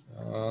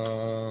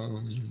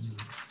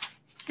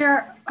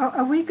 Chair,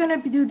 are we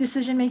going to do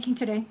decision making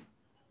today?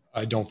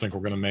 I don't think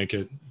we're going to make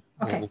it.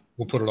 Okay.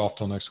 We'll put it off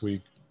till next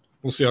week.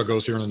 We'll see how it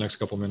goes here in the next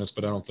couple of minutes,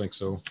 but I don't think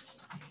so.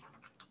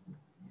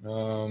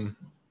 Oh,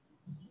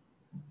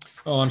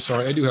 I'm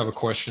sorry. I do have a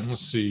question.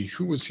 Let's see.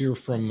 Who was here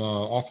from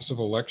Office of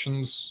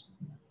Elections?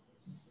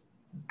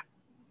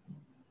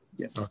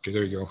 Yes. Okay,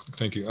 there you go.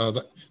 Thank you.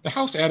 The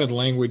House added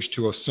language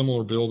to a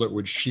similar bill that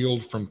would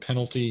shield from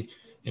penalty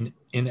an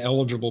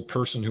ineligible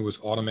person who was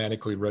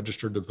automatically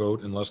registered to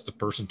vote unless the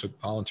person took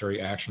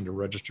voluntary action to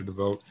register to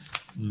vote,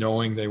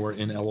 knowing they were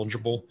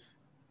ineligible.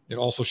 It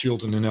also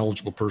shields an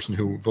ineligible person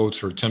who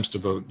votes or attempts to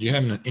vote. Do you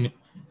have an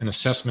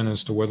assessment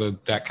as to whether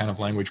that kind of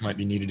language might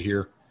be needed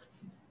here?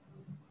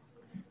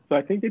 So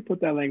I think they put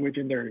that language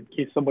in there in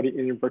case somebody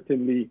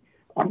inadvertently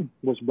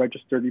was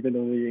registered even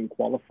though they didn't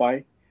qualify.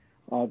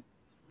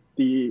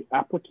 The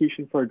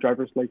application for a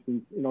driver's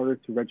license in order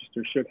to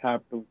register should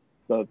have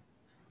the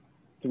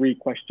 3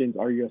 questions.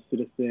 Are you a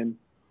citizen?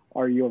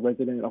 Are you a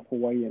resident of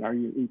Hawaii? And are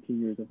you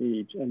 18 years of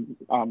age? And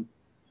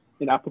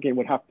an applicant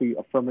would have to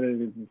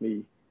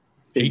affirmatively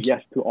say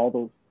yes to all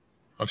those.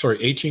 I'm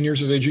sorry, 18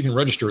 years of age, you can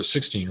register at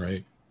 16,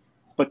 right?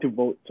 But to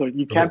vote, so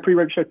you can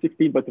pre-register at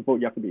 16, but to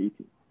vote, you have to be 18.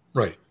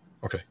 Right,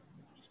 okay.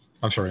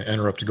 I'm sorry, I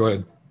interrupted, go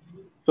ahead.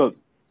 So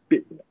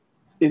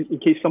in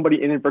case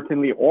somebody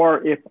inadvertently,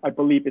 or if I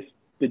believe it's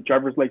the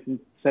driver's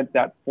license sent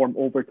that form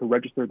over to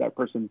register that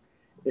person,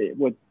 it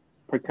would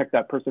protect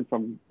that person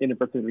from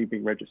inadvertently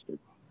being registered.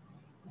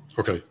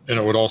 Okay, and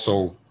it would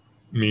also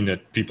mean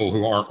that people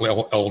who aren't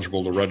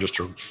eligible to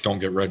register don't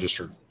get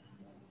registered.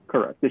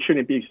 Correct, it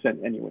shouldn't be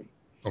sent anyway.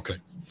 Okay.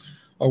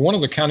 One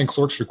of the county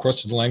clerks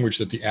requested language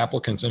that the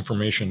applicant's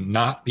information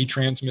not be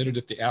transmitted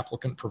if the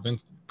applicant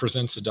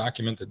presents a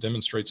document that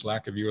demonstrates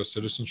lack of U.S.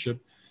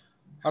 citizenship.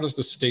 How does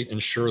the state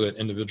ensure that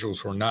individuals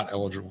who are not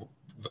eligible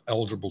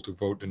to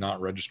vote do not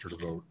register to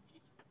vote?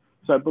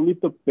 So I believe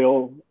the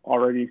bill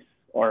already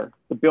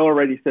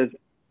says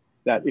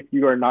that if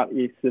you are not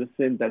a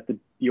citizen, that the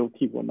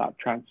DOT will not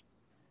transmit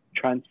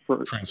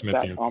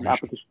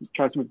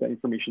that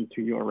information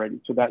to you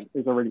already. So that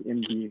is already in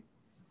the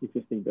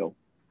existing bill.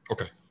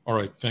 Okay. All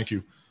right. Thank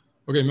you.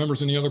 Okay,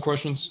 members, any other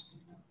questions?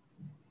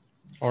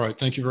 All right.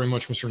 Thank you very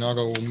much, Mr.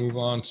 Naga. We'll move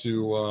on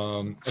to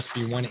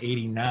SB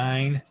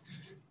 189.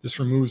 This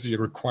removes the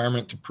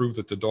requirement to prove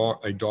that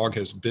a dog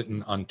has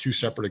bitten on 2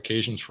 separate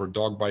occasions for a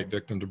dog bite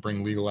victim to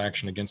bring legal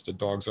action against a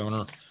dog's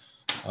owner.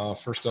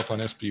 First up on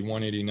SB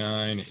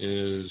 189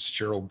 is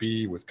Cheryl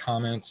B. with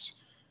comments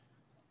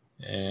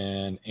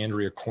and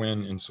Andrea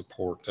Quinn in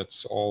support.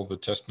 That's all the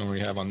testimony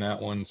we have on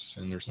that one,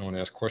 and there's no one to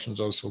ask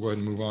questions of, so we'll go ahead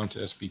and move on to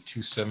SB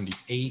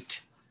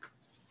 278.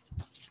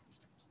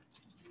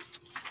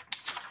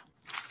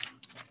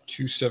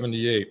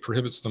 278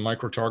 prohibits the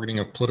micro-targeting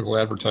of political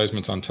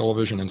advertisements on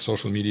television and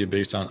social media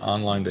based on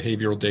online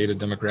behavioral data,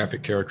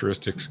 demographic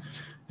characteristics,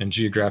 and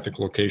geographic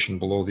location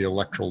below the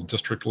electoral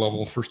district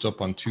level. First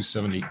up on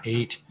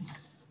 278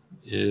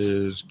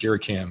 is Gary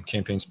Cam,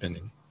 campaign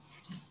spending.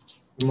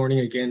 Good morning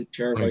again,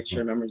 Chair, Vice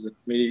Chair, members of the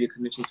committee. The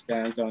commission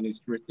stands on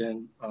these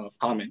written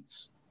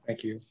comments.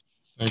 Thank you.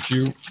 Thank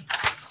you.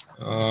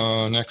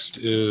 Next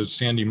is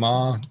Sandy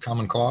Ma,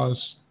 Common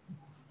Cause.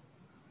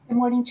 Good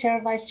morning,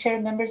 Chair, Vice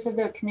Chair, members of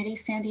the committee.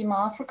 Sandy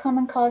Ma for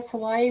Common Cause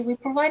Hawaii. We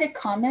provided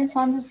comments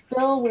on this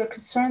bill. We're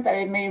concerned that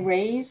it may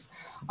raise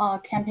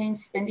campaign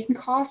spending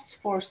costs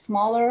for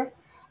smaller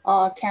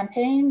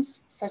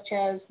campaigns, such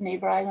as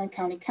Neighbor Island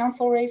County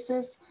Council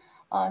races.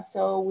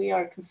 So we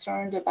are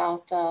concerned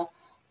about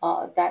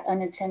that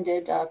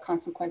unintended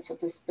consequence of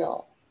this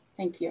bill.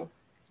 Thank you.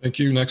 Thank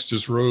you. Next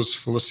is Rose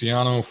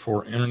Feliciano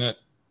for Internet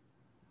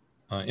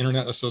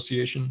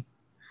Association.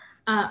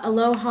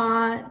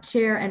 Aloha,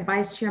 Chair and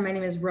Vice Chair. My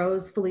name is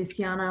Rose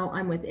Feliciano.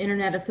 I'm with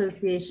Internet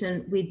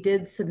Association. We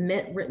did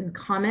submit written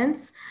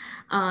comments.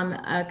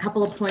 A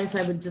couple of points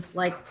I would just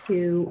like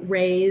to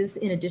raise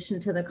in addition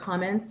to the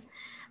comments.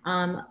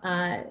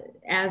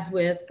 As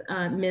with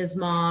Ms.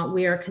 Ma,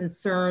 we are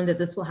concerned that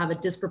this will have a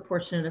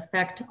disproportionate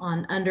effect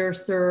on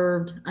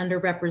underserved,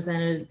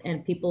 underrepresented,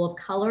 and people of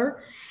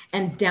color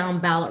and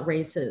down ballot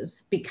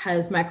races,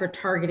 because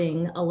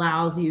micro-targeting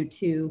allows you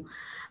to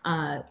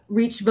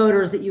reach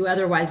voters that you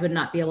otherwise would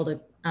not be able to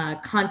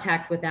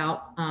contact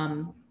without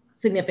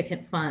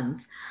significant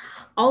funds.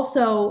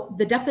 Also,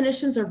 the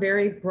definitions are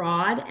very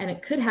broad and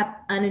it could have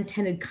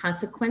unintended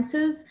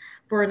consequences.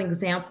 For an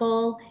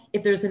example,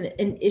 if there's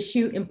an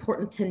issue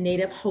important to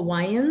Native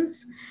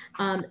Hawaiians,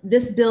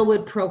 this bill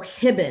would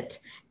prohibit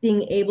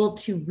being able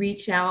to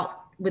reach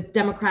out with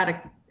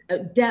demographic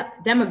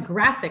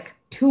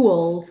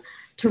tools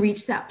to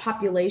reach that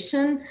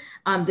population.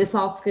 This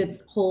also could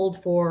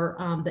hold for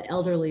the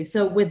elderly.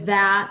 So with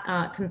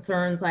that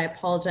concerns, I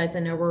apologize. I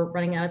know we're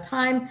running out of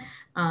time.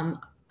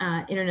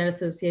 Internet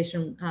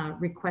Association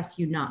requests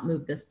you not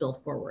move this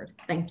bill forward.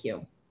 Thank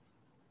you.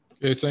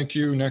 Okay, thank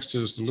you. Next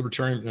is the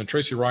Libertarian,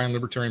 Tracy Ryan,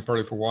 Libertarian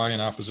Party of Hawaii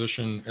in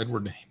opposition,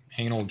 Edward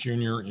Hanel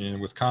Jr.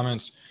 With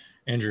comments,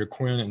 Andrea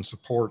Quinn in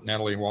support,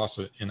 Natalie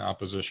Wassa in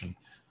opposition.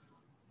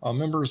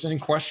 Members, any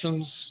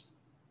questions?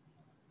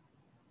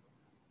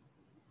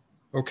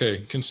 Okay,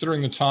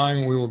 considering the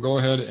time, we will go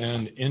ahead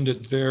and end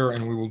it there,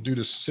 and we will do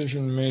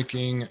decision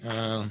making.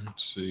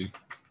 Let's see,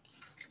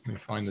 let me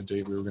find the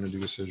date we were going to do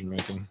decision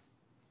making.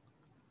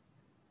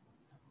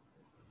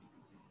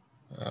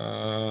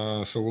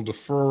 So we'll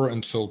defer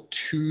until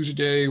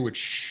Tuesday,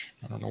 which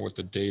I don't know what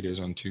the date is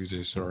on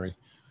Tuesday, sorry.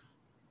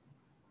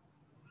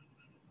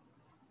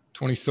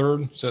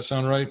 23rd, does that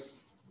sound right?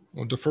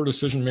 We'll defer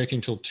decision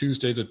making till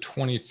Tuesday, the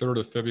 23rd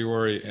of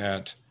February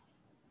at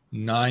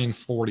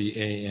 9:40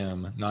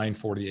 a.m.,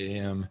 9:40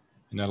 a.m.,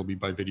 and that'll be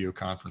by video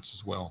conference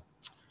as well.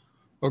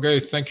 Okay,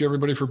 thank you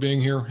everybody for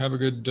being here. Have a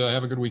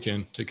good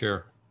weekend. Take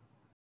care.